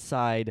are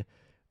outside.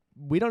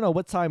 We don't know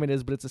what time it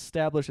is, but it's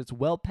established it's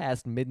well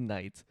past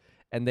midnight,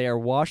 and they are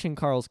washing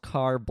Carl's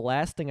car,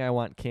 blasting I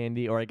Want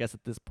Candy, or I guess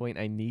at this point,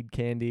 I Need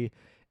Candy,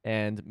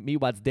 and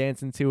Meatwad's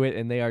dancing to it,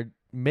 and they are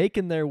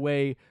making their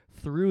way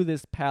through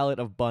this pallet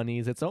of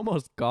bunnies. It's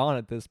almost gone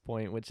at this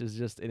point, which is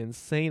just an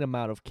insane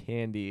amount of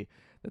candy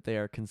that they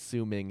are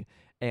consuming,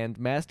 and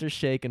Master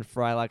Shake and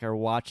Frylock are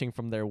watching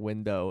from their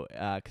window,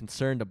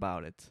 concerned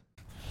about it.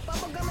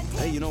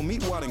 Hey,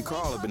 Meatwad and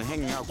Carl have been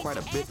hanging out quite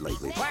a bit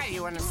lately. Why,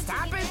 you want to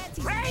stop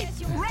it? Right!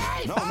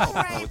 No,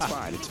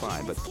 it's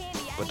fine.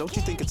 But don't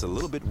you think it's a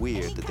little bit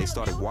weird that they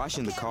started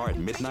washing the car at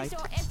midnight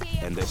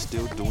and they're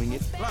still doing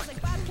it? Look,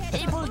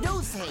 people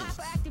do things.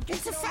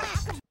 It's a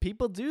fact.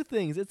 People do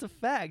things. It's a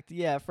fact.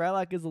 Yeah,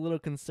 Frylock is a little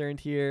concerned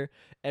here,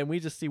 and we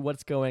just see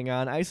what's going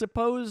on. I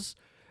suppose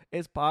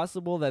it's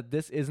possible that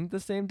this isn't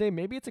the same day.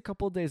 Maybe it's a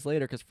couple of days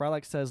later, because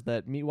Frylock says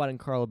that Meatwad and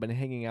Carl have been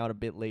hanging out a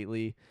bit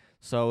lately.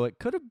 So it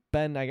could have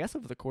been, I guess,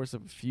 over the course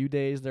of a few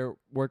days, they're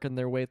working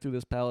their way through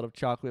this pallet of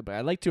chocolate. But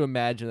I like to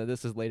imagine that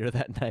this is later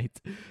that night,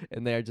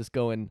 and they're just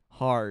going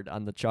hard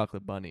on the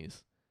chocolate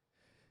bunnies.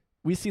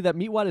 We see that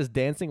Meatwad is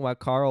dancing while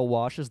Carl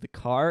washes the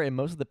car, and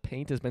most of the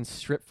paint has been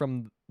stripped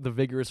from the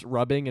vigorous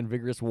rubbing and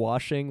vigorous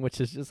washing,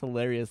 which is just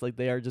hilarious. Like,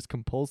 they are just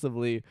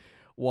compulsively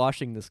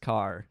washing this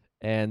car.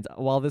 And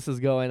while this is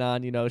going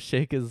on,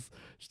 Shake is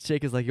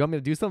like, you want me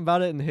to do something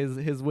about it? And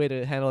his way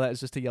to handle that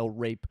is just to yell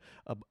rape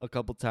a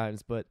couple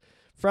times. But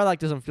Frylock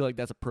doesn't feel like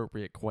that's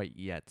appropriate quite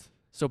yet.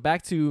 So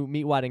back to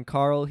Meatwad and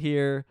Carl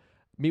here.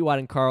 Meatwad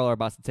and Carl are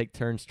about to take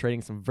turns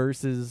trading some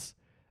verses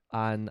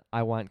on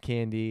I Want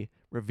Candy,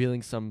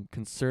 revealing some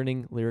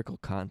concerning lyrical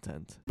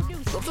content.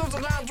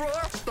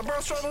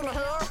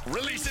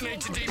 Releasing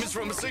ancient demons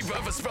from a sleep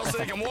of a spell so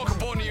they can walk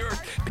upon the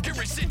earth and get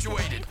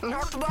resituated.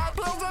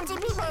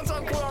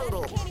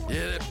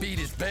 Yeah, that beat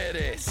is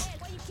badass.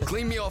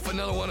 Clean me off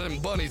another one of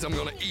them bunnies, I'm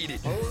gonna eat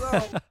it.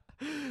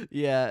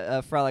 Yeah,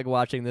 Frylock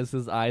watching this,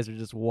 his eyes are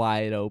just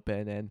wide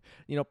open.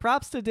 And,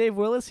 props to Dave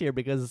Willis here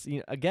because,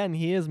 again,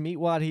 he is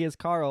Meatwad, he is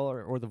Carl,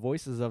 or the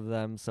voices of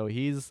them. So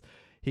he's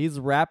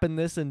rapping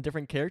this in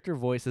different character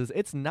voices.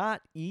 It's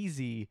not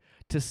easy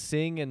to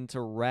sing and to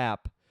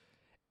rap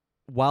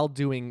while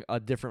doing a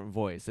different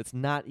voice. It's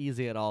not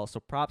easy at all. So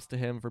props to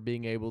him for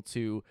being able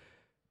to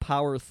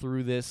power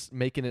through this,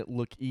 making it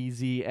look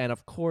easy. And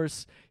of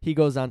course, he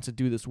goes on to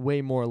do this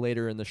way more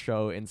later in the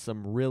show in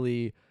some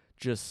really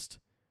just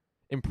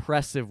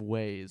impressive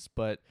ways.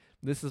 But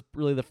this is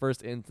really the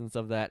first instance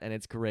of that, and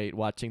it's great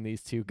watching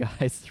these two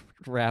guys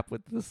rap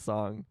with this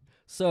song.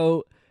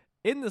 So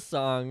in the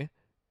song,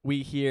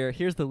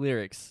 here's the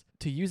lyrics.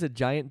 To use a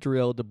giant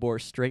drill to bore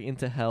straight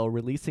into hell,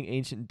 releasing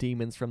ancient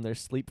demons from their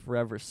sleep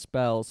forever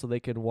spell so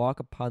they can walk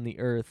upon the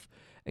earth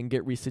and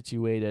get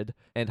resituated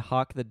and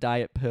hawk the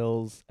diet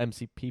pills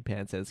MCP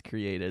Pants has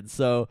created.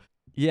 So,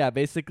 yeah,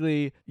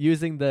 basically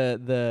using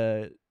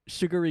the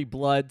sugary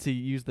blood to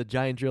use the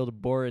giant drill to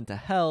bore into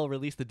hell,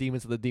 release the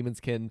demons so the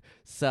demons can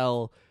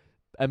sell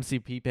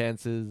MCP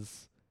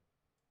Pants'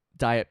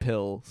 diet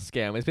pill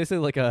scam. It's basically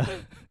like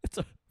it's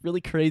a really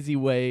crazy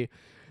way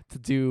to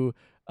do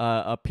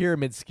a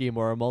pyramid scheme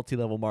or a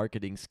multi-level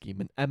marketing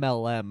scheme, an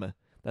MLM.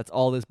 That's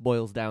all this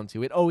boils down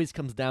to. It always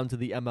comes down to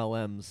the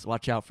MLMs.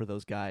 Watch out for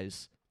those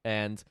guys.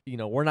 And,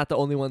 we're not the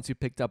only ones who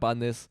picked up on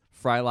this.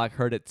 Frylock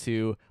heard it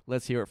too.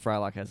 Let's hear what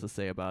Frylock has to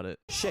say about it.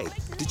 Shay,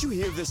 did you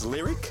hear this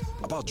lyric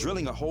about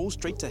drilling a hole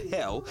straight to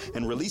hell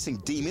and releasing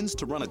demons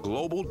to run a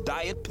global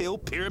diet pill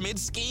pyramid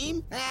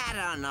scheme? I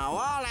don't know.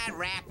 All that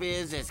rap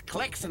is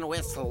clicks and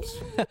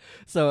whistles.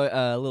 So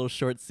a little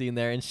short scene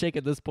there. And Shake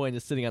at this point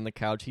is sitting on the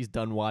couch. He's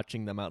done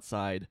watching them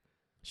outside.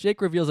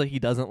 Shake reveals that he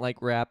doesn't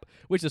like rap,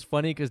 which is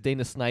funny because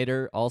Dana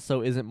Snyder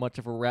also isn't much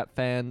of a rap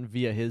fan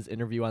via his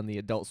interview on the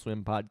Adult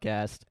Swim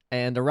podcast.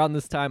 And around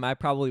this time, I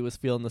probably was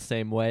feeling the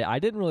same way. I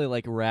didn't really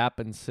like rap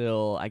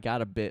until I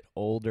got a bit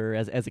older.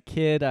 As a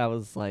kid, I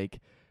was like,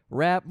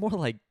 rap? More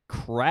like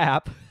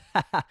crap.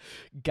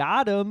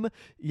 Got him.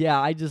 Yeah,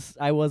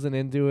 I wasn't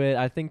into it.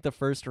 I think the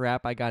first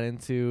rap I got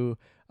into...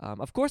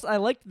 of course, I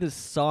liked this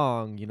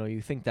song.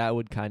 You think that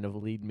would kind of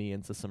lead me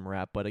into some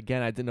rap. But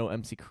again, I didn't know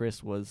MC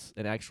Chris was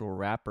an actual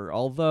rapper.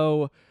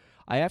 Although,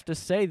 I have to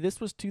say,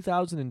 this was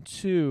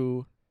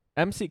 2002.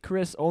 MC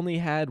Chris only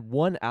had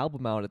one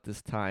album out at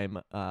this time,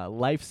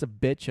 Life's a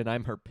Bitch and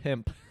I'm Her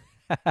Pimp.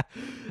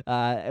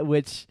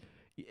 Which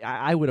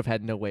I would have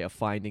had no way of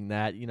finding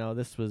that.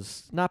 This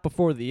was not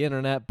before the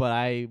internet, but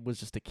I was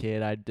just a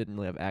kid. I didn't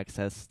really have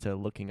access to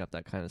looking up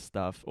that kind of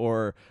stuff,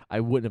 or I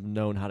wouldn't have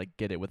known how to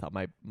get it without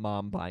my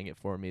mom buying it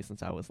for me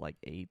since I was like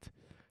 8.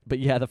 But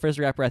yeah, the first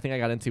rapper I think I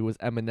got into was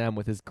Eminem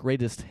with his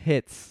Greatest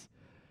Hits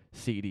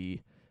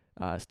CD.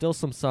 Still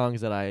some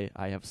songs that I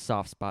have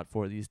soft spot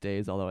for these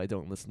days, although I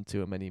don't listen to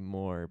them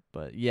anymore.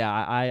 But yeah,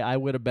 I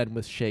would have been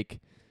with Shake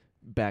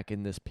back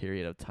in this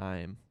period of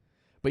time.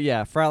 But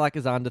yeah, Frylock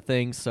is onto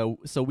things, so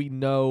we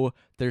know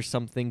there's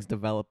some things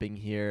developing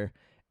here,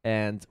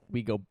 and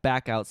we go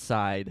back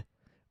outside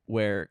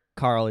where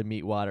Carl and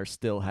Meatwad are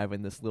still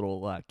having this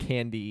little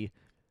candy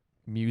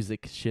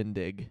music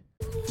shindig.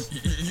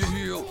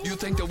 You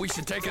think that we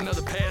should take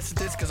another pass at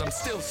this? Because I'm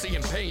still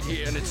seeing paint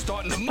here, and it's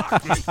starting to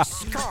mock me.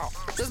 Carl,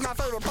 this is my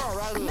favorite part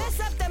right here. Mix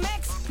up the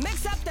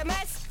mix up the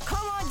mess.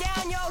 Come on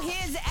down, yo,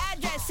 here's the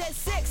address. Says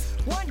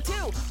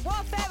 612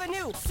 Wharf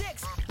Avenue.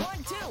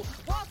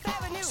 612 Wharf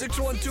Avenue.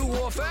 612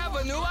 Wharf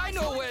Avenue, I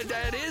know where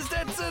that is.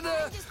 That's an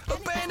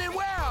abandoned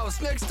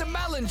warehouse next to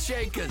Melon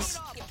Shakers.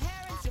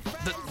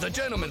 The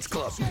Gentleman's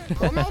Club.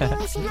 Well, maybe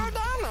we should go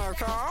down there,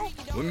 Carl.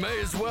 We may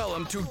as well.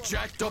 I'm too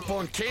jacked up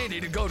on candy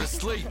to go to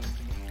sleep.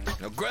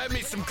 Now grab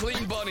me some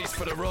clean bunnies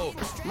for the road.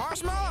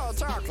 Marshmallow or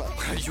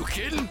chocolate? Are you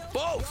kidding?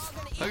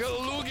 Both. I got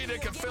a loogie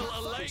that can fill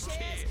a lake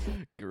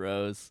here.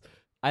 Gross.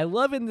 I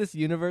love in this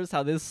universe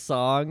how this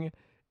song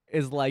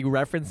is like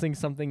referencing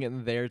something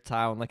in their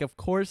town. Like, of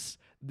course,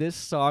 this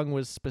song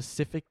was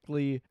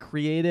specifically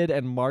created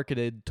and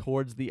marketed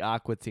towards the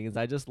Aqua Teens.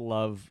 I just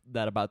love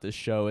that about this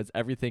show. Is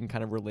everything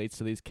kind of relates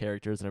to these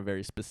characters in a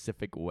very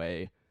specific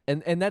way.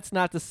 And that's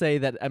not to say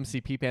that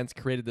MCP Pants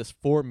created this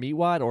for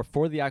Meatwad or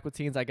for the Aqua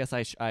Teens. I guess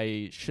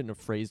I shouldn't have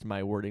phrased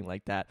my wording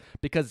like that,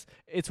 because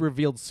it's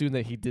revealed soon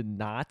that he did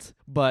not.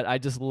 But I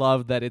just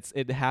love that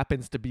it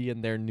happens to be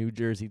in their New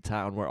Jersey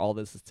town where all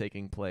this is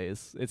taking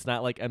place. It's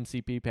not like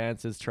MCP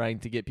Pants is trying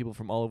to get people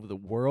from all over the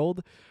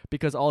world,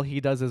 because all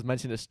he does is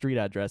mention a street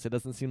address. It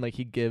doesn't seem like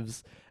he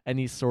gives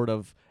any sort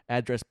of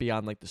address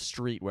beyond like the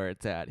street where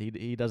it's at.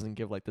 He doesn't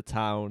give like the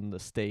town, the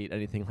state,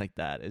 anything like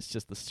that. It's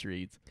just the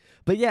streets.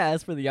 But yeah,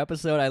 as for the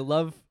episode, I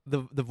love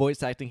the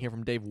voice acting here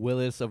from Dave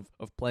Willis of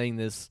playing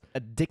this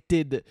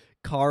addicted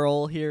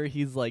Carl here.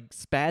 He's like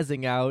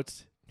spazzing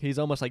out. He's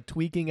almost like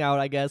tweaking out,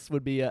 I guess,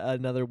 would be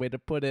another way to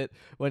put it,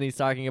 when he's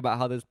talking about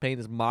how this pain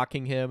is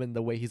mocking him and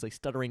the way he's like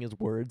stuttering his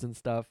words and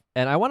stuff.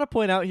 And I want to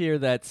point out here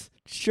that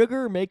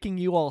sugar making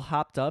you all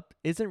hopped up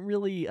isn't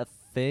really a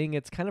thing.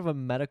 It's kind of a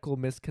medical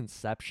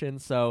misconception.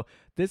 So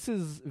this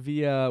is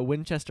via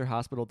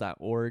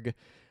winchesterhospital.org.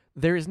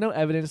 There is no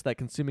evidence that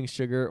consuming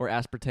sugar or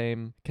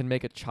aspartame can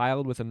make a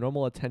child with a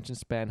normal attention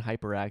span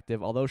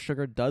hyperactive. Although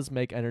sugar does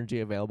make energy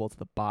available to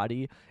the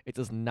body, it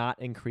does not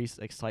increase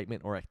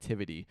excitement or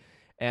activity.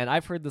 And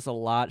I've heard this a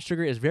lot.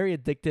 Sugar is very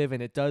addictive,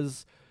 and it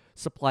does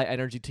supply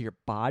energy to your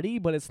body,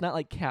 but it's not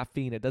like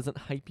caffeine. It doesn't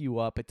hype you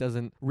up. It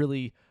doesn't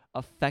really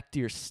affect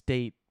your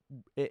state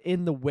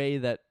in the way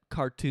that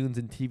cartoons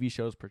and TV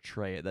shows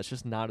portray it. That's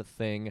just not a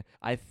thing.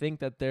 I think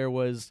that there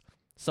was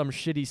some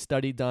shitty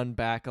study done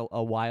back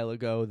a while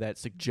ago that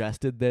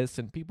suggested this,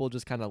 and people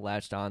just kind of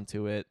latched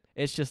onto it.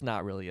 It's just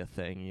not really a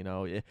thing, you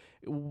know.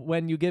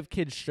 When you give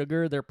kids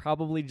sugar, they're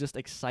probably just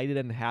excited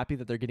and happy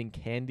that they're getting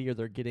candy or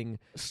they're getting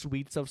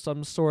sweets of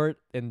some sort,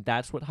 and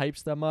that's what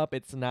hypes them up.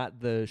 It's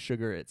not the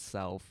sugar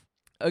itself.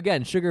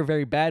 Again, sugar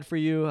very bad for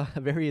you,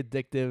 very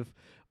addictive,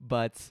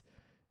 but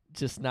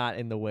just not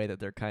in the way that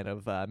they're kind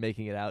of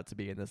making it out to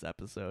be in this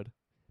episode.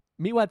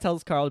 Meatwad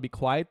tells Carl to be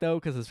quiet, though,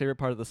 because his favorite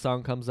part of the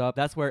song comes up.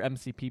 That's where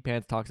MCP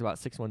Pants talks about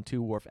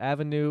 612 Wharf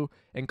Avenue,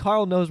 and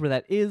Carl knows where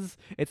that is.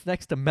 It's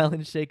next to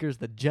Melon Shakers,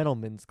 the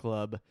Gentleman's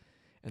Club,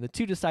 and the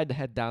two decide to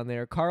head down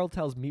there. Carl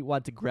tells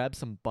Meatwad to grab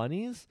some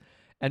bunnies,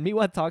 And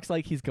Meatwad talks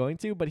like he's going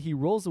to, but he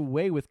rolls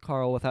away with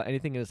Carl without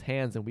anything in his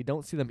hands, and we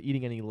don't see them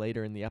eating any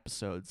later in the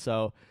episode.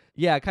 So,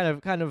 yeah,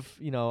 kind of,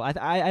 you know,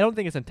 I don't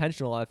think it's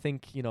intentional. I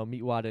think, you know,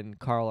 Meatwad and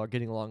Carl are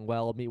getting along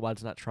well.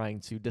 Meatwad's not trying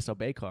to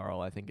disobey Carl.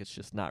 I think it's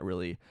just not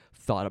really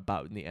thought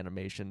about in the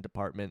animation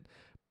department.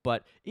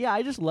 But, yeah,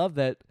 I just love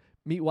that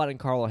Meatwad and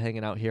Carl are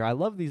hanging out here. I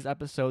love these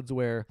episodes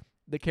where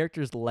the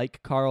characters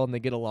like Carl and they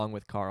get along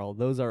with Carl.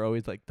 Those are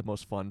always, like, the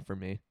most fun for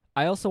me.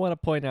 I also want to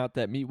point out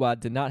that Meatwad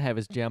did not have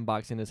his jam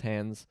box in his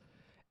hands,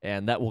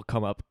 and that will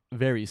come up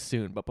very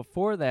soon. But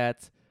before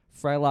that,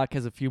 Frylock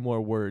has a few more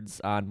words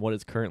on what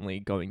is currently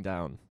going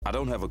down. I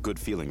don't have a good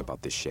feeling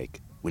about this shake.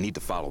 We need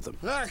to follow them.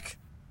 Look,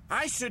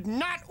 I should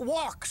not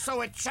walk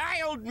so a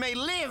child may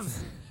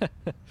live.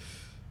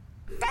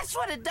 That's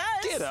what it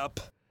does. Get up.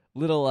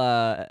 Little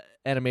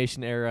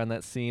animation error on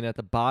that scene. At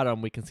the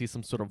bottom, we can see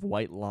some sort of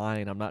white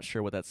line. I'm not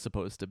sure what that's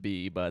supposed to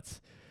be,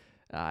 but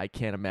I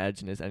can't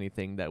imagine it's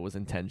anything that was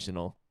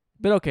intentional.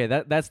 But okay,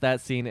 that's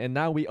that scene. And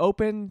now we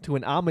open to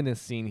an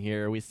ominous scene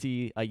here. We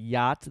see a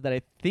yacht that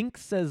I think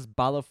says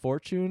Bala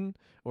Fortune,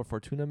 or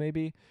Fortuna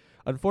maybe.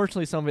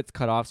 Unfortunately, some of it's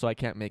cut off, so I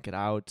can't make it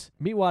out.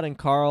 Meatwad and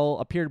Carl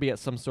appear to be at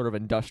some sort of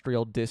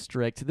industrial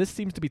district. This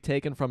seems to be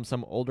taken from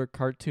some older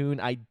cartoon.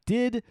 I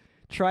did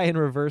try and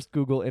reverse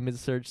Google image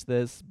search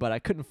this, but I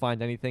couldn't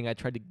find anything. I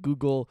tried to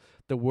Google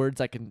the words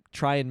I can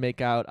try and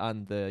make out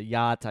on the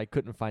yacht. I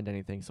couldn't find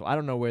anything, so I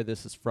don't know where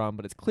this is from,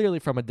 but it's clearly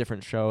from a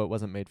different show. It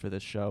wasn't made for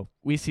this show.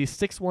 We see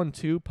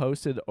 612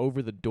 posted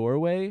over the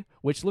doorway,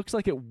 which looks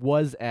like it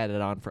was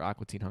added on for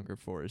Aqua Teen Hunger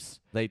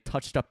Force. They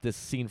touched up this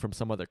scene from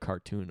some other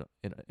cartoon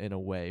in a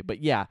way.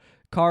 But yeah,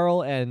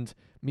 Carl and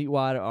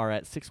Meatwad are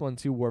at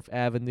 612 Wharf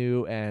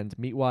Avenue, and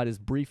Meatwad is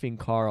briefing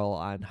Carl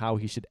on how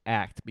he should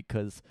act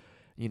because,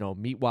 you know,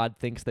 Meatwad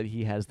thinks that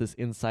he has this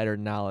insider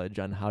knowledge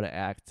on how to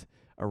act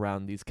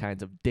around these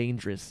kinds of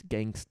dangerous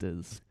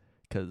gangsters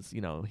because, you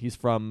know, he's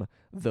from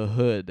the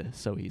hood,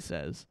 so he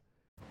says.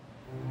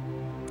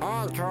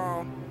 All right,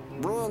 Carl,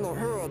 we're in the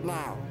hood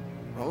now.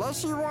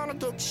 Unless you want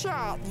to get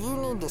shot, you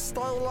need to stay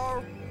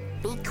low,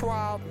 be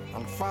quiet,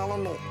 and follow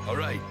me. All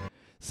right.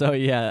 So,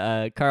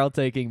 yeah, Carl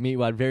taking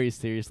Meatwad very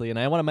seriously, and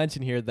I want to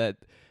mention here that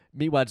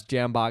Meatwad's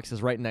jam box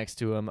is right next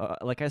to him.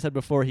 Like I said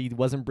before, he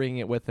wasn't bringing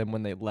it with him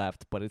when they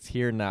left, but it's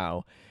here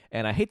now.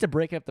 And I hate to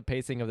break up the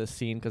pacing of this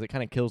scene because it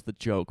kind of kills the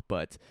joke,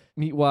 but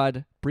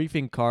Meatwad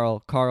briefing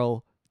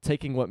Carl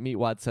taking what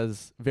Meatwad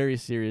says very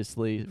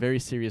seriously, very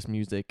serious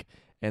music,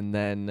 and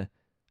then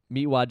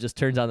Meatwad just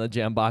turns on the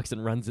jam box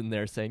and runs in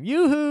there saying,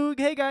 "Yoo-hoo!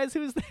 Hey guys,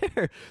 who's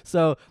there?"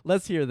 So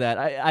let's hear that.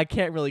 I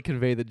can't really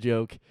convey the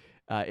joke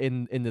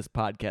in this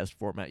podcast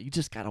format. You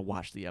just gotta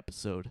watch the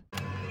episode.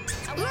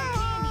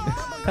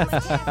 Hey, look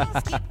at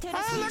that!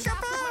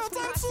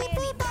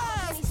 MCP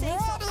Boss!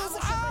 What is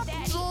up,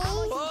 G?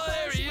 Oh,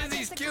 there he is.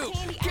 He's cute.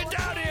 Get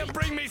down here and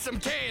bring me some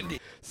candy.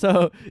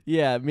 So,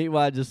 yeah,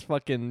 Meatwad just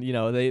fucking, you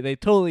know, they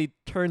totally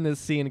turn this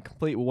scene a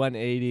complete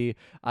 180.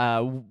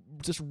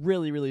 Just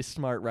really, really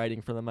smart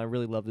writing for them. I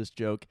really love this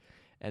joke.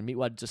 And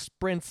Meatwad just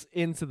sprints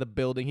into the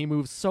building. He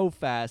moves so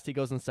fast. He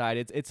goes inside.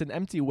 It's an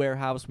empty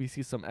warehouse. We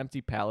see some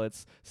empty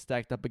pallets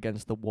stacked up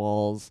against the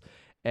walls.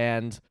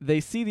 And they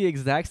see the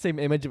exact same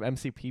image of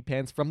MCP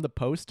Pants from the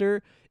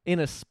poster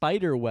in a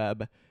spider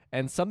web,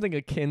 and something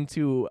akin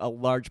to a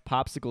large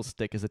popsicle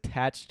stick is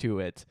attached to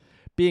it,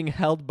 being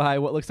held by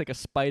what looks like a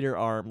spider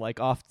arm,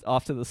 like off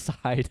to the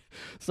side.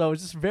 So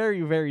it's just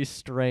very, very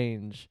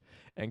strange.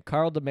 And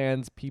Carl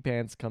demands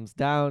P-Pants comes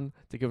down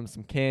to give him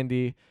some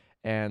candy,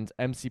 and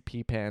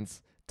MCP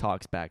Pants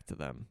talks back to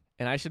them.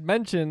 And I should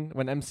mention,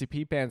 when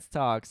MCP Pants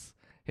talks,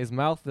 his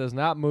mouth does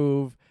not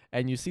move,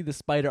 and you see the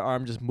spider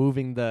arm just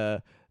moving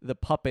the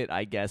puppet,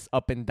 I guess,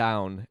 up and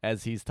down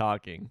as he's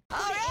talking. All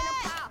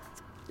right,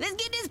 let's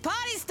get this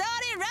party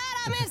started right.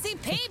 I'm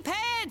MCP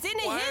Pants in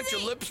the Why aren't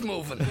your hizzy. lips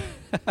moving?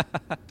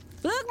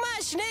 Look, my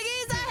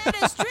schniggies, I had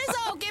a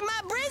strizzle in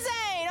my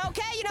brizane,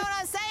 okay? You know what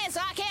I'm saying? So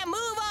I can't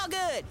move all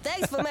good.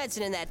 Thanks for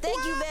mentioning that.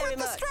 Thank you very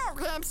much.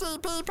 Stroke,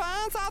 MCP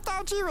Pants. I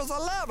thought you was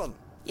 11.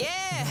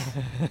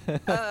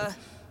 Yeah.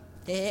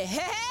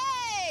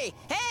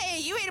 Hey,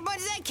 you ate a bunch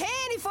of that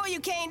candy before you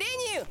came,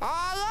 didn't you?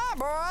 Oh, yeah,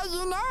 boy,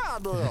 you know I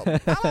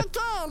did. I like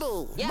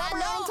candy. Yeah, I Bubble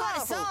know and how the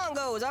toffee. song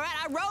goes, all right?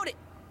 I wrote it,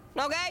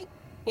 okay?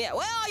 Yeah,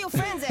 where are your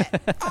friends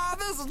at? Oh,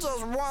 this is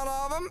just one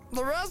of them.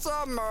 The rest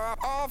of them are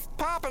off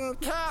popping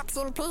caps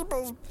in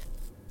people's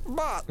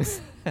butts.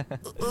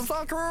 Is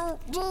that cool,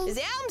 G? Is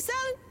the album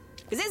selling?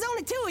 Because there's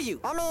only two of you.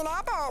 I mean,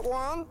 I bought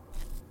one,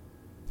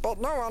 but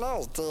no one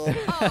else did.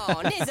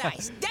 Oh, Niz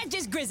Ice, that's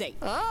just Grizzy.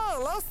 Hey,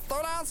 let's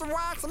throw down some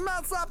wax and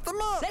mess up the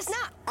mix. Let's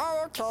not.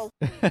 Oh,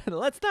 okay.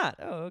 Let's not.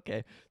 Oh,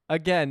 okay.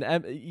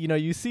 Again, you know,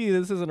 you see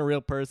this isn't a real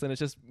person. It's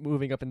just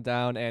moving up and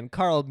down, and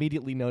Carl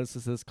immediately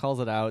notices this, calls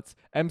it out.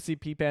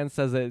 MCP Pants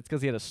says that it's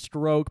because he had a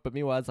stroke, but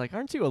Meatwad's like,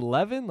 aren't you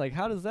 11? Like,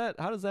 how does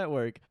that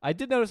work? I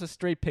did notice a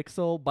stray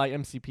pixel by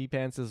MCP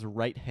Pants'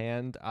 right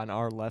hand on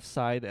our left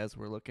side as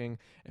we're looking,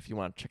 if you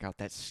want to check out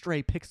that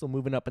stray pixel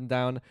moving up and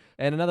down.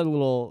 And another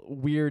little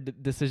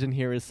weird decision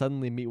here is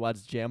suddenly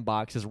Meatwad's jam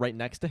box is right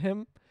next to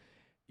him.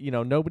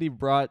 nobody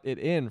brought it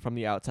in from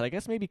the outside. I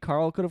guess maybe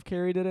Carl could have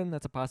carried it in.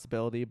 That's a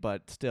possibility,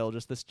 but still,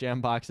 just this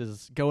jam box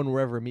is going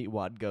wherever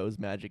Meatwad goes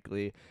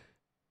magically.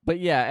 But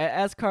yeah,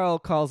 as Carl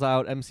calls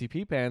out MC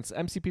Pee Pants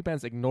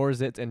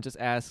ignores it and just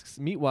asks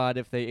Meatwad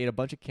if they ate a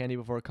bunch of candy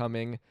before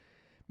coming.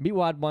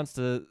 Meatwad wants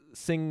to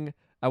sing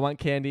I Want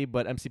Candy,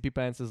 but MC Pee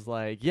Pants is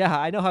like, yeah,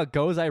 I know how it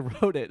goes. I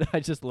wrote it. I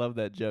just love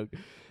that joke.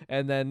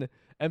 And then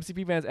MC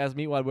Pee Pants asks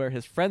Meatwad where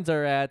his friends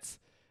are at.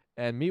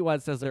 And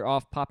Meatwad says they're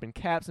off popping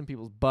caps in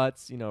people's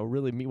butts.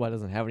 Really, Meatwad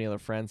doesn't have any other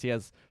friends. He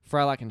has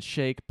Frylock and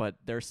Shake, but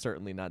they're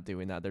certainly not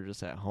doing that. They're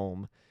just at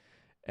home.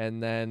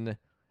 And then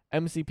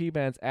MC Pee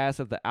Pants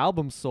asks if the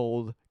album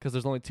sold because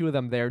there's only 2 of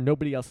them there.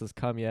 Nobody else has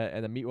come yet.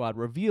 And then Meatwad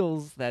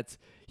reveals that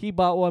he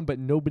bought one, but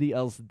nobody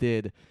else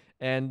did.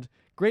 And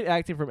great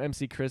acting from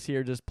MC Chris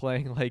here, just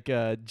playing like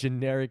a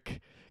generic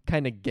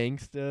kind of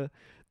gangsta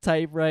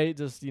type, right?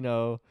 Just,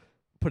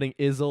 putting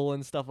Izzle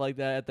and stuff like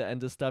that at the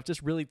end of stuff.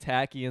 Just really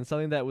tacky and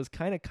something that was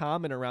kind of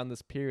common around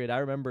this period. I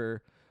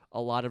remember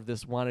a lot of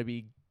this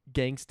wannabe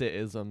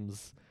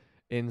gangsta-isms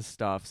in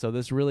stuff. So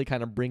this really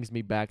kind of brings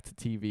me back to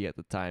TV at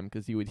the time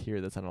because you would hear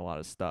this on a lot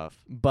of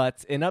stuff.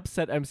 But in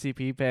upset MC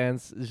Pee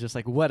Pants is just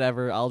like,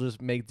 whatever, I'll just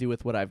make do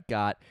with what I've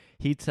got.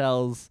 He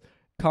tells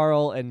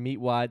Carl and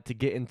Meatwad to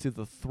get into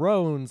the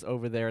thrones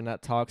over there and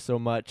not talk so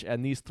much.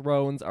 And these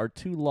thrones are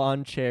 2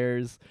 lawn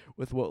chairs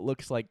with what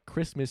looks like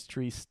Christmas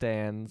tree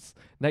stands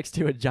next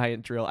to a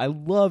giant drill. I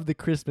love the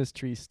Christmas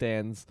tree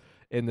stands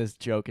in this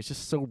joke. It's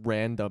just so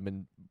random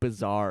and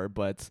bizarre,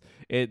 but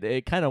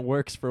it kind of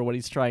works for what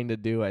he's trying to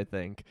do, I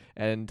think.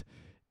 And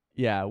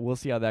yeah, we'll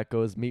see how that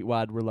goes.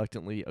 Meatwad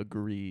reluctantly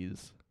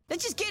agrees.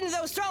 Let's just get into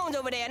those thrones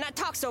over there and not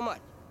talk so much.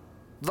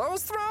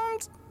 Those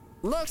thrones?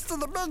 Next to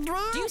the big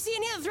drill? Do you see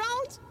any other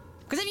thrones?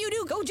 Because if you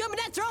do, go jump in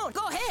that throne.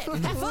 Go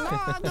ahead. Have fun. No,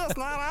 I guess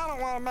not. I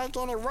don't want to make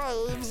any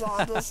waves.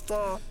 I just,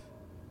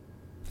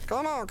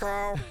 Come on,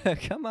 Carl.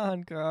 Come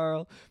on,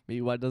 Carl.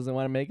 Meatwad doesn't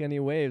want to make any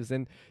waves.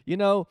 And,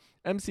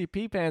 MC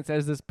Pee Pants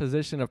has this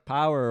position of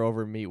power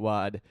over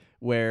Meatwad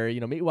where,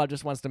 Meatwad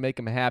just wants to make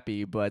him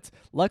happy. But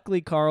luckily,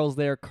 Carl's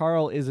there.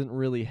 Carl isn't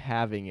really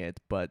having it.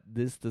 But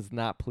this does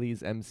not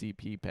please MC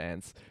Pee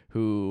Pants,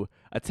 who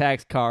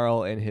attacks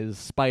Carl in his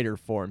spider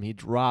form. He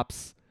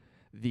drops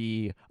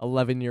the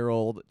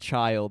 11-year-old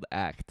child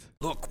act.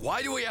 Look,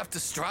 why do we have to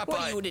strap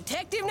What, you a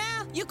detective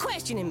now? You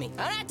questioning me.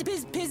 I don't have to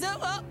piss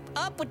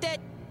up with that.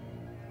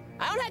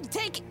 I don't have to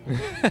take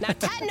it. Now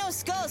tighten those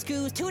skull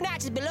screws 2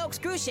 notches below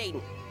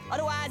excruciating.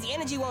 Otherwise, the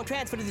energy won't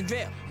transfer to the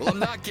drill. Well, I'm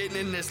not getting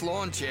in this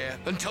lawn chair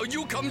until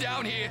you come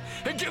down here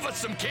and give us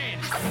some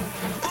candy.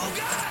 Oh,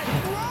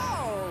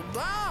 God! Whoa,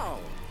 down.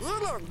 You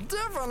look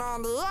different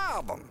on the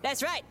album.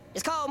 That's right.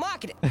 It's called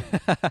marketing.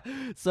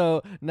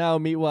 So now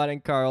Meatwad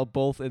and Carl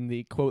both in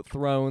the, quote,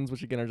 thrones,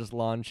 which again are just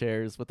lawn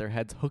chairs with their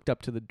heads hooked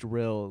up to the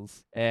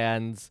drills.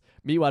 And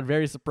Meatwad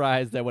very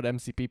surprised at what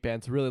MC Pee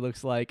Pants really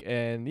looks like.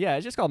 And yeah,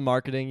 it's just called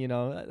marketing,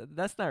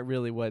 That's not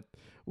really what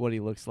he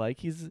looks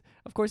like. He's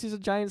a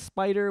giant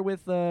spider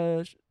with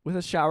a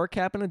shower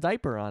cap and a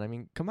diaper on. I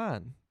mean, come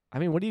on. I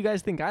mean, what do you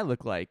guys think I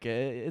look like?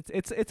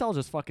 It's all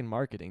just fucking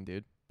marketing,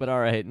 dude. But all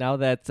right, now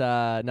that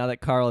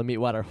Carl and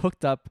Meatwad are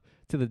hooked up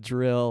to the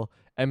drill,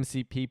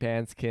 MC Pee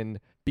Pants can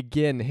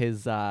begin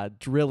his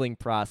drilling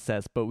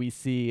process. But we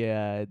see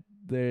it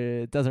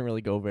doesn't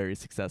really go very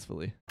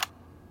successfully.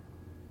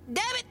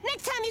 Damn it!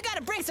 Next time you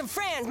gotta bring some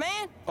friends,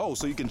 man. Oh,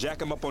 so you can jack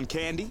them up on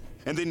candy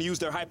and then use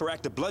their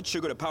hyperactive blood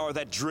sugar to power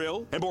that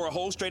drill and bore a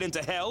hole straight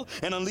into hell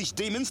and unleash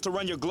demons to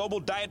run your global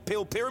diet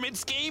pill pyramid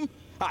scheme?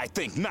 I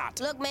think not.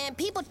 Look, man,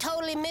 people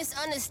totally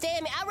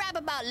misunderstand me. I rap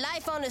about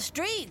life on the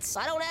streets.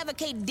 I don't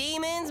advocate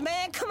demons,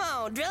 man. Come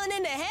on, drilling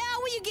into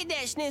hell? Where you get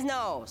that schniz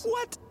nose?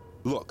 What?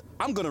 Look,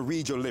 I'm gonna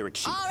read your lyric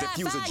sheet. All right,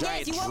 Diffuse fine, a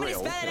giant yes, you want me to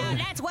drill. spell it out?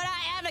 That's what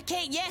I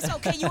advocate. Yes,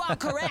 okay, you are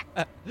correct.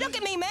 Look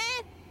at me, man.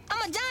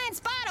 I'm a giant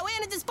spider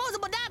wearing a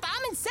disposable diaper.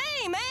 I'm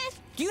insane, man.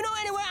 Do you know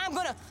anywhere I'm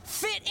gonna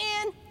fit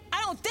in?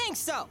 I don't think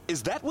so.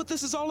 Is that what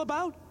this is all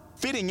about?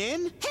 Fitting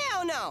in?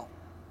 Hell no.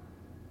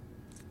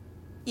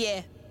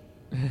 Yeah.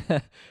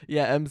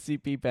 Yeah, MC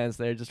Pee Pants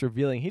there just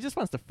revealing he just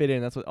wants to fit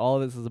in. That's what all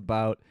of this is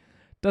about.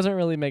 Doesn't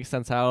really make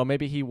sense how.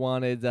 Maybe he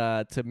wanted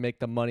to make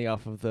the money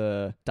off of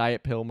the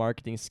diet pill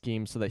marketing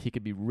scheme so that he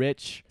could be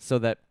rich, so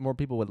that more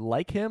people would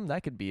like him.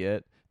 That could be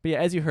it. But yeah,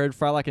 as you heard,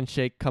 Frylock and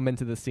Shake come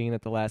into the scene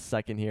at the last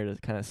second here to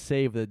kind of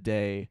save the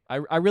day.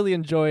 I really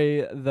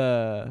enjoy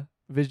the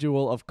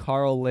visual of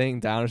Carl laying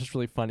down. It's just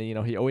really funny.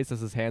 He always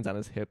has his hands on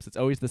his hips. It's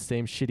always the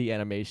same shitty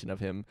animation of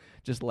him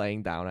just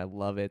laying down. I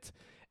love it.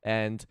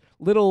 And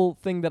little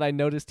thing that I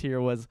noticed here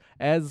was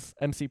as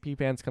MC Pee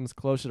Pants comes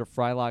closer to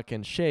Frylock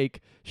and Shake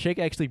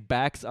actually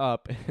backs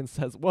up and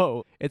says,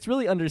 "Whoa, it's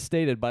really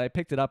understated," but I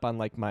picked it up on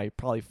like my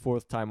probably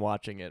 4th time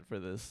watching it for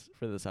this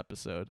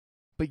episode.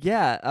 But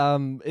yeah,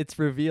 it's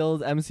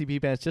revealed MC Pee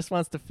Pants just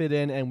wants to fit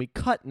in, and we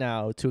cut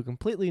now to a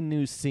completely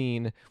new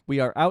scene. We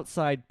are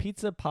outside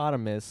Pizza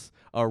Potamus,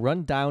 a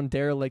run-down,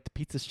 derelict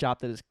pizza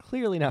shop that is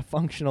clearly not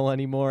functional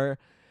anymore.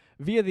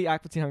 Via the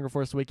Aqua Teen Hunger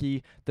Force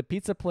wiki, the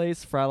pizza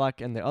place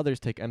Frylock and the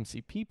others take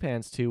MCP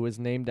pants to was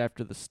named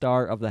after the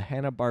star of the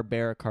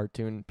Hanna-Barbera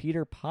cartoon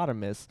Peter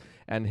Potamus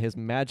and his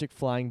magic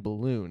flying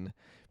balloon.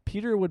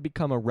 Peter would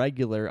become a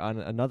regular on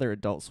another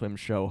Adult Swim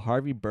show,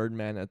 Harvey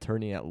Birdman,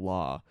 Attorney at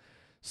Law.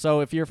 So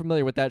if you're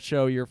familiar with that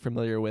show, you're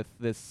familiar with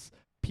this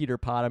Peter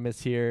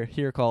Potamus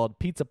here called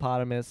Pizza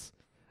Potamus.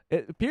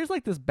 It appears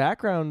like this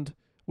background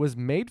was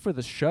made for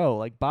the show.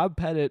 Like Bob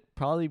Pettit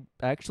probably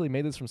actually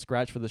made this from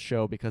scratch for the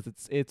show because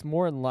it's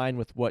more in line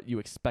with what you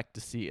expect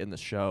to see in the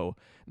show,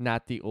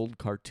 not the old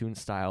cartoon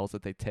styles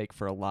that they take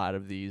for a lot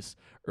of these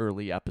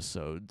early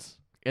episodes.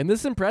 And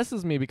this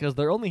impresses me because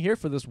they're only here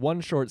for this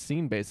one short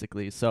scene,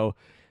 basically. So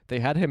they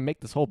had him make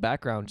this whole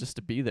background just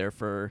to be there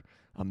for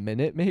a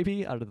minute,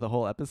 maybe, out of the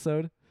whole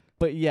episode.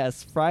 But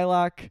yes,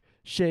 Frylock,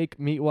 Shake,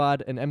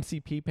 Meatwad, and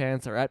MCP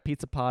Pants are at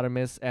Pizza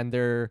Potamus, and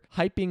they're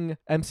hyping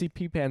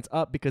MCP Pants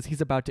up because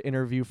he's about to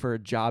interview for a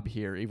job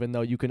here, even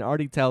though you can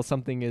already tell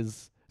something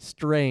is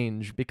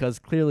strange because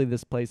clearly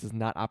this place is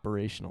not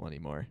operational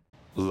anymore.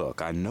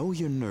 Look, I know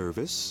you're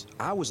nervous.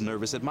 I was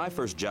nervous at my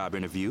first job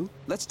interview.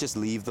 Let's just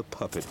leave the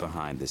puppet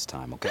behind this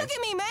time, okay? Look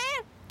at me, man.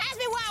 Ask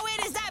me why I wear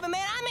this diaper,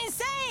 man. I'm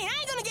insane. I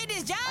ain't gonna get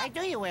this job. Why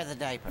do you wear the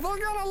diaper? They're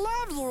gonna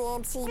love you,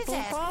 MCP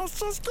Pants.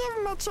 Just give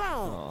them a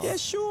chance. Yeah,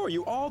 sure.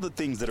 You're all the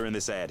things that are in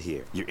this ad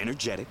here. You're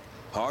energetic,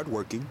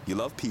 hardworking, you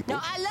love people. No,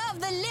 I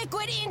love the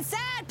liquid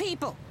inside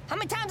people. How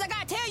many times I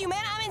gotta tell you,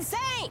 man, I'm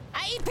insane.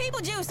 I eat people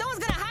juice. No one's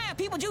gonna hire a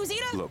people juice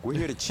eater. Look, we're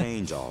here to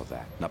change all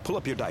that. Now pull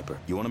up your diaper.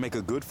 You want to make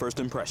a good first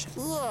impression.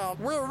 Yeah,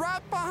 we're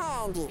right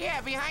behind you. Yeah,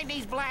 behind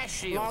these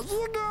blast Now shields.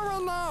 you go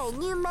in there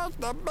and you make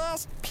the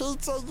best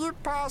pizza you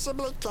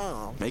possibly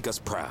can. Make us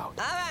proud.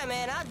 All right,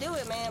 man, I'll do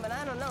it, man, but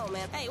I don't know,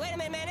 man. Hey, wait a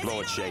minute, man. This Blow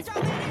ain't it, no Shake.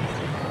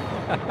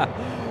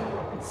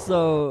 restaurant.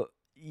 So,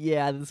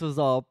 yeah, this was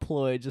all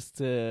ploy just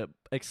to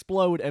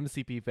explode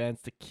MCP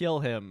Pants, to kill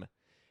him.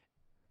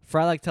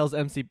 Frylock tells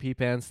MCP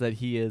Pants that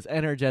he is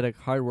energetic,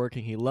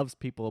 hardworking, he loves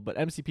people, but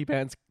MCP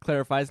Pants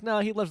clarifies, no,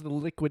 he loves the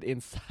liquid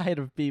inside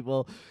of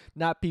people,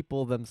 not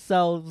people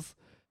themselves.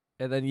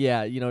 And then,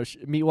 yeah,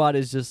 Meatwad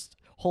is just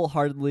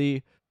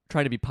wholeheartedly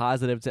trying to be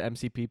positive to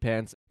MCP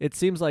Pants. It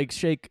seems like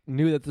Shake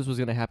knew that this was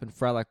going to happen.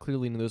 Frylock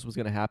clearly knew this was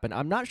going to happen.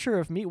 I'm not sure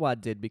if Meatwad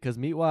did, because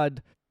Meatwad,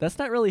 that's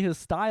not really his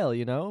style,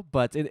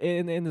 But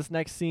in this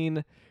next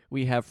scene,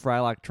 we have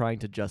Frylock trying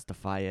to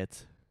justify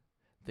it.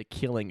 The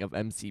killing of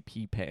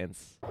MCP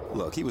Pants.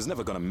 Look, he was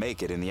never gonna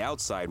make it in the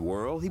outside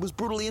world. He was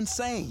brutally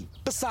insane.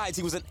 Besides,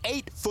 he was an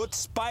 8-foot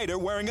spider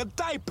wearing a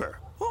diaper.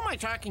 Who am I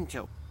talking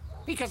to?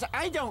 Because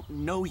I don't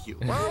know you.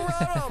 Well,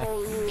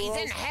 wherever he He's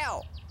is. in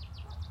hell.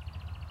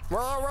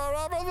 Well,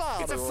 wherever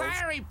that It's a is.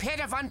 fiery pit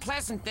of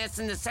unpleasantness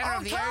in the center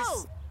of the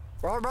earth.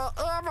 Well,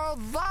 wherever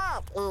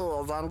that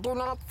is, and do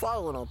not say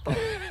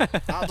anything.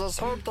 I just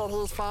hope that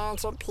he's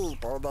found some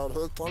people that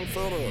he can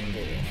fit in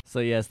with. So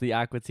yes, the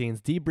Aqua Teens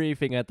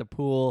debriefing at the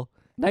pool.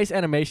 Nice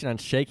animation on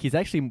Shake. He's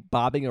actually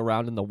bobbing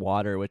around in the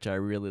water, which I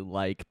really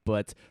like.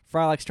 But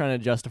Frylock's trying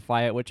to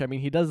justify it, which, I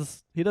mean, he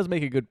does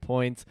make a good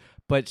point.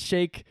 But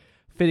Shake,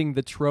 fitting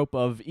the trope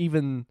of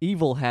even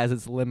evil has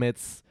its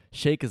limits,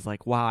 Shake is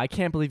like, wow, I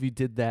can't believe you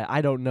did that.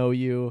 I don't know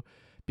you.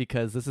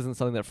 Because this isn't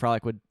something that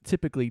Frylock would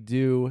typically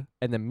do.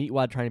 And then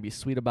Meatwad trying to be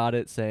sweet about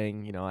it,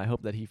 saying, I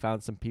hope that he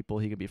found some people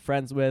he could be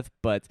friends with.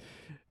 But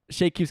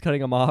Shake keeps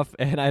cutting him off,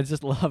 and I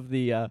just love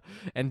the,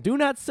 and do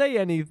not say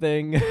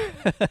anything.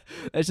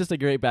 It's just a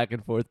great back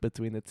and forth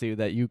between the two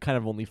that you kind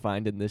of only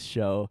find in this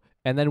show.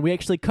 And then we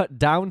actually cut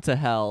down to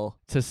hell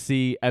to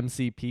see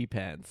MCP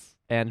Pants.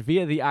 And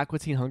via the Aqua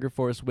Teen Hunger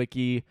Force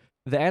wiki,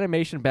 the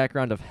animation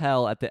background of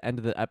hell at the end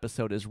of the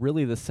episode is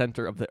really the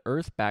center of the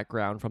Earth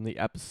background from the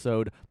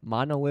episode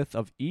Monolith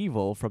of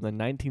Evil from the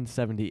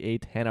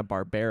 1978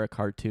 Hanna-Barbera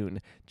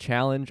cartoon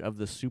Challenge of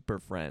the Super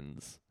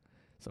Friends.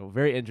 So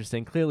very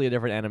interesting. Clearly a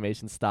different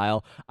animation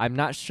style. I'm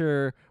not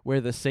sure where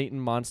the Satan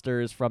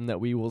monster is from that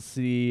we will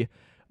see,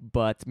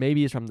 but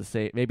maybe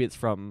it's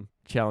from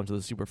Challenge of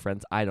the Super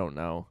Friends. I don't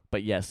know.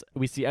 But yes,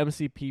 we see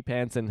MCP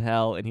Pants in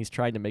hell, and he's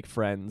trying to make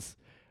friends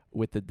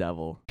with the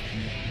devil.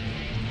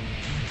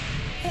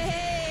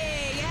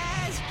 Hey,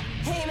 guys.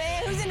 Hey,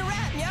 man, who's into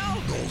rap,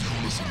 yo? Don't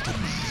you listen to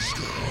me,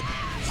 Scab.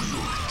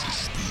 We're into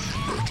speed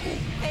metal.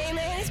 Hey,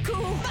 man, it's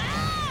cool.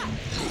 Ah!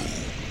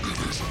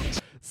 It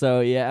isn't. So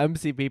yeah,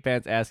 MCP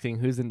Pants asking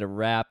who's into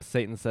rap.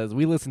 Satan says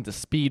we listen to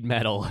speed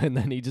metal, and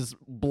then he just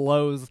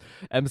blows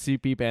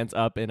MCP Pants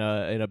up in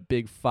a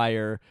big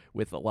fire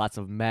with lots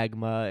of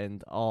magma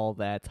and all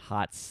that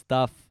hot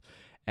stuff.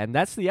 And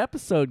that's the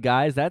episode,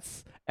 guys.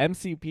 That's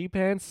MCP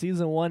Pants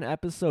Season 1,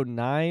 Episode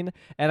 9.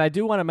 And I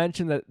do want to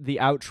mention that the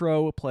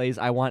outro plays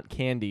I Want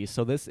Candy.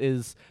 So this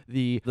is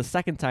the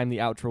second time the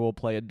outro will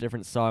play a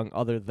different song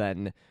other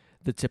than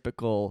the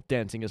typical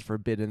Dancing is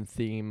Forbidden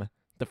theme.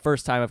 The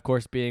first time, of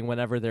course, being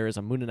whenever there is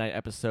a Moon Knight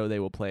episode, they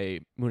will play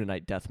Moon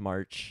Knight Death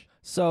March.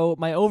 So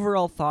my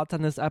overall thoughts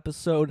on this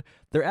episode,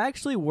 there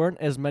actually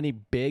weren't as many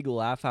big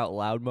laugh out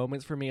loud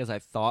moments for me as I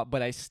thought,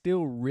 but I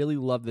still really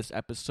love this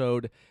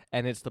episode,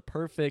 and it's the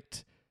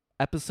perfect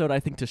episode, I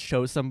think, to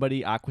show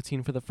somebody Aqua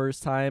Teen for the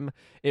first time.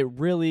 It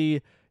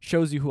really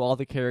shows you who all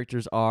the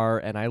characters are,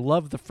 and I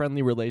love the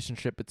friendly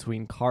relationship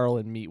between Carl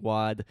and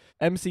Meatwad.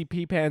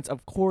 MCP Pants,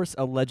 of course,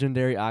 a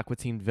legendary Aqua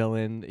Teen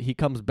villain. He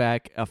comes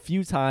back a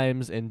few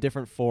times in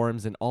different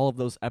forms, and all of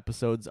those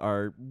episodes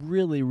are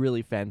really,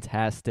 really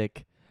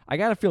fantastic. I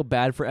gotta feel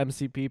bad for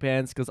MCP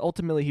Pants, because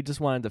ultimately he just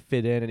wanted to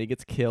fit in, and he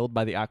gets killed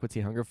by the Aqua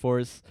Teen Hunger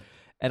Force.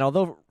 And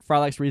although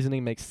Frylock's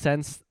reasoning makes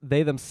sense,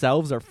 they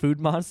themselves are food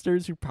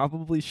monsters who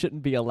probably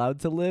shouldn't be allowed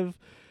to live.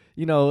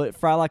 You know,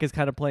 Frylock is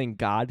kind of playing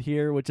God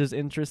here, which is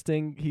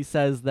interesting. He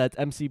says that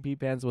MCP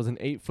Pants was an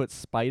 8-foot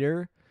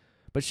spider,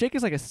 but Shake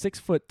is like a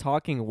 6-foot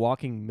talking,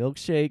 walking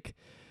milkshake.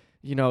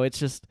 You know, it's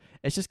just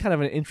kind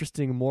of an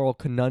interesting moral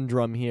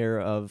conundrum here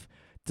of,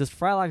 does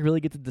Frylock really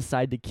get to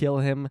decide to kill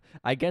him?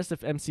 I guess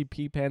if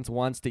MCP Pants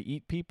wants to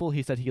eat people,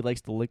 he said he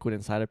likes the liquid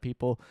inside of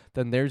people,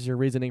 then there's your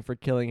reasoning for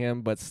killing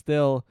him, but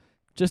still,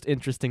 just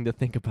interesting to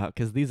think about,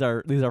 because these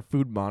are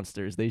food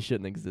monsters. They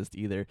shouldn't exist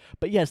either.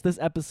 But yes, this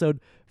episode,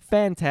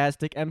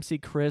 fantastic. MC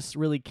Chris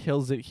really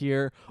kills it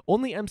here.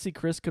 Only MC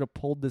Chris could have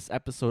pulled this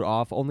episode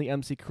off. Only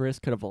MC Chris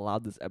could have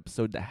allowed this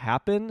episode to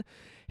happen.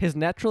 His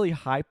naturally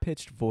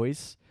high-pitched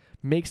voice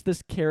makes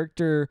this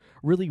character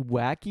really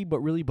wacky but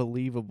really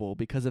believable,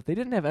 because if they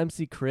didn't have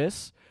MC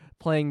Chris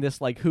playing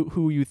this, like,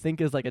 who you think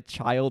is like a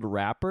child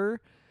rapper,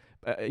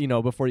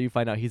 before you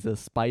find out he's a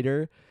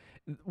spider,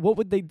 what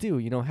would they do?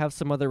 You know, have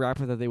some other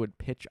rapper that they would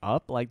pitch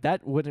up? Like,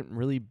 that wouldn't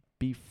really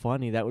be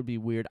funny. That would be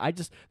weird.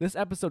 This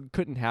episode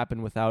couldn't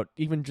happen without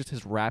even just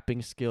his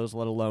rapping skills,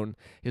 let alone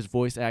his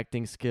voice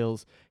acting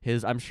skills.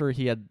 I'm sure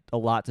he had a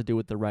lot to do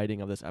with the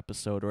writing of this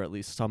episode, or at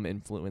least some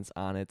influence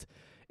on it.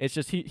 It's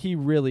just, he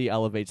really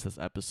elevates this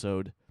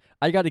episode.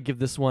 I got to give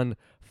this one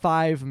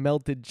 5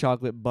 melted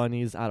chocolate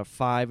bunnies out of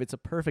 5. It's a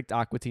perfect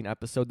Aqua Teen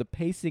episode. The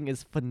pacing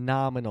is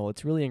phenomenal.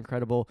 It's really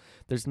incredible.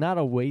 There's not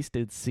a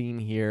wasted scene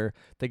here.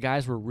 The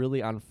guys were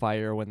really on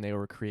fire when they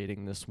were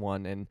creating this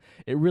one, and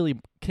it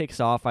really kicks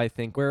off, I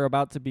think. We're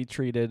about to be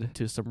treated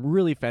to some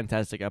really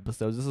fantastic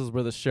episodes. This is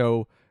where the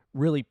show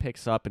really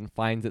picks up and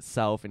finds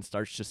itself and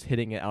starts just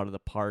hitting it out of the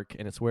park,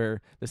 and it's where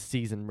the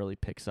season really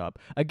picks up.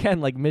 Again,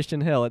 like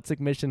Mission Hill, it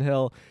took Mission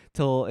Hill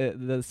till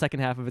the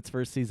second half of its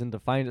first season to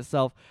find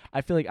itself.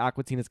 I feel like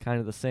Aqua Teen is kind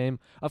of the same.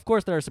 Of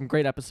course, there are some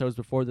great episodes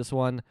before this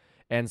one,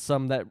 and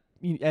some that,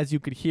 as you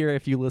could hear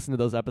if you listen to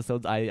those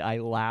episodes, I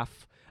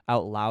laugh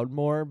out loud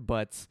more,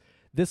 but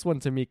this one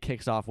to me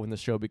kicks off when the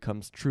show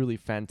becomes truly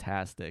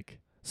fantastic.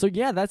 So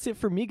yeah, that's it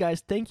for me, guys.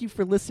 Thank you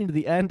for listening to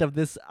the end of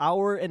this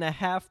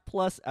 1.5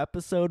 plus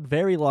episode.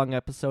 Very long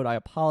episode. I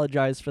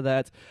apologize for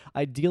that.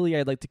 Ideally,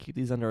 I'd like to keep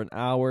these under an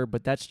hour,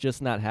 but that's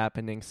just not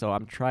happening, so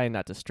I'm trying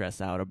not to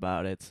stress out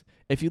about it.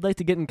 If you'd like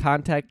to get in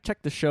contact,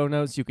 check the show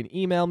notes. You can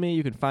email me.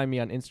 You can find me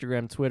on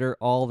Instagram, Twitter,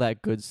 all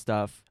that good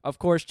stuff. Of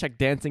course, check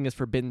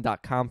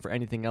dancingisforbidden.com for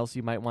anything else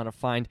you might want to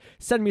find.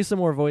 Send me some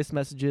more voice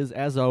messages.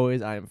 As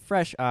always, I am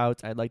fresh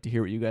out. I'd like to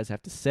hear what you guys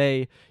have to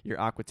say,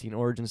 your Aqua Teen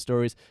origin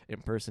stories,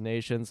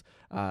 impersonations,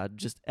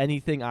 just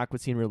anything Aqua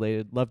Teen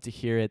related. Love to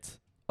hear it.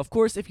 Of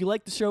course, if you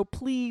like the show,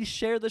 please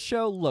share the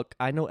show. Look,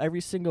 I know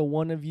every single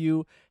one of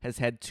you has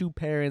had 2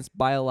 parents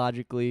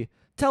biologically.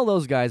 Tell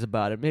those guys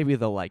about it. Maybe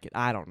they'll like it.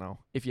 I don't know.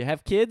 If you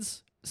have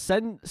kids,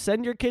 send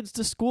your kids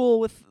to school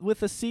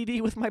with a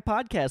CD with my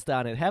podcast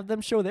on it. Have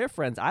them show their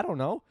friends. I don't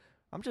know.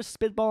 I'm just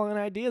spitballing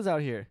ideas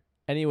out here.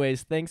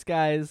 Anyways, thanks,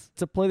 guys.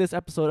 To play this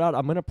episode out,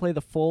 I'm going to play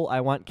the full I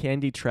Want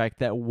Candy track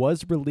that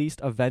was released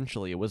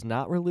eventually. It was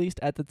not released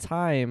at the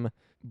time,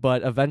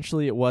 but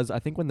eventually it was, I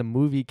think, when the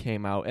movie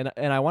came out.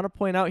 And I want to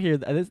point out here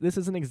that this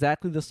isn't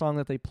exactly the song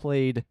that they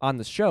played on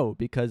the show,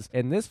 because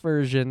in this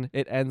version,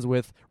 it ends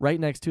with Right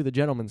Next to the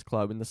Gentleman's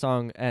Club, and the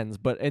song ends.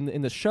 But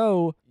in the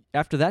show,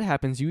 after that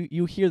happens,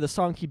 you hear the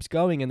song keeps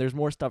going, and there's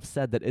more stuff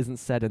said that isn't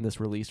said in this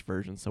released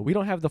version. So we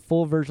don't have the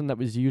full version that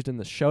was used in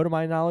the show, to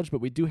my knowledge,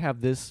 but we do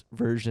have this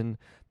version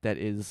that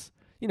is,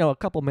 a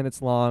couple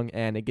minutes long,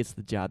 and it gets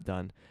the job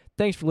done.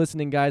 Thanks for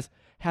listening, guys.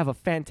 Have a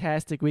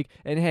fantastic week.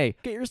 And hey,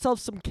 get yourself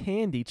some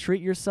candy.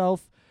 Treat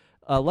yourself.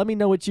 Let me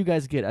know what you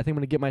guys get. I think I'm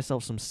going to get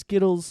myself some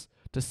Skittles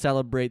to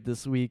celebrate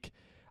this week.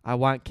 I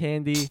want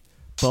candy,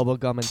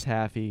 bubblegum, and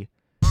taffy.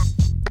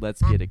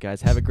 Let's get it,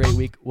 guys. Have a great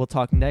week. We'll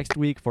talk next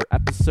week for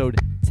episode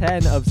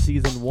 10 of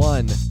season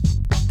 1,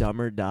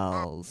 Dumber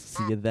Dolls.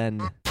 See you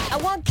then. I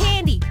want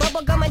candy,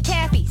 bubblegum and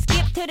taffy.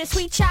 Skip to the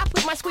sweet shop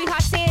with my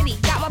sweetheart Sandy.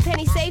 Got my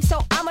penny safe, so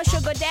I'm a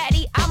sugar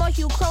daddy. I'm a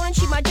Hugh Cronin,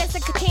 she my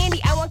Jessica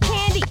Candy. I want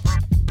candy.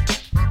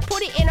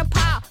 Put it in a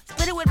pile,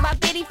 split it with my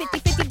bitty,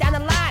 50-50 down the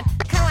line.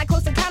 Kinda like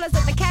close encounters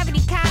of the cavity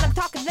kind. I'm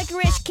talking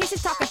licorice,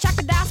 kisses, talking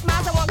crocodile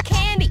smiles. I want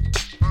candy.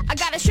 I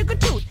got a sugar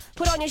tooth.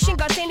 Put on your shin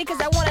guard, Sandy, cause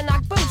I wanna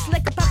knock boots.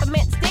 Lick a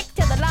peppermint stick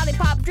till the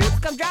lollipop droops.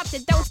 Come drop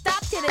it, don't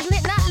stop till it's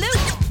lit, not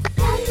loose.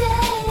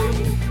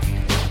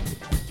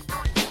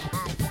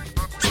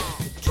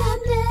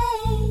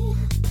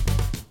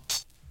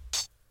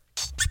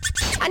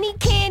 I need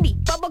candy,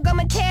 bubblegum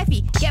and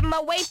taffy. Get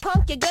my way,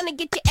 punk, you're gonna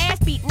get your ass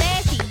beat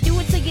nasty. Do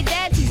it to your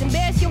dad, tease,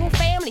 embarrass your whole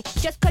family.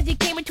 Just cause you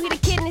came between a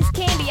kid and his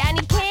candy. I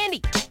need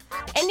candy.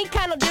 Any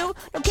kind will do,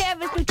 don't care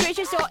if it's nutrition.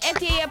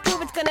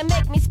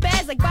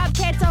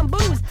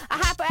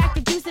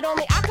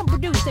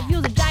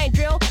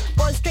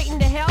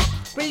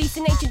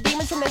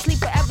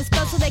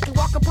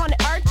 upon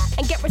the earth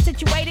and get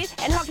resituated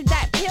and hawk the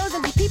diet pills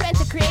and these people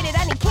enter created.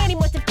 I need candy,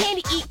 most of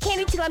candy, eat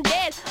candy till I'm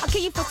dead. I'll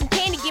kill you for some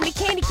candy, give me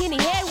candy, candy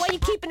head. Why you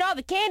keeping all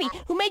the candy?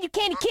 Who made you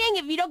candy king?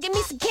 If you don't give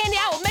me some candy,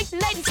 I will make the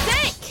lady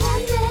sing.